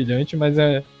ataque brilhante, mas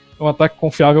é um ataque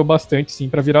confiável bastante, sim,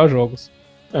 para virar jogos.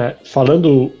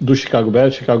 Falando do Chicago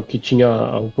Bears, Chicago que tinha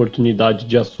a oportunidade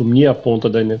de assumir a ponta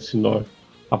da NFC North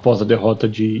após a derrota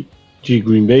de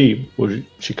Green Bay. Hoje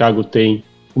Chicago tem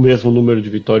o mesmo número de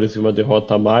vitórias e uma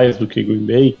derrota a mais do que Green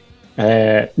Bay.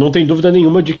 Não tem dúvida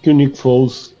nenhuma de que o Nick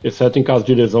Foles, exceto em caso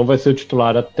de lesão, vai ser o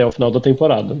titular até o final da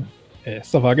temporada.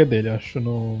 Essa vaga é dele, acho.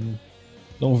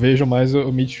 Não vejo mais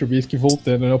o Mitch Trubisky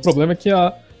voltando, né? O problema é que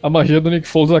a magia do Nick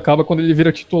Foles acaba quando ele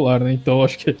vira titular, né? Então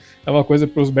acho que é uma coisa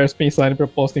para os Bears pensarem para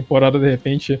pós-temporada, de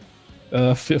repente,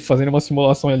 fazendo uma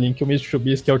simulação ali em que o Mitch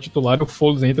Trubisky é o titular e o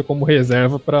Foles entra como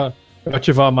reserva para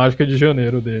ativar a mágica de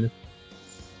janeiro dele.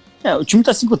 O time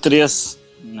tá 5-3,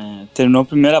 né? Terminou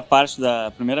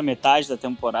a primeira metade da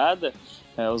temporada,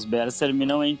 os Bears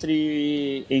terminam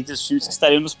entre os times que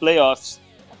estariam nos playoffs.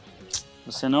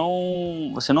 Você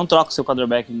não troca o seu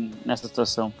quarterback nessa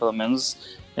situação, pelo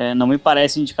menos não me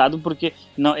parece indicado, porque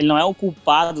ele não é o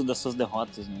culpado das suas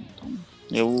derrotas, né? Então,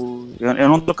 eu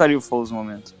não trocaria o Foles no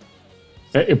momento.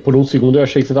 Por um segundo eu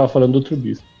achei que você estava falando do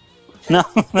Trubisky. Não,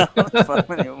 de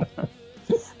forma nenhuma.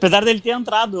 Apesar dele ter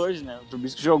entrado hoje, né? O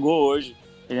Trubisky jogou hoje.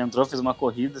 Ele entrou, fez uma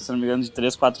corrida, se não me engano, de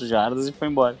 3-4 jardas e foi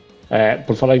embora.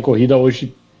 Por falar em corrida,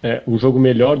 hoje um jogo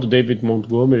melhor do David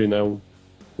Montgomery, né?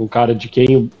 Um cara de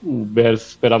quem o Bears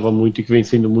esperava muito e que vem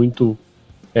sendo muito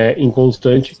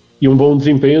inconstante. E um bom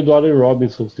desempenho do Allen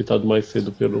Robinson, citado mais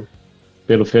cedo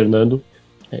pelo Fernando,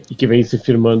 e que vem se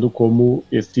firmando como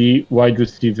esse wide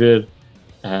receiver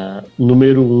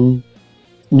número 1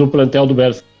 no plantel do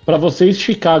Bears. Para vocês,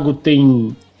 Chicago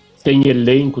tem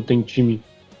elenco, tem time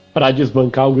para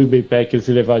desbancar o Green Bay Packers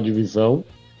e levar a divisão?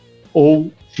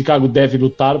 Ou Chicago deve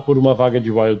lutar por uma vaga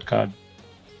de wild card?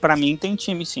 Para mim tem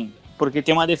time, sim. Porque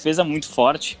tem uma defesa muito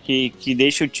forte que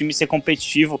deixa o time ser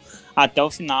competitivo até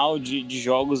o final de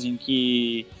jogos em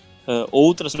que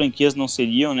outras franquias não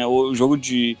seriam, né? O jogo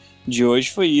de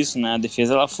hoje foi isso, né? A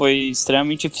defesa ela foi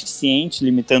extremamente eficiente,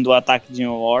 limitando o ataque de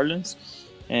New Orleans.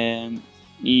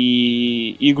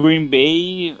 E Green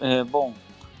Bay,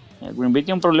 Green Bay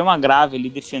tem um problema grave ali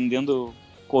defendendo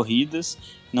corridas.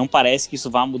 Não parece que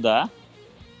isso vá mudar.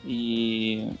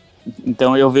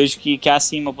 Então eu vejo que há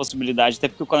sim uma possibilidade, até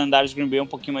porque o calendário de Green Bay é um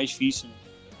pouquinho mais difícil.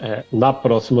 Na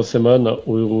próxima semana,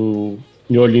 o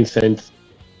New Orleans Saints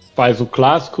faz o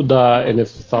clássico da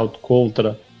NFC South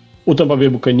contra o Tampa Bay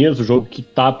Buccaneers, o jogo que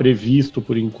está previsto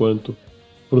por enquanto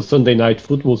para o Sunday Night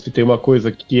Football. Se tem uma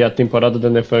coisa que a temporada da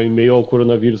NFL em meio ao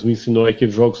coronavírus me ensinou é que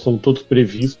os jogos são todos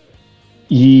previstos.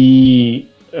 E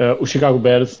o Chicago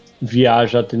Bears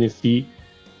viaja a Tennessee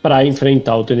para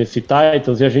enfrentar o Tennessee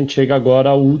Titans, e a gente chega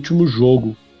agora ao último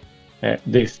jogo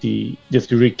desse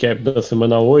recap da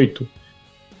semana 8,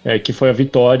 que foi a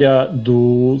vitória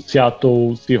do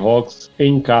Seattle Seahawks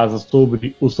em casa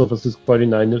sobre o San Francisco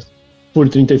 49ers por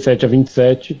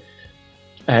 37-27.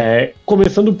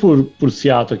 Começando por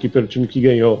Seattle aqui, pelo time que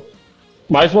ganhou.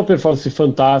 Mais uma performance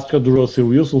fantástica do Russell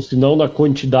Wilson, se não na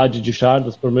quantidade de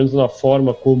jardas, pelo menos na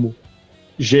forma como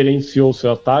gerenciou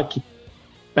seu ataque.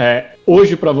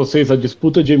 Hoje, para vocês, a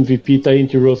disputa de MVP está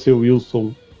entre Russell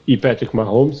Wilson e Patrick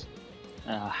Mahomes?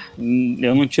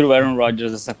 Eu não tiro o Aaron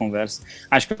Rodgers dessa conversa.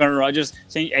 Acho que o Aaron Rodgers...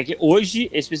 É que hoje,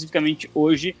 especificamente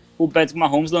hoje, o Patrick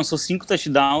Mahomes lançou 5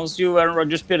 touchdowns e o Aaron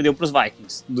Rodgers perdeu para os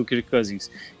Vikings, do Kirk Cousins.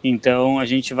 Então,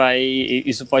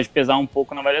 isso pode pesar um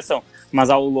pouco na avaliação. Mas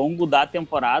ao longo da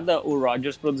temporada, o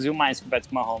Rodgers produziu mais que o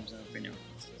Patrick Mahomes, na minha opinião.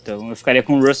 Então, eu ficaria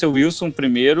com o Russell Wilson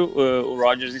primeiro, o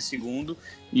Rodgers em segundo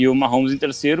e o Mahomes em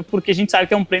terceiro, porque a gente sabe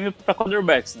que é um prêmio para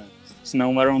quarterbacks, né?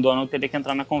 Senão o Aaron Donald teria que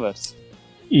entrar na conversa.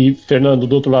 E, Fernando,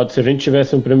 do outro lado, se a gente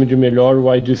tivesse um prêmio de melhor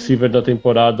wide receiver da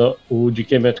temporada, o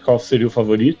DK Metcalf seria o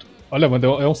favorito? Olha,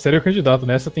 mano, é um sério candidato.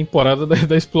 Nessa temporada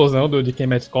da explosão do DK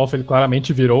Metcalf, ele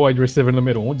claramente virou o wide receiver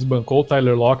número 1, desbancou o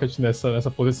Tyler Lockett nessa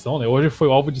posição, né? Hoje foi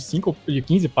o alvo de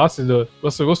 15 passes do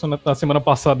Russell Wilson. Na semana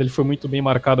passada ele foi muito bem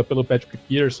marcado pelo Patrick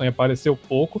Peterson e apareceu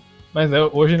pouco, mas né,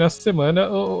 hoje nessa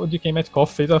semana o DK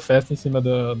Metcalf fez a festa em cima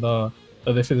da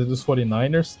defesa dos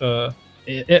 49ers.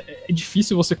 É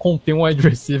difícil você conter um wide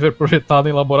receiver projetado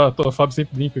em laboratório. O Fábio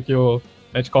sempre brinca que o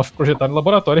Metcalf projetado em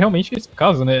laboratório realmente é esse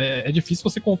caso, né? É difícil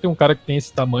você conter um cara que tem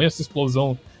esse tamanho, essa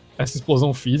explosão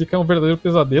física. É um verdadeiro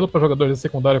pesadelo para jogadores da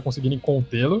secundária conseguirem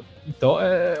contê-lo. Então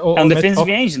é um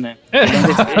defensive end, né?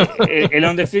 Ele é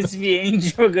um defensive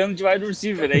end jogando de wide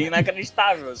receiver. É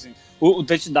inacreditável, assim.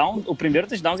 O primeiro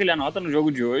touchdown que ele anota no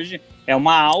jogo de hoje é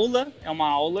uma aula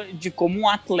de como um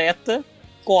atleta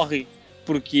corre.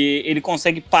 porque ele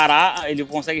consegue parar, ele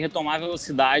consegue retomar a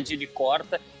velocidade, ele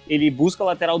corta, ele busca a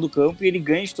lateral do campo e ele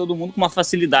ganha de todo mundo com uma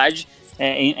facilidade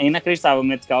inacreditável. O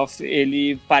Metcalf,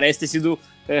 ele parece ter sido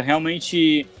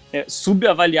realmente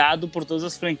subavaliado por todas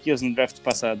as franquias no draft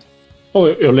passado. Bom,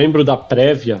 eu lembro da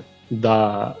prévia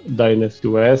da NFC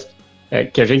West,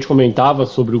 que a gente comentava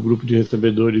sobre o grupo de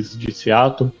recebedores de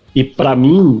Seattle, e para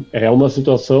mim era uma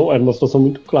situação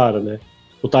muito clara, né?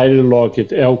 O Tyler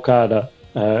Lockett é o cara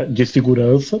de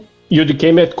segurança, e o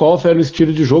DK Metcalf era o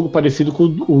estilo de jogo parecido com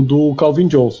o do Calvin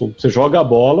Johnson. Você joga a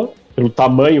bola, pelo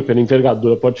tamanho, pela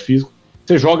envergadura, porte físico,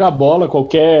 você joga a bola,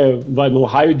 vai no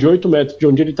raio de 8 metros de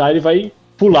onde ele tá, ele vai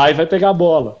pular e vai pegar a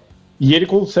bola. E ele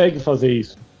consegue fazer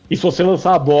isso. E se você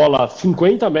lançar a bola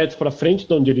 50 metros para frente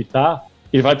de onde ele tá,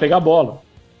 ele vai pegar a bola.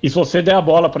 E se você der a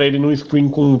bola para ele num screen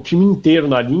com o time inteiro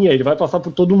na linha, ele vai passar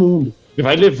por todo mundo. Ele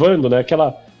vai levando, né?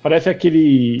 Parece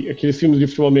aqueles filmes de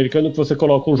futebol americano que você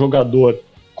coloca um jogador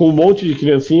com um monte de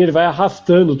criancinha, ele vai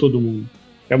arrastando todo mundo.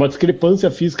 É uma discrepância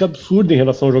física absurda em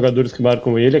relação aos jogadores que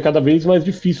marcam ele. É cada vez mais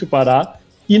difícil parar.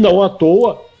 E não à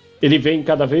toa, ele vem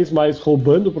cada vez mais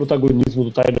roubando o protagonismo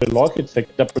do Tyler Lockett, se é que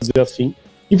dá para dizer assim,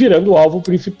 e virando o alvo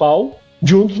principal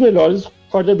de um dos melhores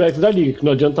quarterbacks da liga, que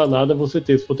não adianta nada você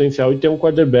ter esse potencial e ter um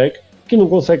quarterback que não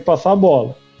consegue passar a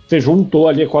bola. Você juntou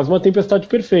ali, é quase uma tempestade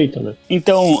perfeita, né?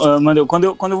 Então, Mandel, quando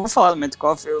eu vou falar do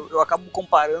Metcalf, eu acabo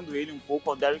comparando ele um pouco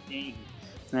ao Derrick Henry.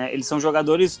 Né? Eles são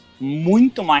jogadores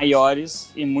muito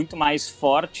maiores e muito mais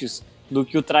fortes do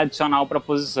que o tradicional para a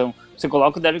posição. Você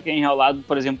coloca o Derrick Henry ao lado,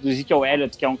 por exemplo, do Ezekiel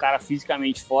Elliott, que é um cara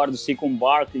fisicamente forte, do Saquon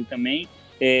Barkley também,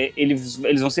 eles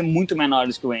vão ser muito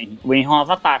menores que o Henry. O Henry é um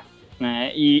avatar.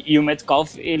 Né? E o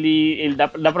Metcalf, ele dá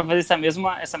para fazer essa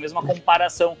mesma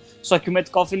comparação, só que o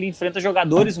Metcalf ele enfrenta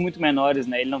jogadores muito menores,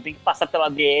 né? Ele não tem que passar pela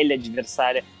DL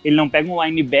adversária, ele não pega um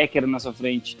linebacker na sua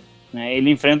frente, né?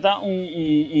 Ele enfrenta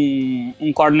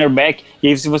um cornerback, e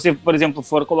aí se você, por exemplo,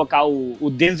 for colocar o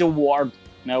Denzel Ward,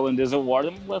 né? O Denzel Ward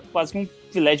é quase que um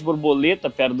filé de borboleta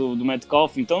perto do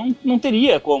Metcalf, então não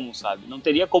teria como, sabe? Não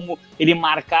teria como ele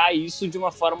marcar isso de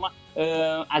uma forma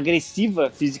agressiva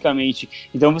fisicamente.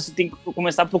 Então você tem que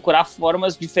começar a procurar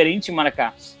formas diferentes de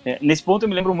marcar. Nesse ponto eu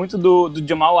me lembro muito do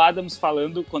Jamal Adams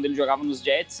falando, quando ele jogava nos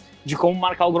Jets, de como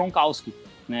marcar o Gronkowski.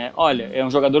 Né? Olha, é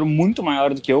um jogador muito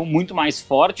maior do que eu, muito mais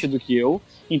forte do que eu,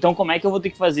 então como é que eu vou ter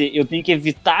que fazer? Eu tenho que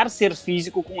evitar ser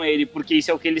físico com ele, porque isso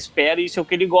é o que ele espera e isso é o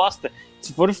que ele gosta.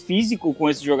 Se for físico com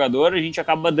esse jogador, a gente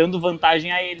acaba dando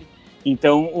vantagem a ele.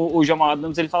 Então o Jamal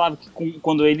Adams, ele falava que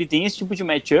quando ele tem esse tipo de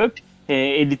matchup,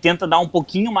 ele tenta dar um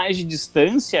pouquinho mais de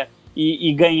distância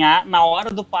e ganhar na hora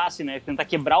do passe, né? Tentar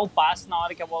quebrar o passe na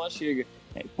hora que a bola chega.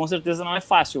 Com certeza não é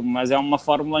fácil, mas é uma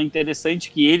fórmula interessante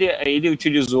que ele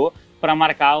utilizou para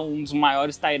marcar um dos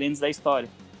maiores tight ends da história.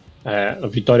 A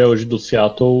vitória hoje do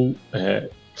Seattle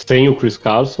sem o Chris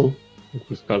Carson,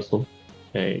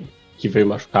 que veio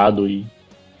machucado e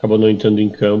acabou não entrando em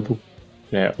campo.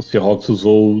 O Seahawks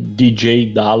usou o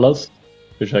DJ Dallas,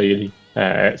 seja ele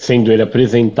sendo ele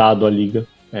apresentado à liga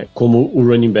como o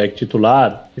running back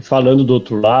titular. E falando do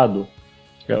outro lado,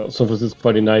 o San Francisco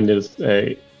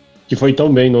 49ers, que foi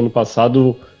tão bem no ano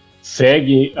passado,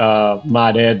 segue a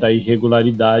maré da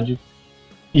irregularidade.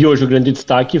 E hoje o grande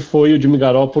destaque foi o Jimmy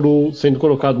Garoppolo sendo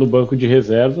colocado no banco de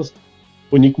reservas.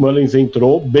 O Nick Mullens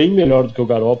entrou bem melhor do que o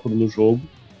Garoppolo no jogo.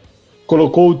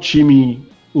 Colocou o time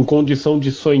em condição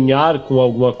de sonhar com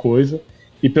alguma coisa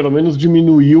e pelo menos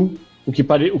diminuiu o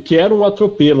que era um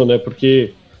atropelo, né?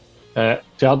 Porque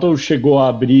Seattle chegou a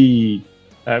abrir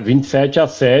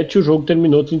 27-7, o jogo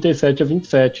terminou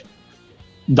 37-27.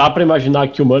 Dá para imaginar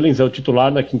que o Mullens é o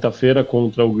titular na quinta-feira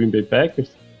contra o Green Bay Packers?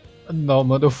 Não,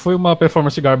 mano, foi uma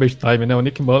performance garbage time, né? O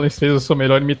Nick Mullens fez a sua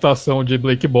melhor imitação de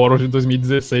Blake Bortles de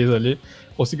 2016 ali.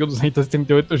 Conseguiu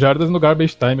 238 jardas no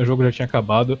garbage time, o jogo já tinha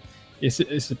acabado.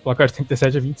 Esse placar de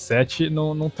 37-27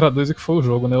 não traduz o que foi o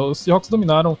jogo, né? Os Seahawks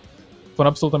dominaram, foram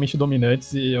absolutamente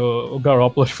dominantes e o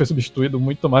Garoppolo foi substituído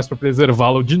muito mais para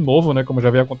preservá-lo de novo, né? Como já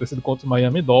havia acontecido contra o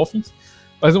Miami Dolphins.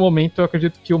 Mas no momento eu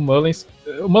acredito que o Mullens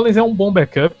é um bom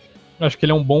backup. Acho que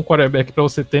ele é um bom quarterback para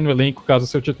você ter no elenco caso o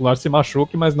seu titular se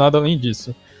machuque, mas nada além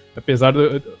disso. Apesar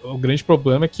o grande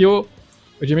problema é que o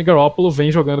Jimmy Garoppolo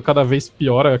vem jogando cada vez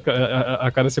pior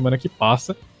a cada semana que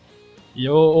passa. E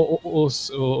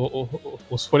os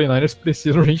 49ers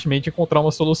precisam urgentemente encontrar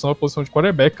uma solução à posição de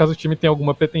quarterback caso o time tenha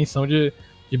alguma pretensão de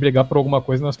brigar por alguma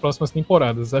coisa nas próximas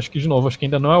temporadas. Acho que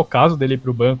ainda não é o caso dele ir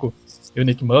pro banco e o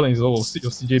Nick Mullens ou o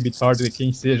CJ Beathard,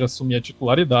 quem seja, assumir a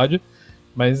titularidade.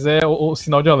 Mas o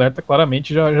sinal de alerta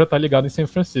claramente já tá ligado em San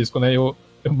Francisco, né? E o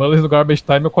Mullens no garbage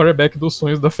time é o quarterback dos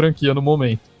sonhos da franquia no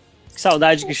momento. Que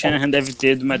saudade que o Shanahan deve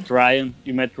ter do Matt Ryan,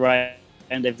 e o Matt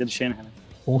Ryan deve ter do Shanahan.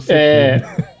 Com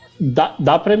certeza.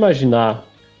 Dá para imaginar.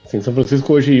 Assim, São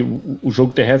Francisco hoje, o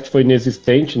jogo terrestre foi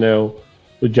inexistente, né? O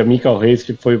Jamichael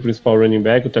Hasty foi o principal running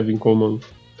back, o Tevin Coleman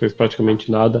fez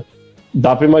praticamente nada.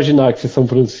 Dá para imaginar que se São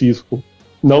Francisco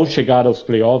não chegar aos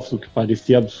playoffs, o que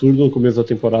parecia absurdo no começo da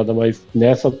temporada, mas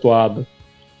nessa atuada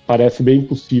parece bem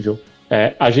impossível.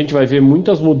 A gente vai ver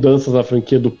muitas mudanças na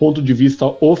franquia do ponto de vista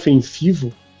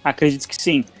ofensivo? Acredito que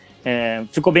sim.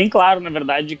 Ficou bem claro, na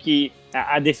verdade, que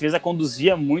a defesa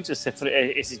conduzia muito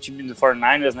esse time do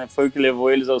 49ers, né? Foi o que levou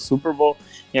eles ao Super Bowl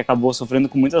e acabou sofrendo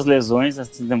com muitas lesões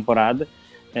nessa temporada.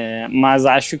 Mas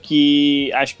acho que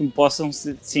possam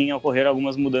sim ocorrer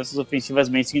algumas mudanças ofensivas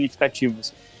bem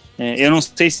significativas. Eu não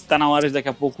sei se está na hora de daqui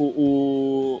a pouco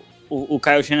o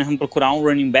Kyle Shanahan procurar um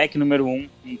running back número 1,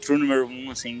 um true número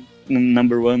 1, assim,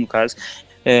 number 1 no caso,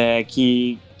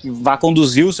 que vá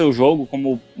conduzir o seu jogo,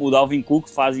 como o Dalvin Cook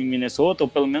faz em Minnesota, ou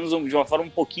pelo menos de uma forma um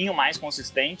pouquinho mais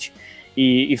consistente,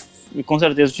 e com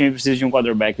certeza o time precisa de um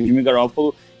quarterback. O Jimmy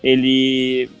Garoppolo,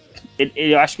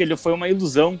 eu acho que ele foi uma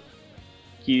ilusão,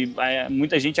 que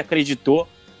muita gente acreditou,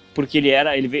 porque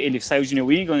ele saiu de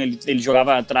New England, ele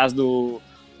jogava atrás do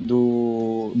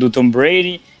Tom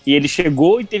Brady, e ele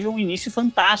chegou e teve um início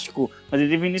fantástico, mas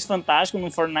ele teve um início fantástico no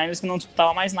 49ers que não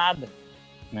disputava mais nada,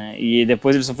 né? E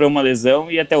depois ele sofreu uma lesão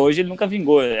e até hoje ele nunca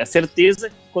vingou. É certeza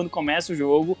que quando começa o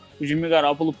jogo, o Jimmy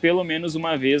Garoppolo pelo menos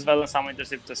uma vez vai lançar uma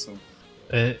interceptação.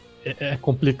 É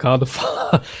complicado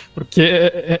falar, porque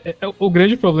o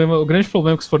grande problema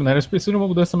que os 49ers precisam de uma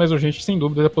mudança mais urgente, sem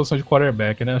dúvida, é a posição de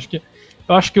quarterback, né?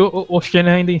 Eu acho que o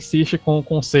Shanahan ainda insiste com o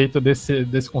conceito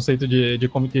desse conceito de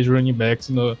comitê de running backs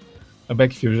no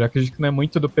backfield. Já acredito que não é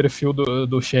muito do perfil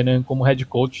do Shanahan como head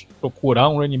coach procurar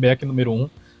um running back número 1,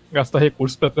 gastar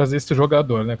recursos para trazer esse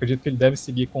jogador, né? Acredito que ele deve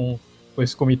seguir com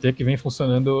esse comitê que vem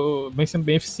funcionando, vem sendo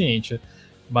bem eficiente.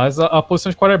 Mas a posição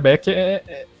de quarterback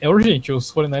é urgente.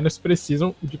 Os 49ers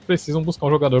precisam buscar um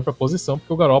jogador para a posição,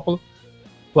 porque o Garoppolo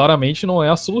claramente não é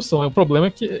a solução. O problema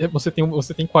é que você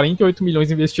tem 48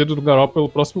 milhões investidos no Garoppolo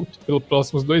pelos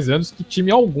próximos 2 anos, que time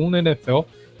algum na NFL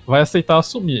vai aceitar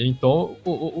assumir. Então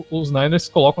os Niners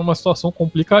colocam numa situação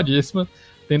complicadíssima,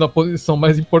 tendo a posição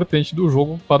mais importante do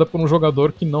jogo ocupada por um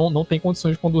jogador que não tem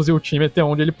condições de conduzir o time até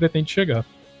onde ele pretende chegar.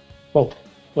 Bom,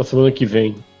 na semana que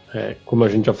vem, como a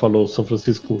gente já falou, o São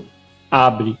Francisco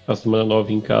abre a semana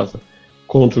 9 em casa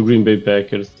contra o Green Bay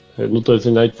Packers no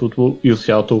Thursday Night Football, e o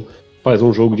Seattle faz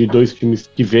um jogo de 2 times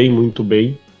que vêm muito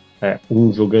bem,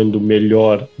 um jogando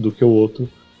melhor do que o outro,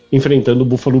 enfrentando o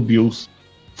Buffalo Bills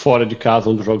fora de casa,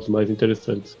 um dos jogos mais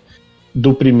interessantes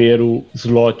do primeiro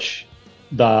slot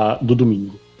do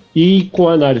domingo. E com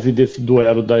a análise desse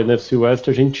duelo da NFC West,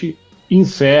 a gente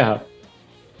encerra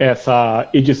essa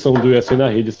edição do USA na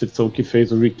Rede, essa edição que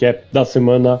fez o recap da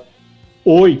semana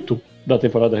 8 da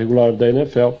temporada regular da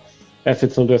NFL. Essa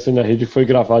edição do USA na Rede foi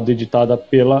gravada e editada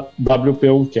pela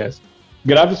WP1Cast.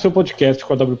 Grave o seu podcast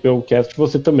com a WP1Cast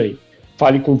você também.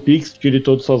 Fale com o Pix, tire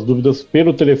todas as suas dúvidas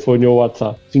pelo telefone ou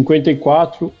WhatsApp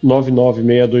 54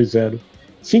 99620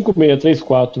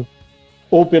 5634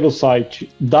 ou pelo site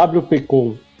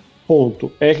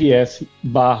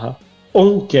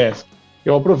wpcom.rs/oncast.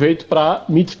 Eu aproveito para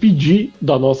me despedir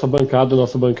da nossa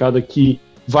bancada que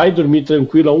vai dormir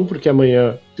tranquila, porque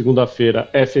amanhã, segunda-feira,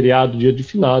 é feriado, dia de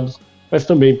finados, mas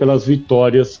também pelas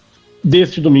vitórias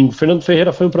deste domingo. Fernando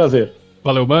Ferreira, foi um prazer.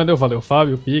 Valeu, Mandel, valeu,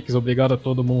 Fábio, Pix, obrigado a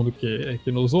todo mundo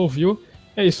que nos ouviu.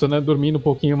 É isso, né? Dormindo um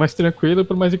pouquinho mais tranquilo,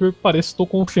 por mais que pareça, estou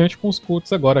confiante com os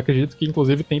Colts agora. Acredito que,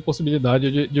 inclusive, tem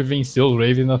possibilidade de vencer os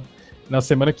Ravens na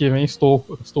semana que vem. Estou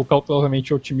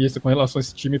cautelosamente otimista com relação a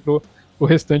esse time pro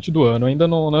restante do ano. Ainda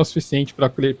não é o suficiente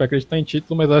para acreditar em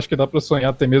título, mas acho que dá para sonhar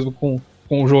até mesmo com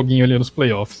um joguinho ali nos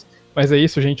playoffs. Mas é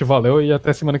isso, gente. Valeu e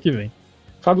até semana que vem.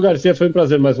 Fábio Garcia, foi um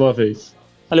prazer mais uma vez.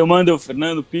 Valeu, Mandel,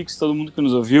 Fernando, Pix, todo mundo que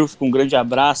nos ouviu. Fica um grande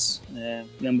abraço.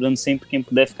 Lembrando sempre, quem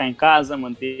puder ficar em casa,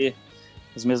 manter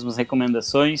as mesmas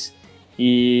recomendações.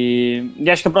 E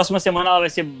acho que a próxima semana ela vai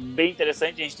ser bem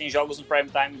interessante. A gente tem jogos no prime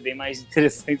time bem mais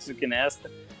interessantes do que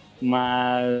nesta.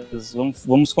 Mas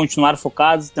vamos continuar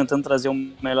focados, tentando trazer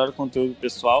um melhor conteúdo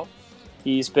pessoal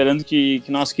e esperando que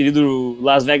nosso querido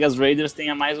Las Vegas Raiders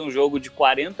tenha mais um jogo de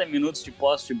 40 minutos de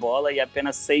posse de bola e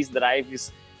apenas 6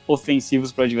 drives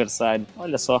ofensivos para o adversário.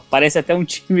 Olha só, parece até um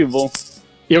time bom.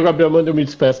 E eu, Gabriel Manda, eu me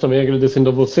despeço também agradecendo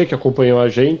a você que acompanhou a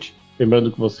gente.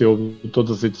 Lembrando que você ouve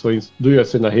todas as edições do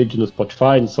USA na Rede, no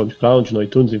Spotify, no SoundCloud, no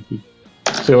iTunes, enfim,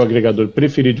 seu agregador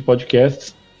preferido de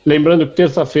podcasts. Lembrando que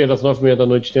terça-feira, às 9h30 da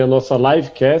noite, tem a nossa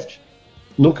livecast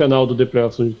no canal do The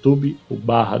Playoffs no YouTube, o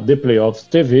 /The Playoffs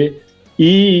TV.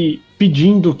 E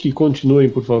pedindo que continuem,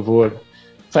 por favor,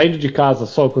 saindo de casa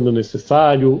só quando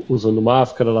necessário, usando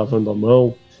máscara, lavando a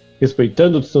mão,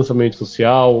 respeitando o distanciamento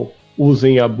social,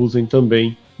 usem e abusem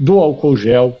também do álcool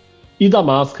gel e da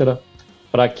máscara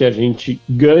para que a gente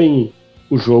ganhe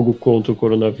o jogo contra o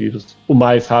coronavírus o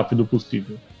mais rápido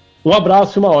possível. Um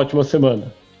abraço e uma ótima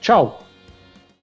semana. Tchau!